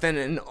Jonathan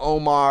and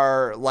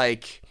Omar,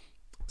 like,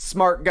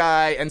 smart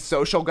guy and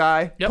social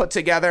guy put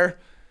together.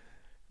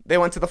 They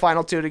went to the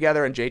final 2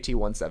 together, and JT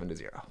won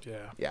 7-0.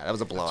 Yeah, that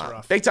was a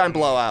blowout. Big time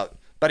blowout,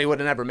 but he would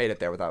have never made it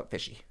there without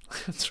Fishy.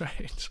 That's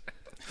right.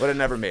 Would have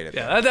never made it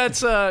there. Yeah,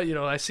 that's,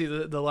 I see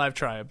the live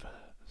tribe.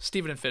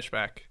 Stephen and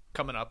Fishbach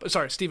coming up.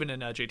 Sorry, Stephen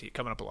and JT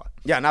coming up a lot.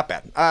 Yeah, not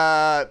bad.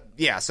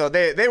 So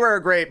they were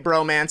a great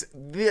bromance.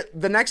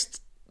 The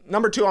next,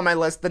 number 2 on my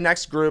list, the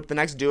next group, the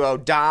next duo,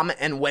 Dom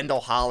and Wendell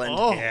Holland.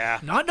 Oh,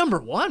 not number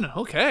 1.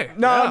 Okay.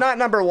 No, not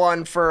number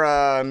 1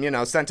 for,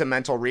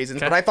 sentimental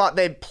reasons, but I thought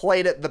they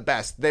played it the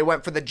best. They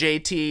went for the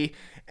JT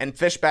and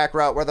Fishbach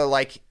route where they're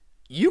like,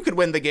 you could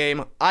win the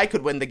game, I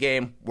could win the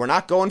game. We're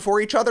not going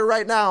for each other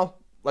right now.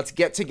 Let's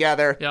get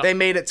together. Yep. They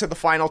made it to the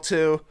final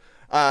 2.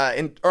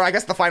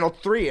 The final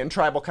 3 in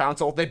Tribal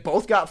Council. They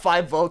both got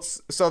 5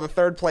 votes, so the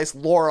third place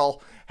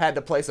Laurel had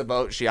to place a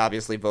vote. She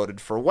obviously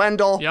voted for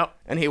Wendell,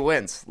 and he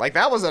wins. Like,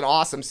 that was an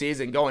awesome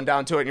season going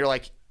down to it, and you're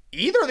like,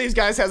 either of these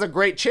guys has a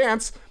great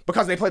chance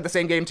because they played the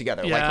same game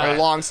together, like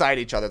alongside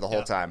each other the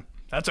whole time.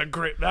 That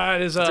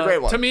is a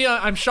great one. To me,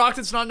 I'm shocked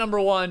it's not number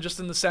 1, just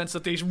in the sense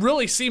that they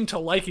really seem to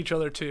like each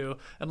other too,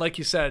 and like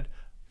you said,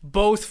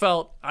 both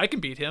felt, I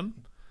can beat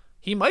him.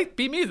 He might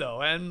be me, though,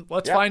 and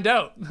let's find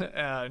out.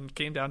 And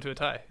came down to a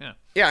tie.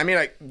 Yeah, I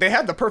mean, they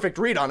had the perfect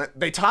read on it.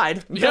 They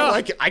tied. They're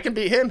like, I can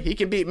beat him. He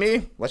can beat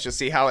me. Let's just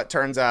see how it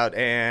turns out.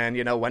 And,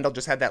 Wendell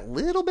just had that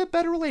little bit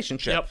better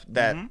relationship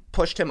that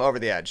pushed him over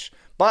the edge.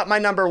 But my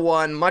number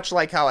 1, much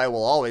like how I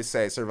will always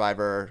say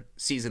Survivor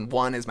Season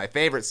 1 is my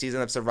favorite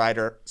season of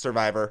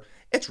Survivor,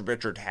 it's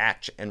Richard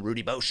Hatch and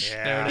Rudy Boesch.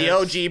 Yeah. The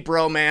OG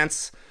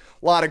bromance.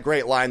 A lot of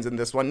great lines in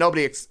this one.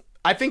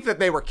 I think that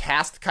they were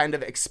cast kind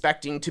of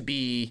expecting to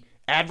be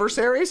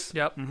adversaries.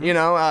 Yep.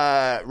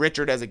 Mm-hmm.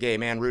 Richard as a gay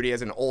man, Rudy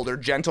as an older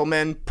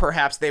gentleman.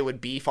 Perhaps they would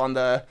beef on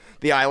the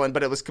island,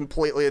 but it was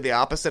completely the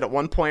opposite. At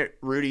one point,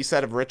 Rudy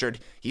said of Richard,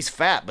 he's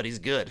fat, but he's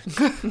good.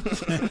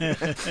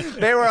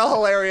 They were a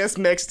hilarious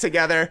mix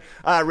together.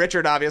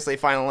 Richard obviously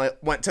finally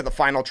went to the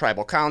final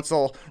tribal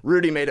council.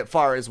 Rudy made it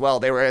far as well.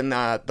 They were in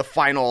the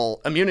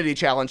final immunity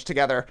challenge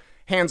together.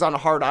 Hands on a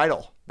hard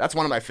idol. That's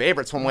one of my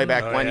favorites from way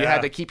back when. You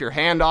had to keep your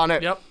hand on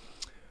it. Yep.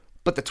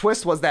 But the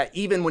twist was that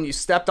even when you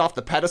stepped off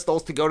the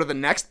pedestals to go to the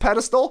next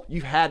pedestal,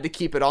 you had to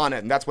keep it on it.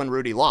 And that's when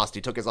Rudy lost.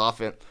 He took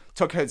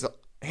his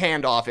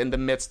hand off in the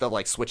midst of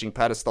like switching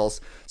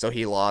pedestals. So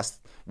he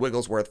lost.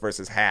 Wigglesworth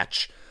versus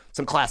Hatch.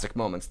 Some classic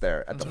moments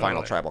there at the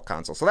final tribal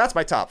council. So that's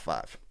my top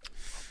 5.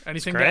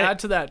 Anything to add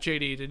to that,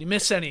 JD? Did you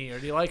miss any, or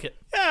do you like it?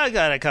 Yeah, I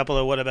got a couple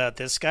of what about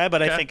this guy,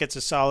 but I think it's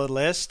a solid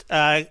list.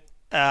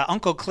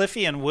 Uncle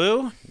Cliffy and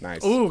Woo.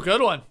 Nice. Ooh,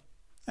 good one.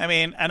 I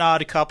mean, an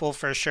odd couple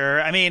for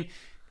sure. I mean,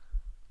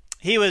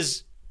 he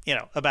was,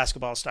 a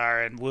basketball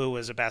star, and Woo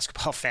was a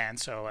basketball fan.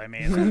 So, I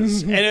mean,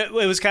 it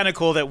was kind of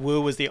cool that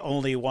Woo was the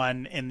only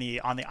one on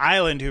the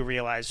island who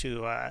realized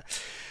who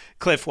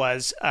Cliff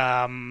was.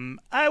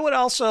 I would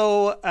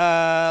also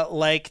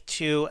like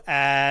to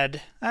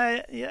add,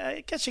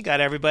 I guess you got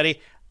everybody,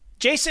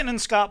 Jason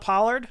and Scott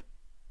Pollard.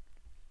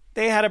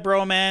 They had a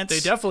bromance.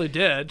 They definitely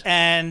did.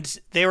 And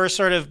they were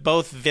sort of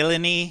both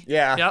villainy.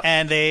 Yeah. Yep.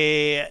 And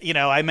they,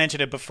 I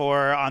mentioned it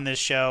before on this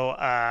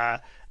show,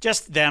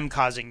 just them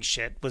causing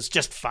shit was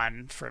just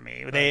fun for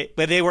me. Right.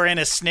 They were in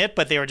a snit,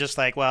 but they were just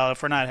like, well,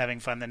 if we're not having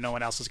fun, then no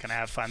one else is going to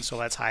have fun, so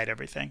let's hide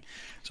everything.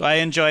 So I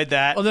enjoyed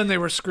that. Well, then they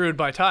were screwed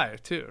by Ty,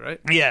 too, right?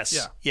 Yes.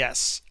 Yeah.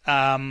 Yes.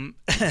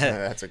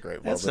 That's a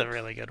great one. That's a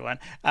really good one.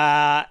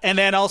 And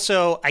then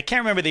also, I can't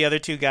remember the other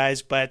two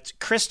guys, but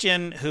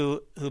Christian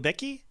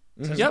Hubicki?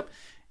 Mm-hmm. Yep.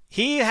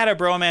 he had a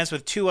bromance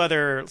with two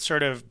other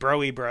sort of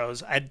broy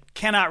bros. I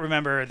cannot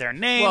remember their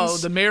names. Well,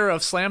 the mayor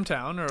of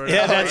Slamtown, or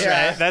yeah, that's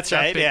right. That's that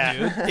right. big Yeah,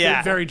 dude.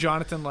 yeah. Very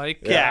Jonathan-like.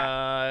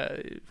 Yeah.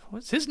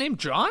 What's his name?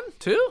 John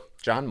too?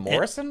 John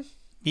Morrison?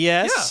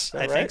 Yes, Yeah.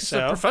 I right? think He's a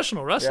so.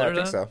 professional wrestler. Yeah, I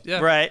think so. Yeah.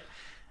 Right.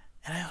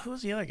 And who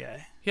was the other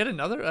guy? He had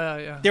another.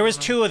 Yeah. There was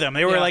two of them.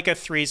 They were Yeah. like a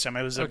threesome.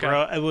 It was a Okay.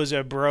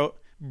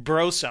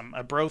 brosome,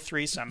 a bro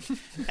threesome,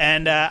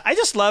 and I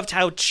just loved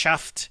how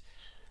chuffed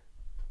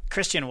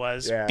Christian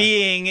was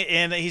being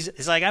in.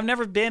 He's like, I've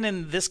never been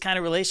in this kind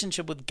of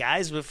relationship with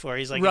guys before.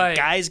 He's like Right. a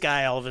guy's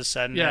guy all of a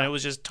sudden, Yeah. and it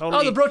was just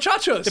totally. Oh, the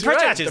brochachos. The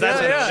brochachos,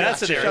 that's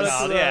what they were Shout out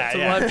called. to the- Yeah, to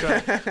the yeah. live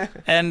track.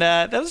 And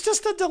that was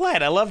just a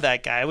delight. I love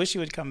that guy. I wish he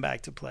would come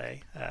back to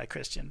play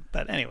Christian.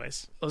 But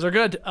anyways, Those are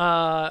good.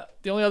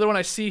 The only other one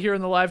I see here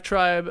in the live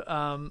tribe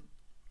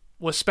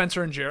was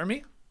Spencer and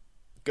Jeremy,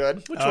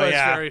 Good. which Oh, was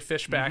yeah. very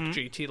Fishback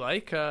GT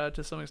like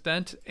to some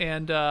extent.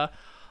 And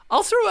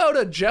I'll throw out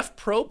a Jeff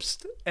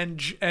Probst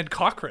and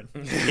Cochran.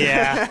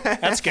 yeah,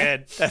 that's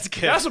good. That's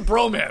good. That's a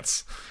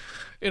bromance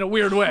in a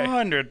weird way.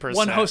 100%.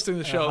 One hosting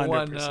the show, 100%.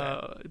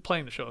 one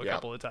playing the show a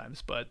couple of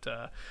times. But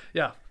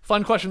yeah,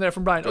 fun question there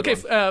from Brian. Okay,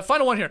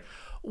 final one here.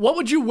 What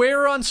would you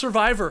wear on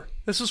Survivor?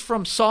 This is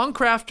from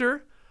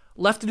Songcrafter.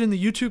 Left it in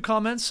the YouTube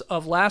comments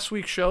of last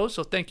week's show,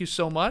 so thank you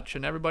so much.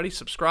 And everybody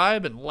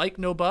subscribe and like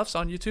No Buffs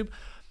on YouTube.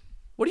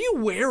 What are you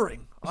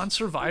wearing on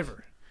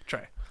Survivor,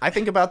 Trey? I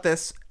think about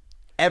this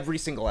every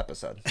single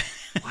episode.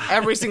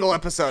 Every single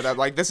episode. I'm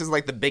like, this is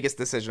like the biggest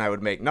decision I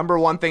would make. Number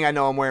one thing I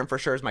know I'm wearing for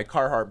sure is my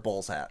Carhartt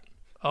Bulls hat.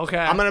 Okay.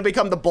 I'm going to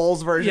become the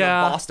Bulls version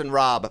Yeah. of Boston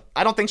Rob.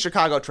 I don't think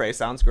Chicago Trey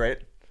sounds great.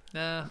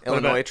 Nah.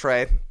 Illinois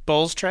Trey.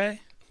 Bulls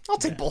tray. I'll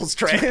take Bulls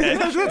Trey.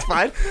 That's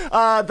fine.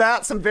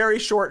 That, some very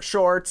short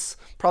shorts,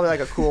 probably like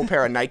a cool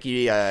pair of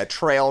Nike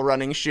trail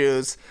running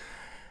shoes.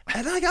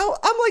 And I'm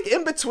like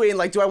in between.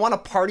 Like, do I want a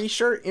party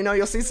shirt? You know,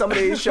 you'll see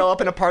somebody show up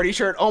in a party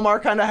shirt. Omar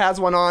kind of has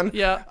one on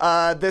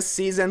this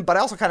season, but I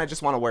also kind of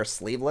just want to wear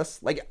sleeveless.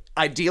 Like,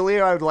 ideally,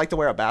 I would like to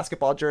wear a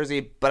basketball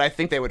jersey, but I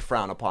think they would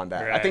frown upon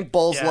that. Right. I think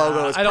Bulls Yeah,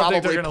 logo is I don't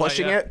think probably they're gonna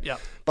pushing let you. it. Yeah.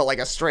 But like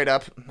a straight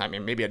up, I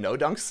mean, maybe a no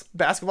dunks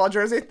basketball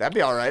jersey, that'd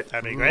be all right.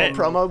 That'd be A great.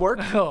 little promo work.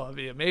 Oh, it'd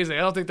be amazing.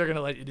 I don't think they're going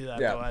to let you do that,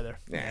 Yeah. though, either.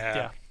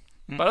 Yeah.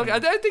 But okay, I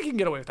think you can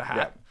get away with the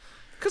hat.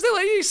 Because they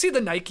let you see the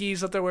Nikes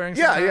that they're wearing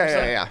Yeah, sometimes,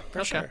 so- yeah.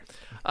 For sure.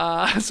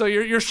 So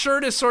your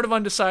shirt is sort of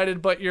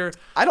undecided, but you're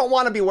I don't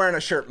want to be wearing a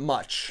shirt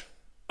much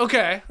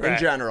okay. in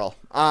general.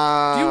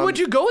 Would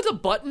you go with a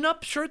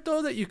button-up shirt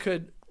though that you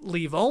could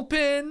leave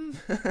open?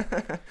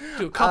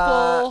 Do a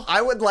couple.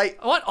 I would like.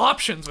 I want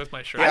options with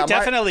my shirt. Yeah, I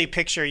definitely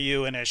picture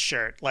you in a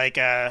shirt, like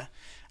a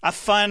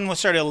fun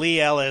sort of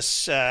Lee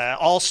Ellis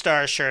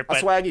all-star shirt, A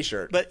swaggy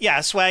shirt. But yeah,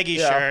 a swaggy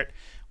Yeah. shirt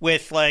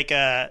with like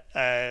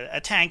a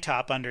tank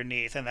top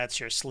underneath, and that's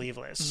your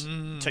sleeveless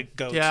to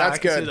go. Yeah. That's I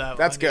can see good. that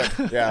That's one,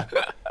 good. Yeah.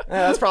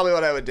 That's probably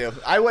what I would do.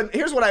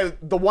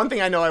 The one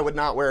thing I know I would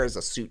not wear is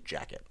a suit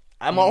jacket.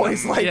 I'm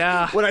always like,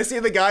 when I see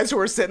the guys who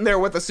are sitting there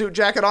with a suit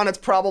jacket on, it's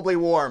probably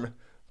warm.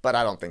 But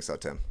I don't think so,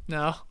 Tim.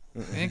 No.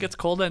 It gets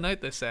cold at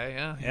night, they say.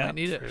 Yeah, you might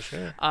need it. for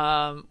sure.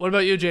 What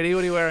about you, JD?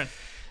 What are you wearing?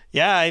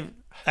 Yeah,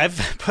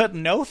 I've put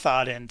no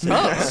thought into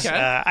this.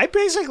 okay. I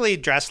basically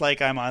dress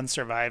like I'm on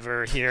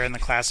Survivor here in the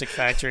Classic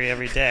Factory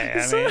every day.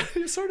 I mean,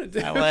 You sort of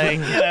do. I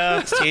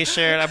like,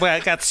 t-shirt. I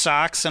got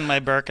socks and my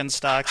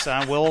Birkenstocks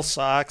on, wool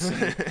socks.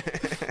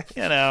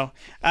 And,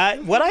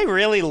 what I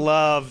really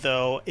love,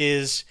 though,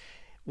 is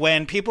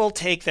when people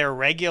take their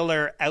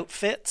regular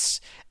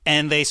outfits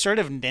and they sort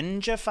of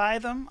ninja-fy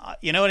them.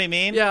 You know what I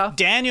mean? Yeah.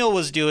 Daniel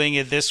was doing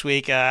it this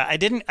week. I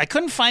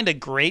couldn't find a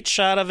great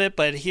shot of it,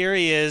 but here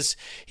he is.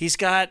 He's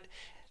got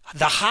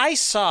the high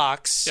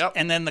socks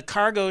and then the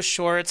cargo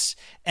shorts,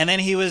 and then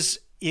he was.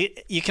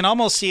 You can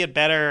almost see it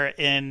better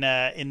in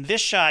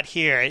this shot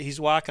here. He's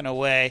walking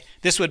away.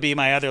 This would be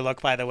my other look,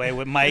 by the way,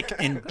 with Mike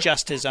in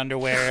just his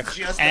underwear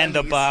and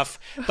the buff.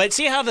 But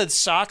see how the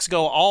socks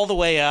go all the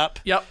way up?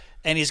 Yep.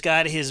 And he's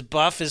got his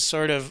buff is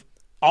sort of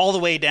all the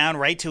way down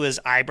right to his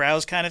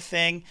eyebrows kind of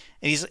thing.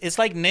 And it's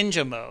like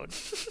ninja mode.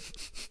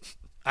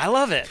 I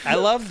love it. I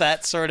love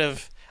that sort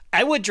of.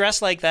 I would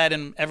dress like that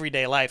in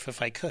everyday life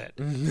if I could.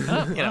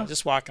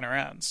 Just walking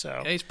around.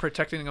 So Yeah, he's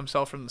protecting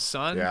himself from the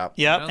sun. Yeah.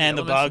 Yep, and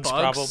the elements,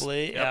 bugs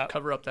probably. Yep, Yep.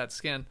 cover up that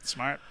skin.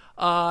 Smart.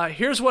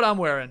 Here's what I'm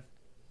wearing.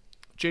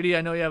 JD,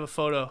 I know you have a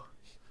photo.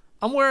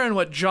 I'm wearing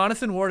what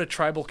Jonathan wore to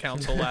Tribal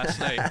Council last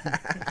night.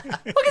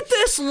 Look at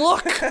this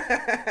look!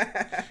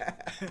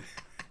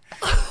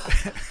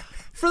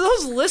 For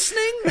those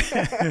listening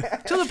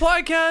to the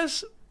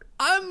podcast,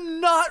 I'm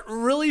not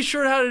really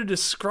sure how to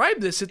describe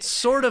this. It's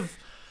sort of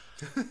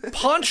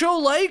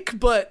poncho-like,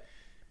 but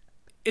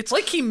it's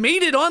like he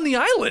made it on the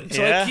island.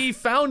 Yeah. Like he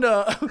found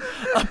a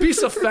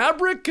piece of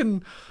fabric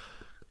and a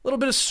little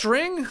bit of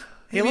string.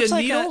 He maybe looks a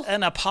like needle.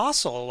 an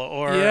apostle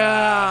or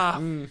Yeah.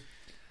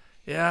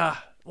 Yeah.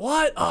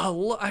 What?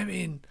 I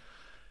mean,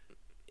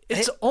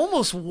 It's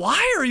almost,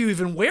 why are you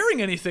even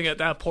wearing anything at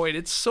that point?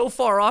 It's so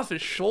far off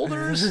his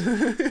shoulders.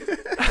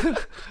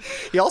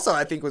 He also,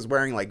 I think, was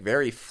wearing like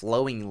very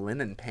flowing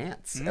linen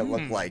pants. It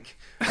looked like.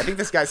 I think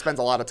this guy spends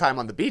a lot of time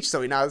on the beach,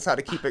 so he knows how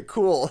to keep it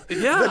cool.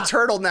 Yeah. The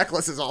turtle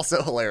necklace is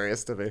also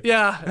hilarious to me.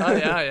 Yeah. Oh,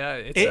 yeah.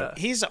 It's,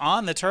 He's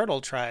on the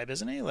turtle tribe,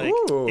 isn't he? Like,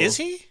 Ooh. is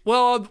he?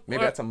 well,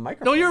 Maybe that's a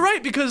microphone. No, you're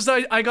right, because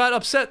I got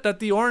upset that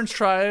the orange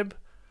tribe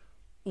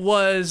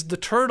was the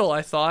turtle,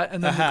 I thought,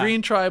 and then the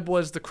green tribe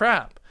was the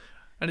crab.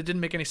 And it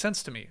didn't make any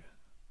sense to me.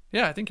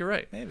 Yeah, I think you're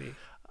right. Maybe.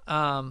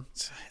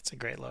 It's a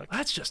great look.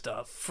 That's just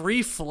a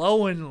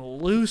free-flowing,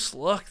 loose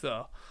look,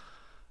 though.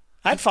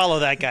 I'd follow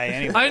that guy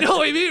anyway. I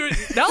know. I mean,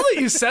 now that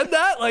you said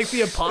that, like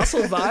the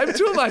apostle vibe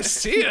to him, I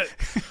see it.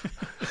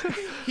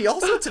 He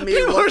also, to me,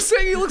 People are looks,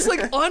 saying he looks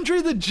like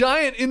Andre the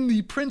Giant in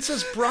The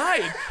Princess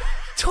Bride.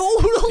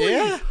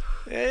 Totally.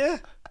 Yeah.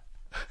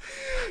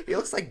 he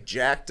looks like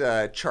jacked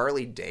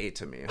Charlie Day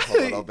to me a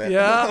little bit.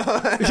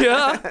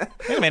 Yeah.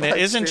 Wait a minute,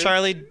 isn't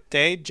Charlie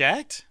Day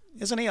jacked?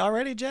 Isn't he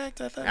already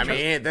jacked? I thought. I mean,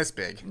 he ain't this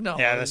big. No.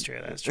 Yeah, that's true.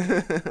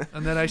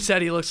 And then I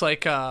said he looks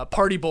like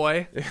Party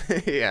Boy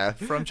Yeah.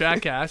 from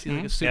Jackass. He's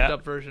like a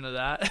souped-up version of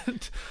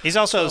that. He's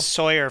also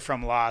Sawyer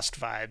from Lost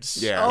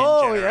vibes. Yeah. in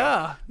Oh, general.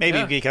 yeah. Maybe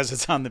Yeah. because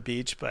it's on the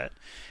beach, but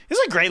he's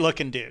a great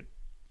looking dude.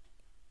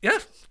 Yeah.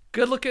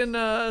 Good-looking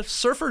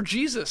surfer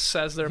Jesus,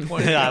 as they're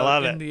pointing I out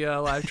love in it. the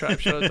live tribe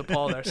show at the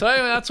Paul there. So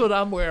anyway, that's what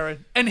I'm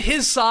wearing. And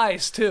his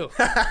size, too.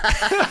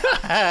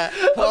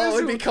 Well, it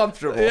would be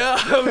comfortable. Yeah,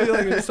 I mean,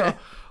 like it's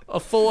a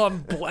full-on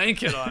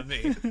blanket on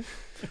me.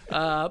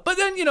 But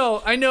then,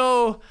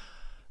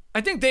 I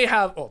think they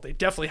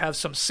definitely have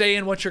some say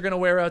in what you're going to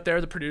wear out there.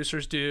 The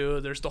producers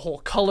do. There's the whole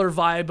color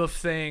vibe of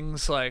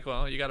things. Like,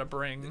 well, you got to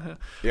bring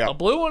a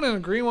blue one and a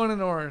green one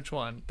and an orange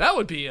one. That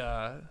would be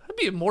that'd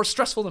be more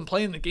stressful than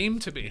playing the game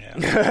to be.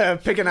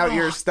 Picking out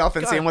your stuff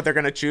and seeing what they're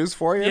going to choose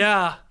for you.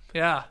 Yeah.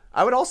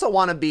 I would also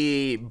want to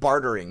be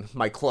bartering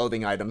my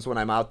clothing items when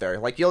I'm out there.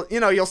 Like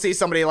you'll see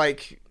somebody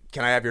like,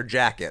 can I have your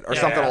jacket or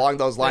something along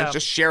those lines? Yeah.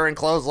 Just sharing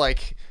clothes.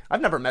 Like,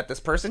 I've never met this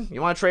person.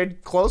 You want to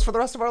trade clothes for the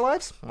rest of our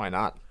lives? Why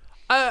not?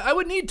 I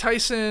would need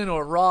Tyson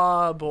or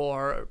Rob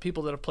or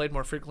people that have played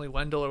more frequently,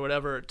 Wendell or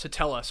whatever, to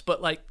tell us.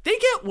 But like, they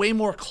get way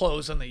more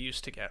clothes than they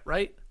used to get,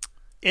 right?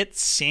 It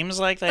seems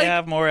like they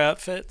have more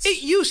outfits.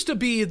 It used to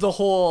be the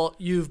whole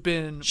you've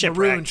been marooned,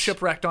 Shipwrecked.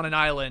 shipwrecked on an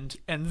island,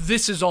 and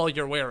this is all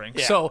you're wearing.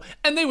 Yeah. So,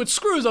 and they would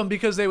screw them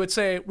because they would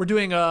say, we're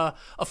doing a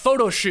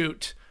photo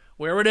shoot.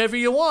 Wear whatever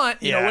you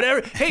want, you know,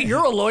 whatever. Hey,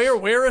 you're a lawyer.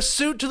 Wear a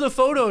suit to the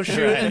photo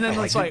shoot. Right. And then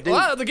it's like,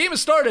 well, the game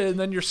has started, and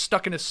then you're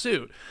stuck in a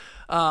suit.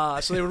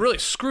 So they would really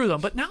screw them.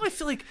 But now I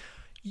feel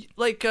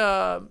like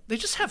they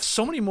just have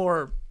so many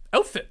more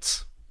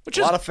outfits. Which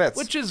is, lot of fits.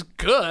 Which is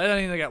good. I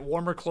mean, they got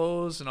warmer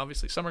clothes and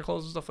obviously summer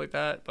clothes and stuff like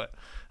that. But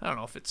I don't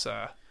know if it's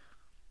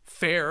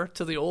fair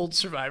to the old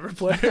Survivor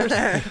players.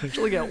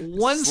 Actually get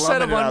one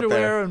set of Slumming it out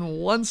underwear and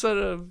one set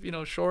of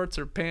shorts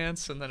or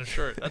pants and then a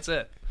shirt. That's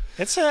it.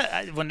 It's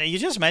when you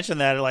just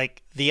mentioned that,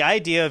 like the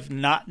idea of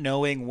not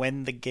knowing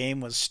when the game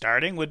was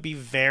starting would be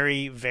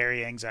very,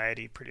 very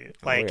anxiety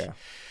produced. Like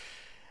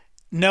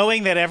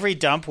knowing that every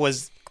dump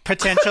was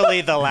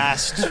potentially the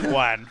last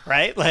one,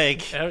 right?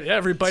 Like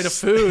Every bite of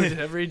food,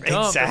 every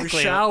dump, every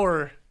Exactly.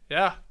 shower.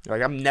 Yeah.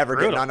 Like, I'm never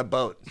getting on a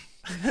boat.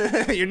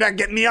 You're not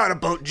getting me on a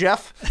boat,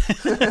 Jeff.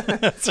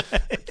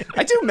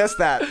 I do miss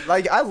that.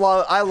 Like, I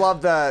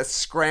love the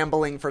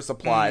scrambling for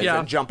supplies Yeah.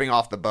 and jumping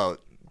off the boat.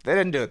 They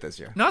didn't do it this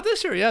year. Not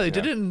this year. Yeah, they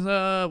did it in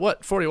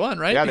 41,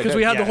 right? Yeah, they because did.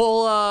 we had the Yeah.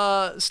 whole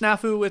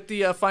snafu with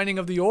the finding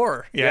of the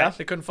ore. Yeah.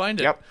 They couldn't find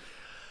it. Yep.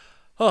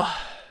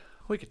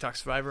 We could talk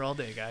Survivor all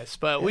day, guys,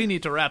 but we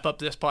need to wrap up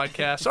this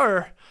podcast.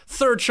 Our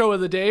third show of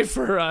the day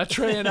for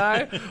Trey and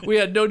I. We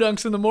had No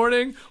Dunks in the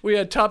morning, we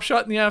had Top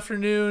Shot in the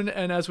afternoon,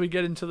 and as we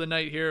get into the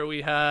night here,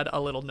 we had a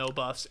little No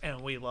Buffs,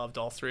 and we loved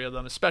all three of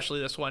them,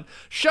 especially this one.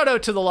 Shout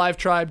out to the live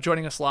tribe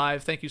joining us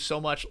live. Thank you so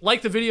much.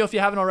 Like the video if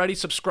you haven't already.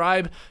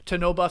 Subscribe to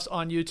No Buffs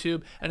on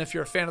YouTube, and if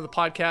you're a fan of the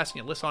podcast and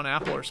you listen on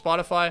Apple or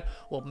Spotify,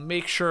 well,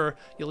 make sure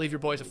you leave your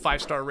boys a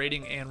 5-star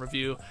rating and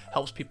review.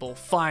 Helps people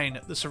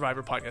find the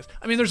Survivor podcast.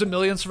 I mean, there's a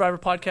million Survivor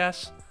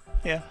podcasts.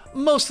 yeah.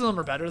 Most of them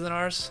are better than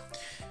ours,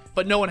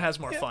 but no one has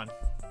more fun.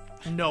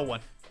 No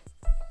one.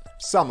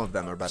 Some of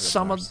them are better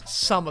Some than of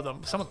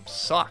ours. them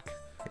suck.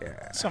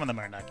 Yeah. Some of them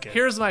are not good.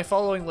 Here's my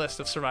following list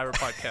of Survivor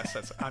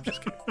podcasts. I'm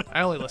just kidding.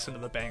 I only listen to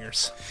the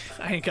bangers.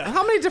 I ain't got.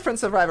 How many different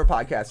Survivor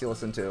podcasts you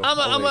listen to?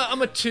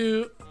 I'm a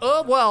two.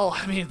 Well,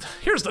 I mean,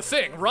 here's the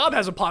thing. Rob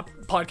has a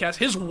podcast.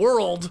 His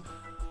world.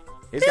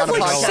 He's He has got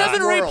a like podcast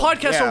 7 or 8 world.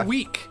 podcasts Yeah. a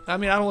week. I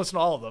mean, I don't listen to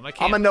all of them. I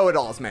can't. I'm a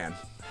know-it-alls man.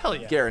 Hell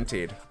yeah.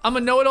 Guaranteed. I'm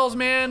a know-it-alls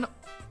man.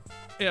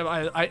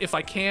 Yeah, if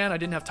I can, I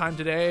didn't have time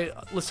today.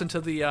 Listen to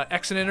the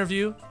exit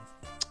interview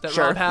that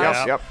Sure. Rob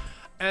has. Yep.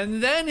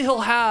 And then he'll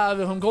have,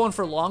 if I'm going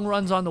for long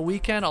runs on the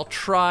weekend, I'll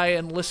try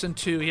and listen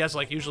to, he has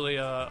like usually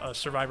a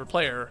Survivor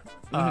player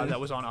that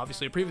was on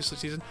obviously a previous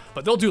season,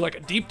 but they'll do like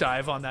a deep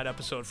dive on that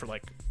episode for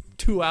like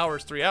 2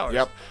 hours, 3 hours.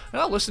 Yep.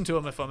 And I'll listen to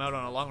him if I'm out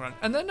on a long run.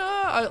 And then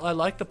I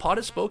like The Pod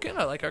Is Spoken.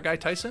 I like our guy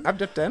Tyson. I've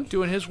dipped in.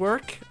 Doing his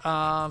work.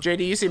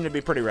 JD, you seem to be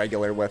pretty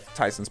regular with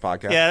Tyson's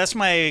podcast. Yeah, that's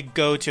my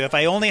go-to. If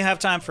I only have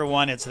time for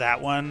one, it's that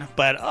one.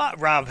 But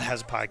Rob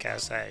has a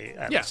podcast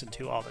I listen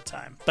to all the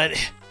time. But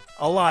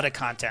a lot of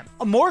content.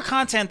 More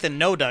content than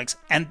No Dunks.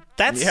 And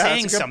that's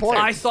saying that's a good something. point.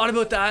 I thought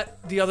about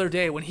that the other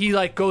day when he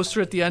like goes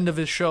through at the end of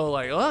his show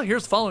like, oh,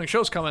 here's the following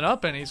shows coming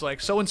up, and he's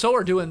like, so and so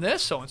are doing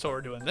this, so and so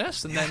are doing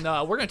this, and then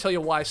we're gonna tell you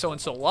why so and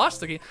so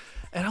lost the game.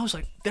 And I was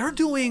like, they're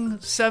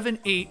doing 7,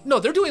 8, no,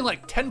 they're doing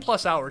like 10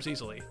 plus hours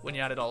easily when you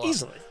add it all up.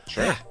 Easily.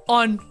 Sure.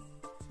 On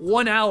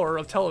 1 hour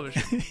of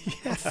television.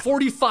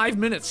 45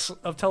 minutes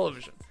of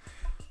television.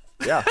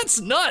 Yeah. That's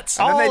nuts.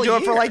 And they do it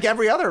for year. like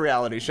every other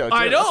reality show, too.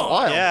 I know. That's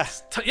wild.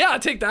 Yeah. Yeah,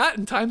 take that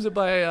and times it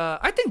by.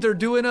 I think they're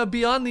doing a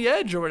Beyond the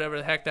Edge or whatever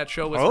the heck that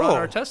show with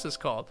Ron Artest is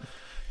called.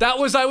 That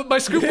was my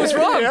scoop was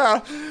wrong.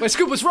 Yeah. My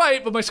scoop was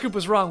right, but my scoop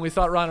was wrong. We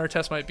thought Ron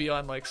Artest might be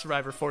on like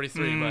Survivor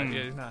 43, but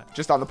yeah, he's not.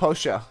 Just on the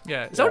post show.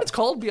 Yeah, is that what it's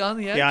called? Beyond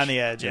the Edge. Beyond the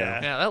Edge,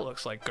 yeah. Yeah, that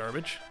looks like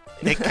garbage.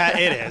 It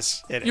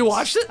is. It You is.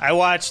 watched it? I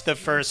watched the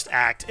first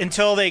act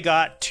until they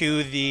got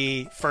to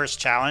the first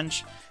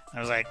challenge. I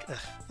was like, ugh,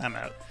 I'm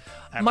out.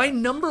 My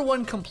number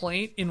one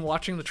complaint in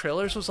watching the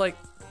trailers was like,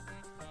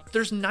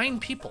 there's 9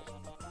 people.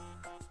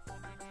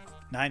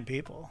 9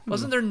 people.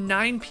 Wasn't there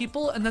 9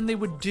 people? And then they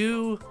would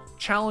do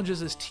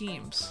challenges as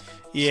teams.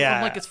 Yeah. So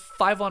I'm like, it's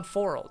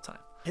 5-on-4 all the time.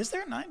 Is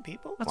there 9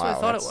 people? That's what I Wow,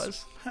 thought it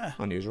that's- was.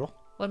 Unusual.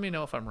 Let me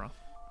know if I'm wrong.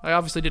 I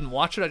obviously didn't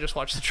watch it. I just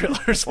watched the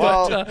trailers.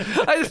 Well- but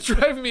it's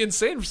driving me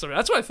insane for some reason.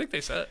 That's what I think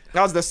they said.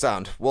 How's this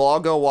sound? We'll all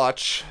go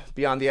watch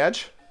Beyond the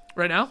Edge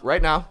Right now?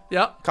 right now.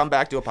 Yeah. Come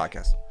back, do a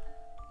podcast.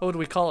 What do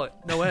we call it?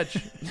 No Edge.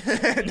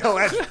 No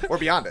Edge. We're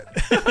beyond it.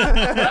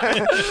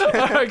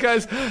 All right,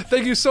 guys.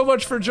 Thank you so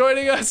much for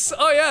joining us.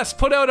 Oh, yes.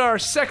 Put out our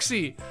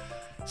sexy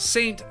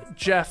St.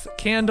 Jeff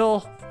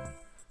candle.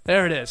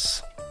 There it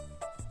is.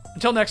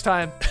 Until next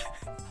time,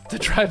 the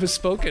drive is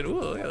spoken. Ooh,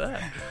 look at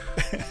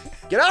that.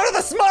 Get out of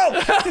the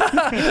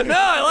smoke! No,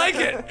 I like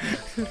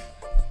it.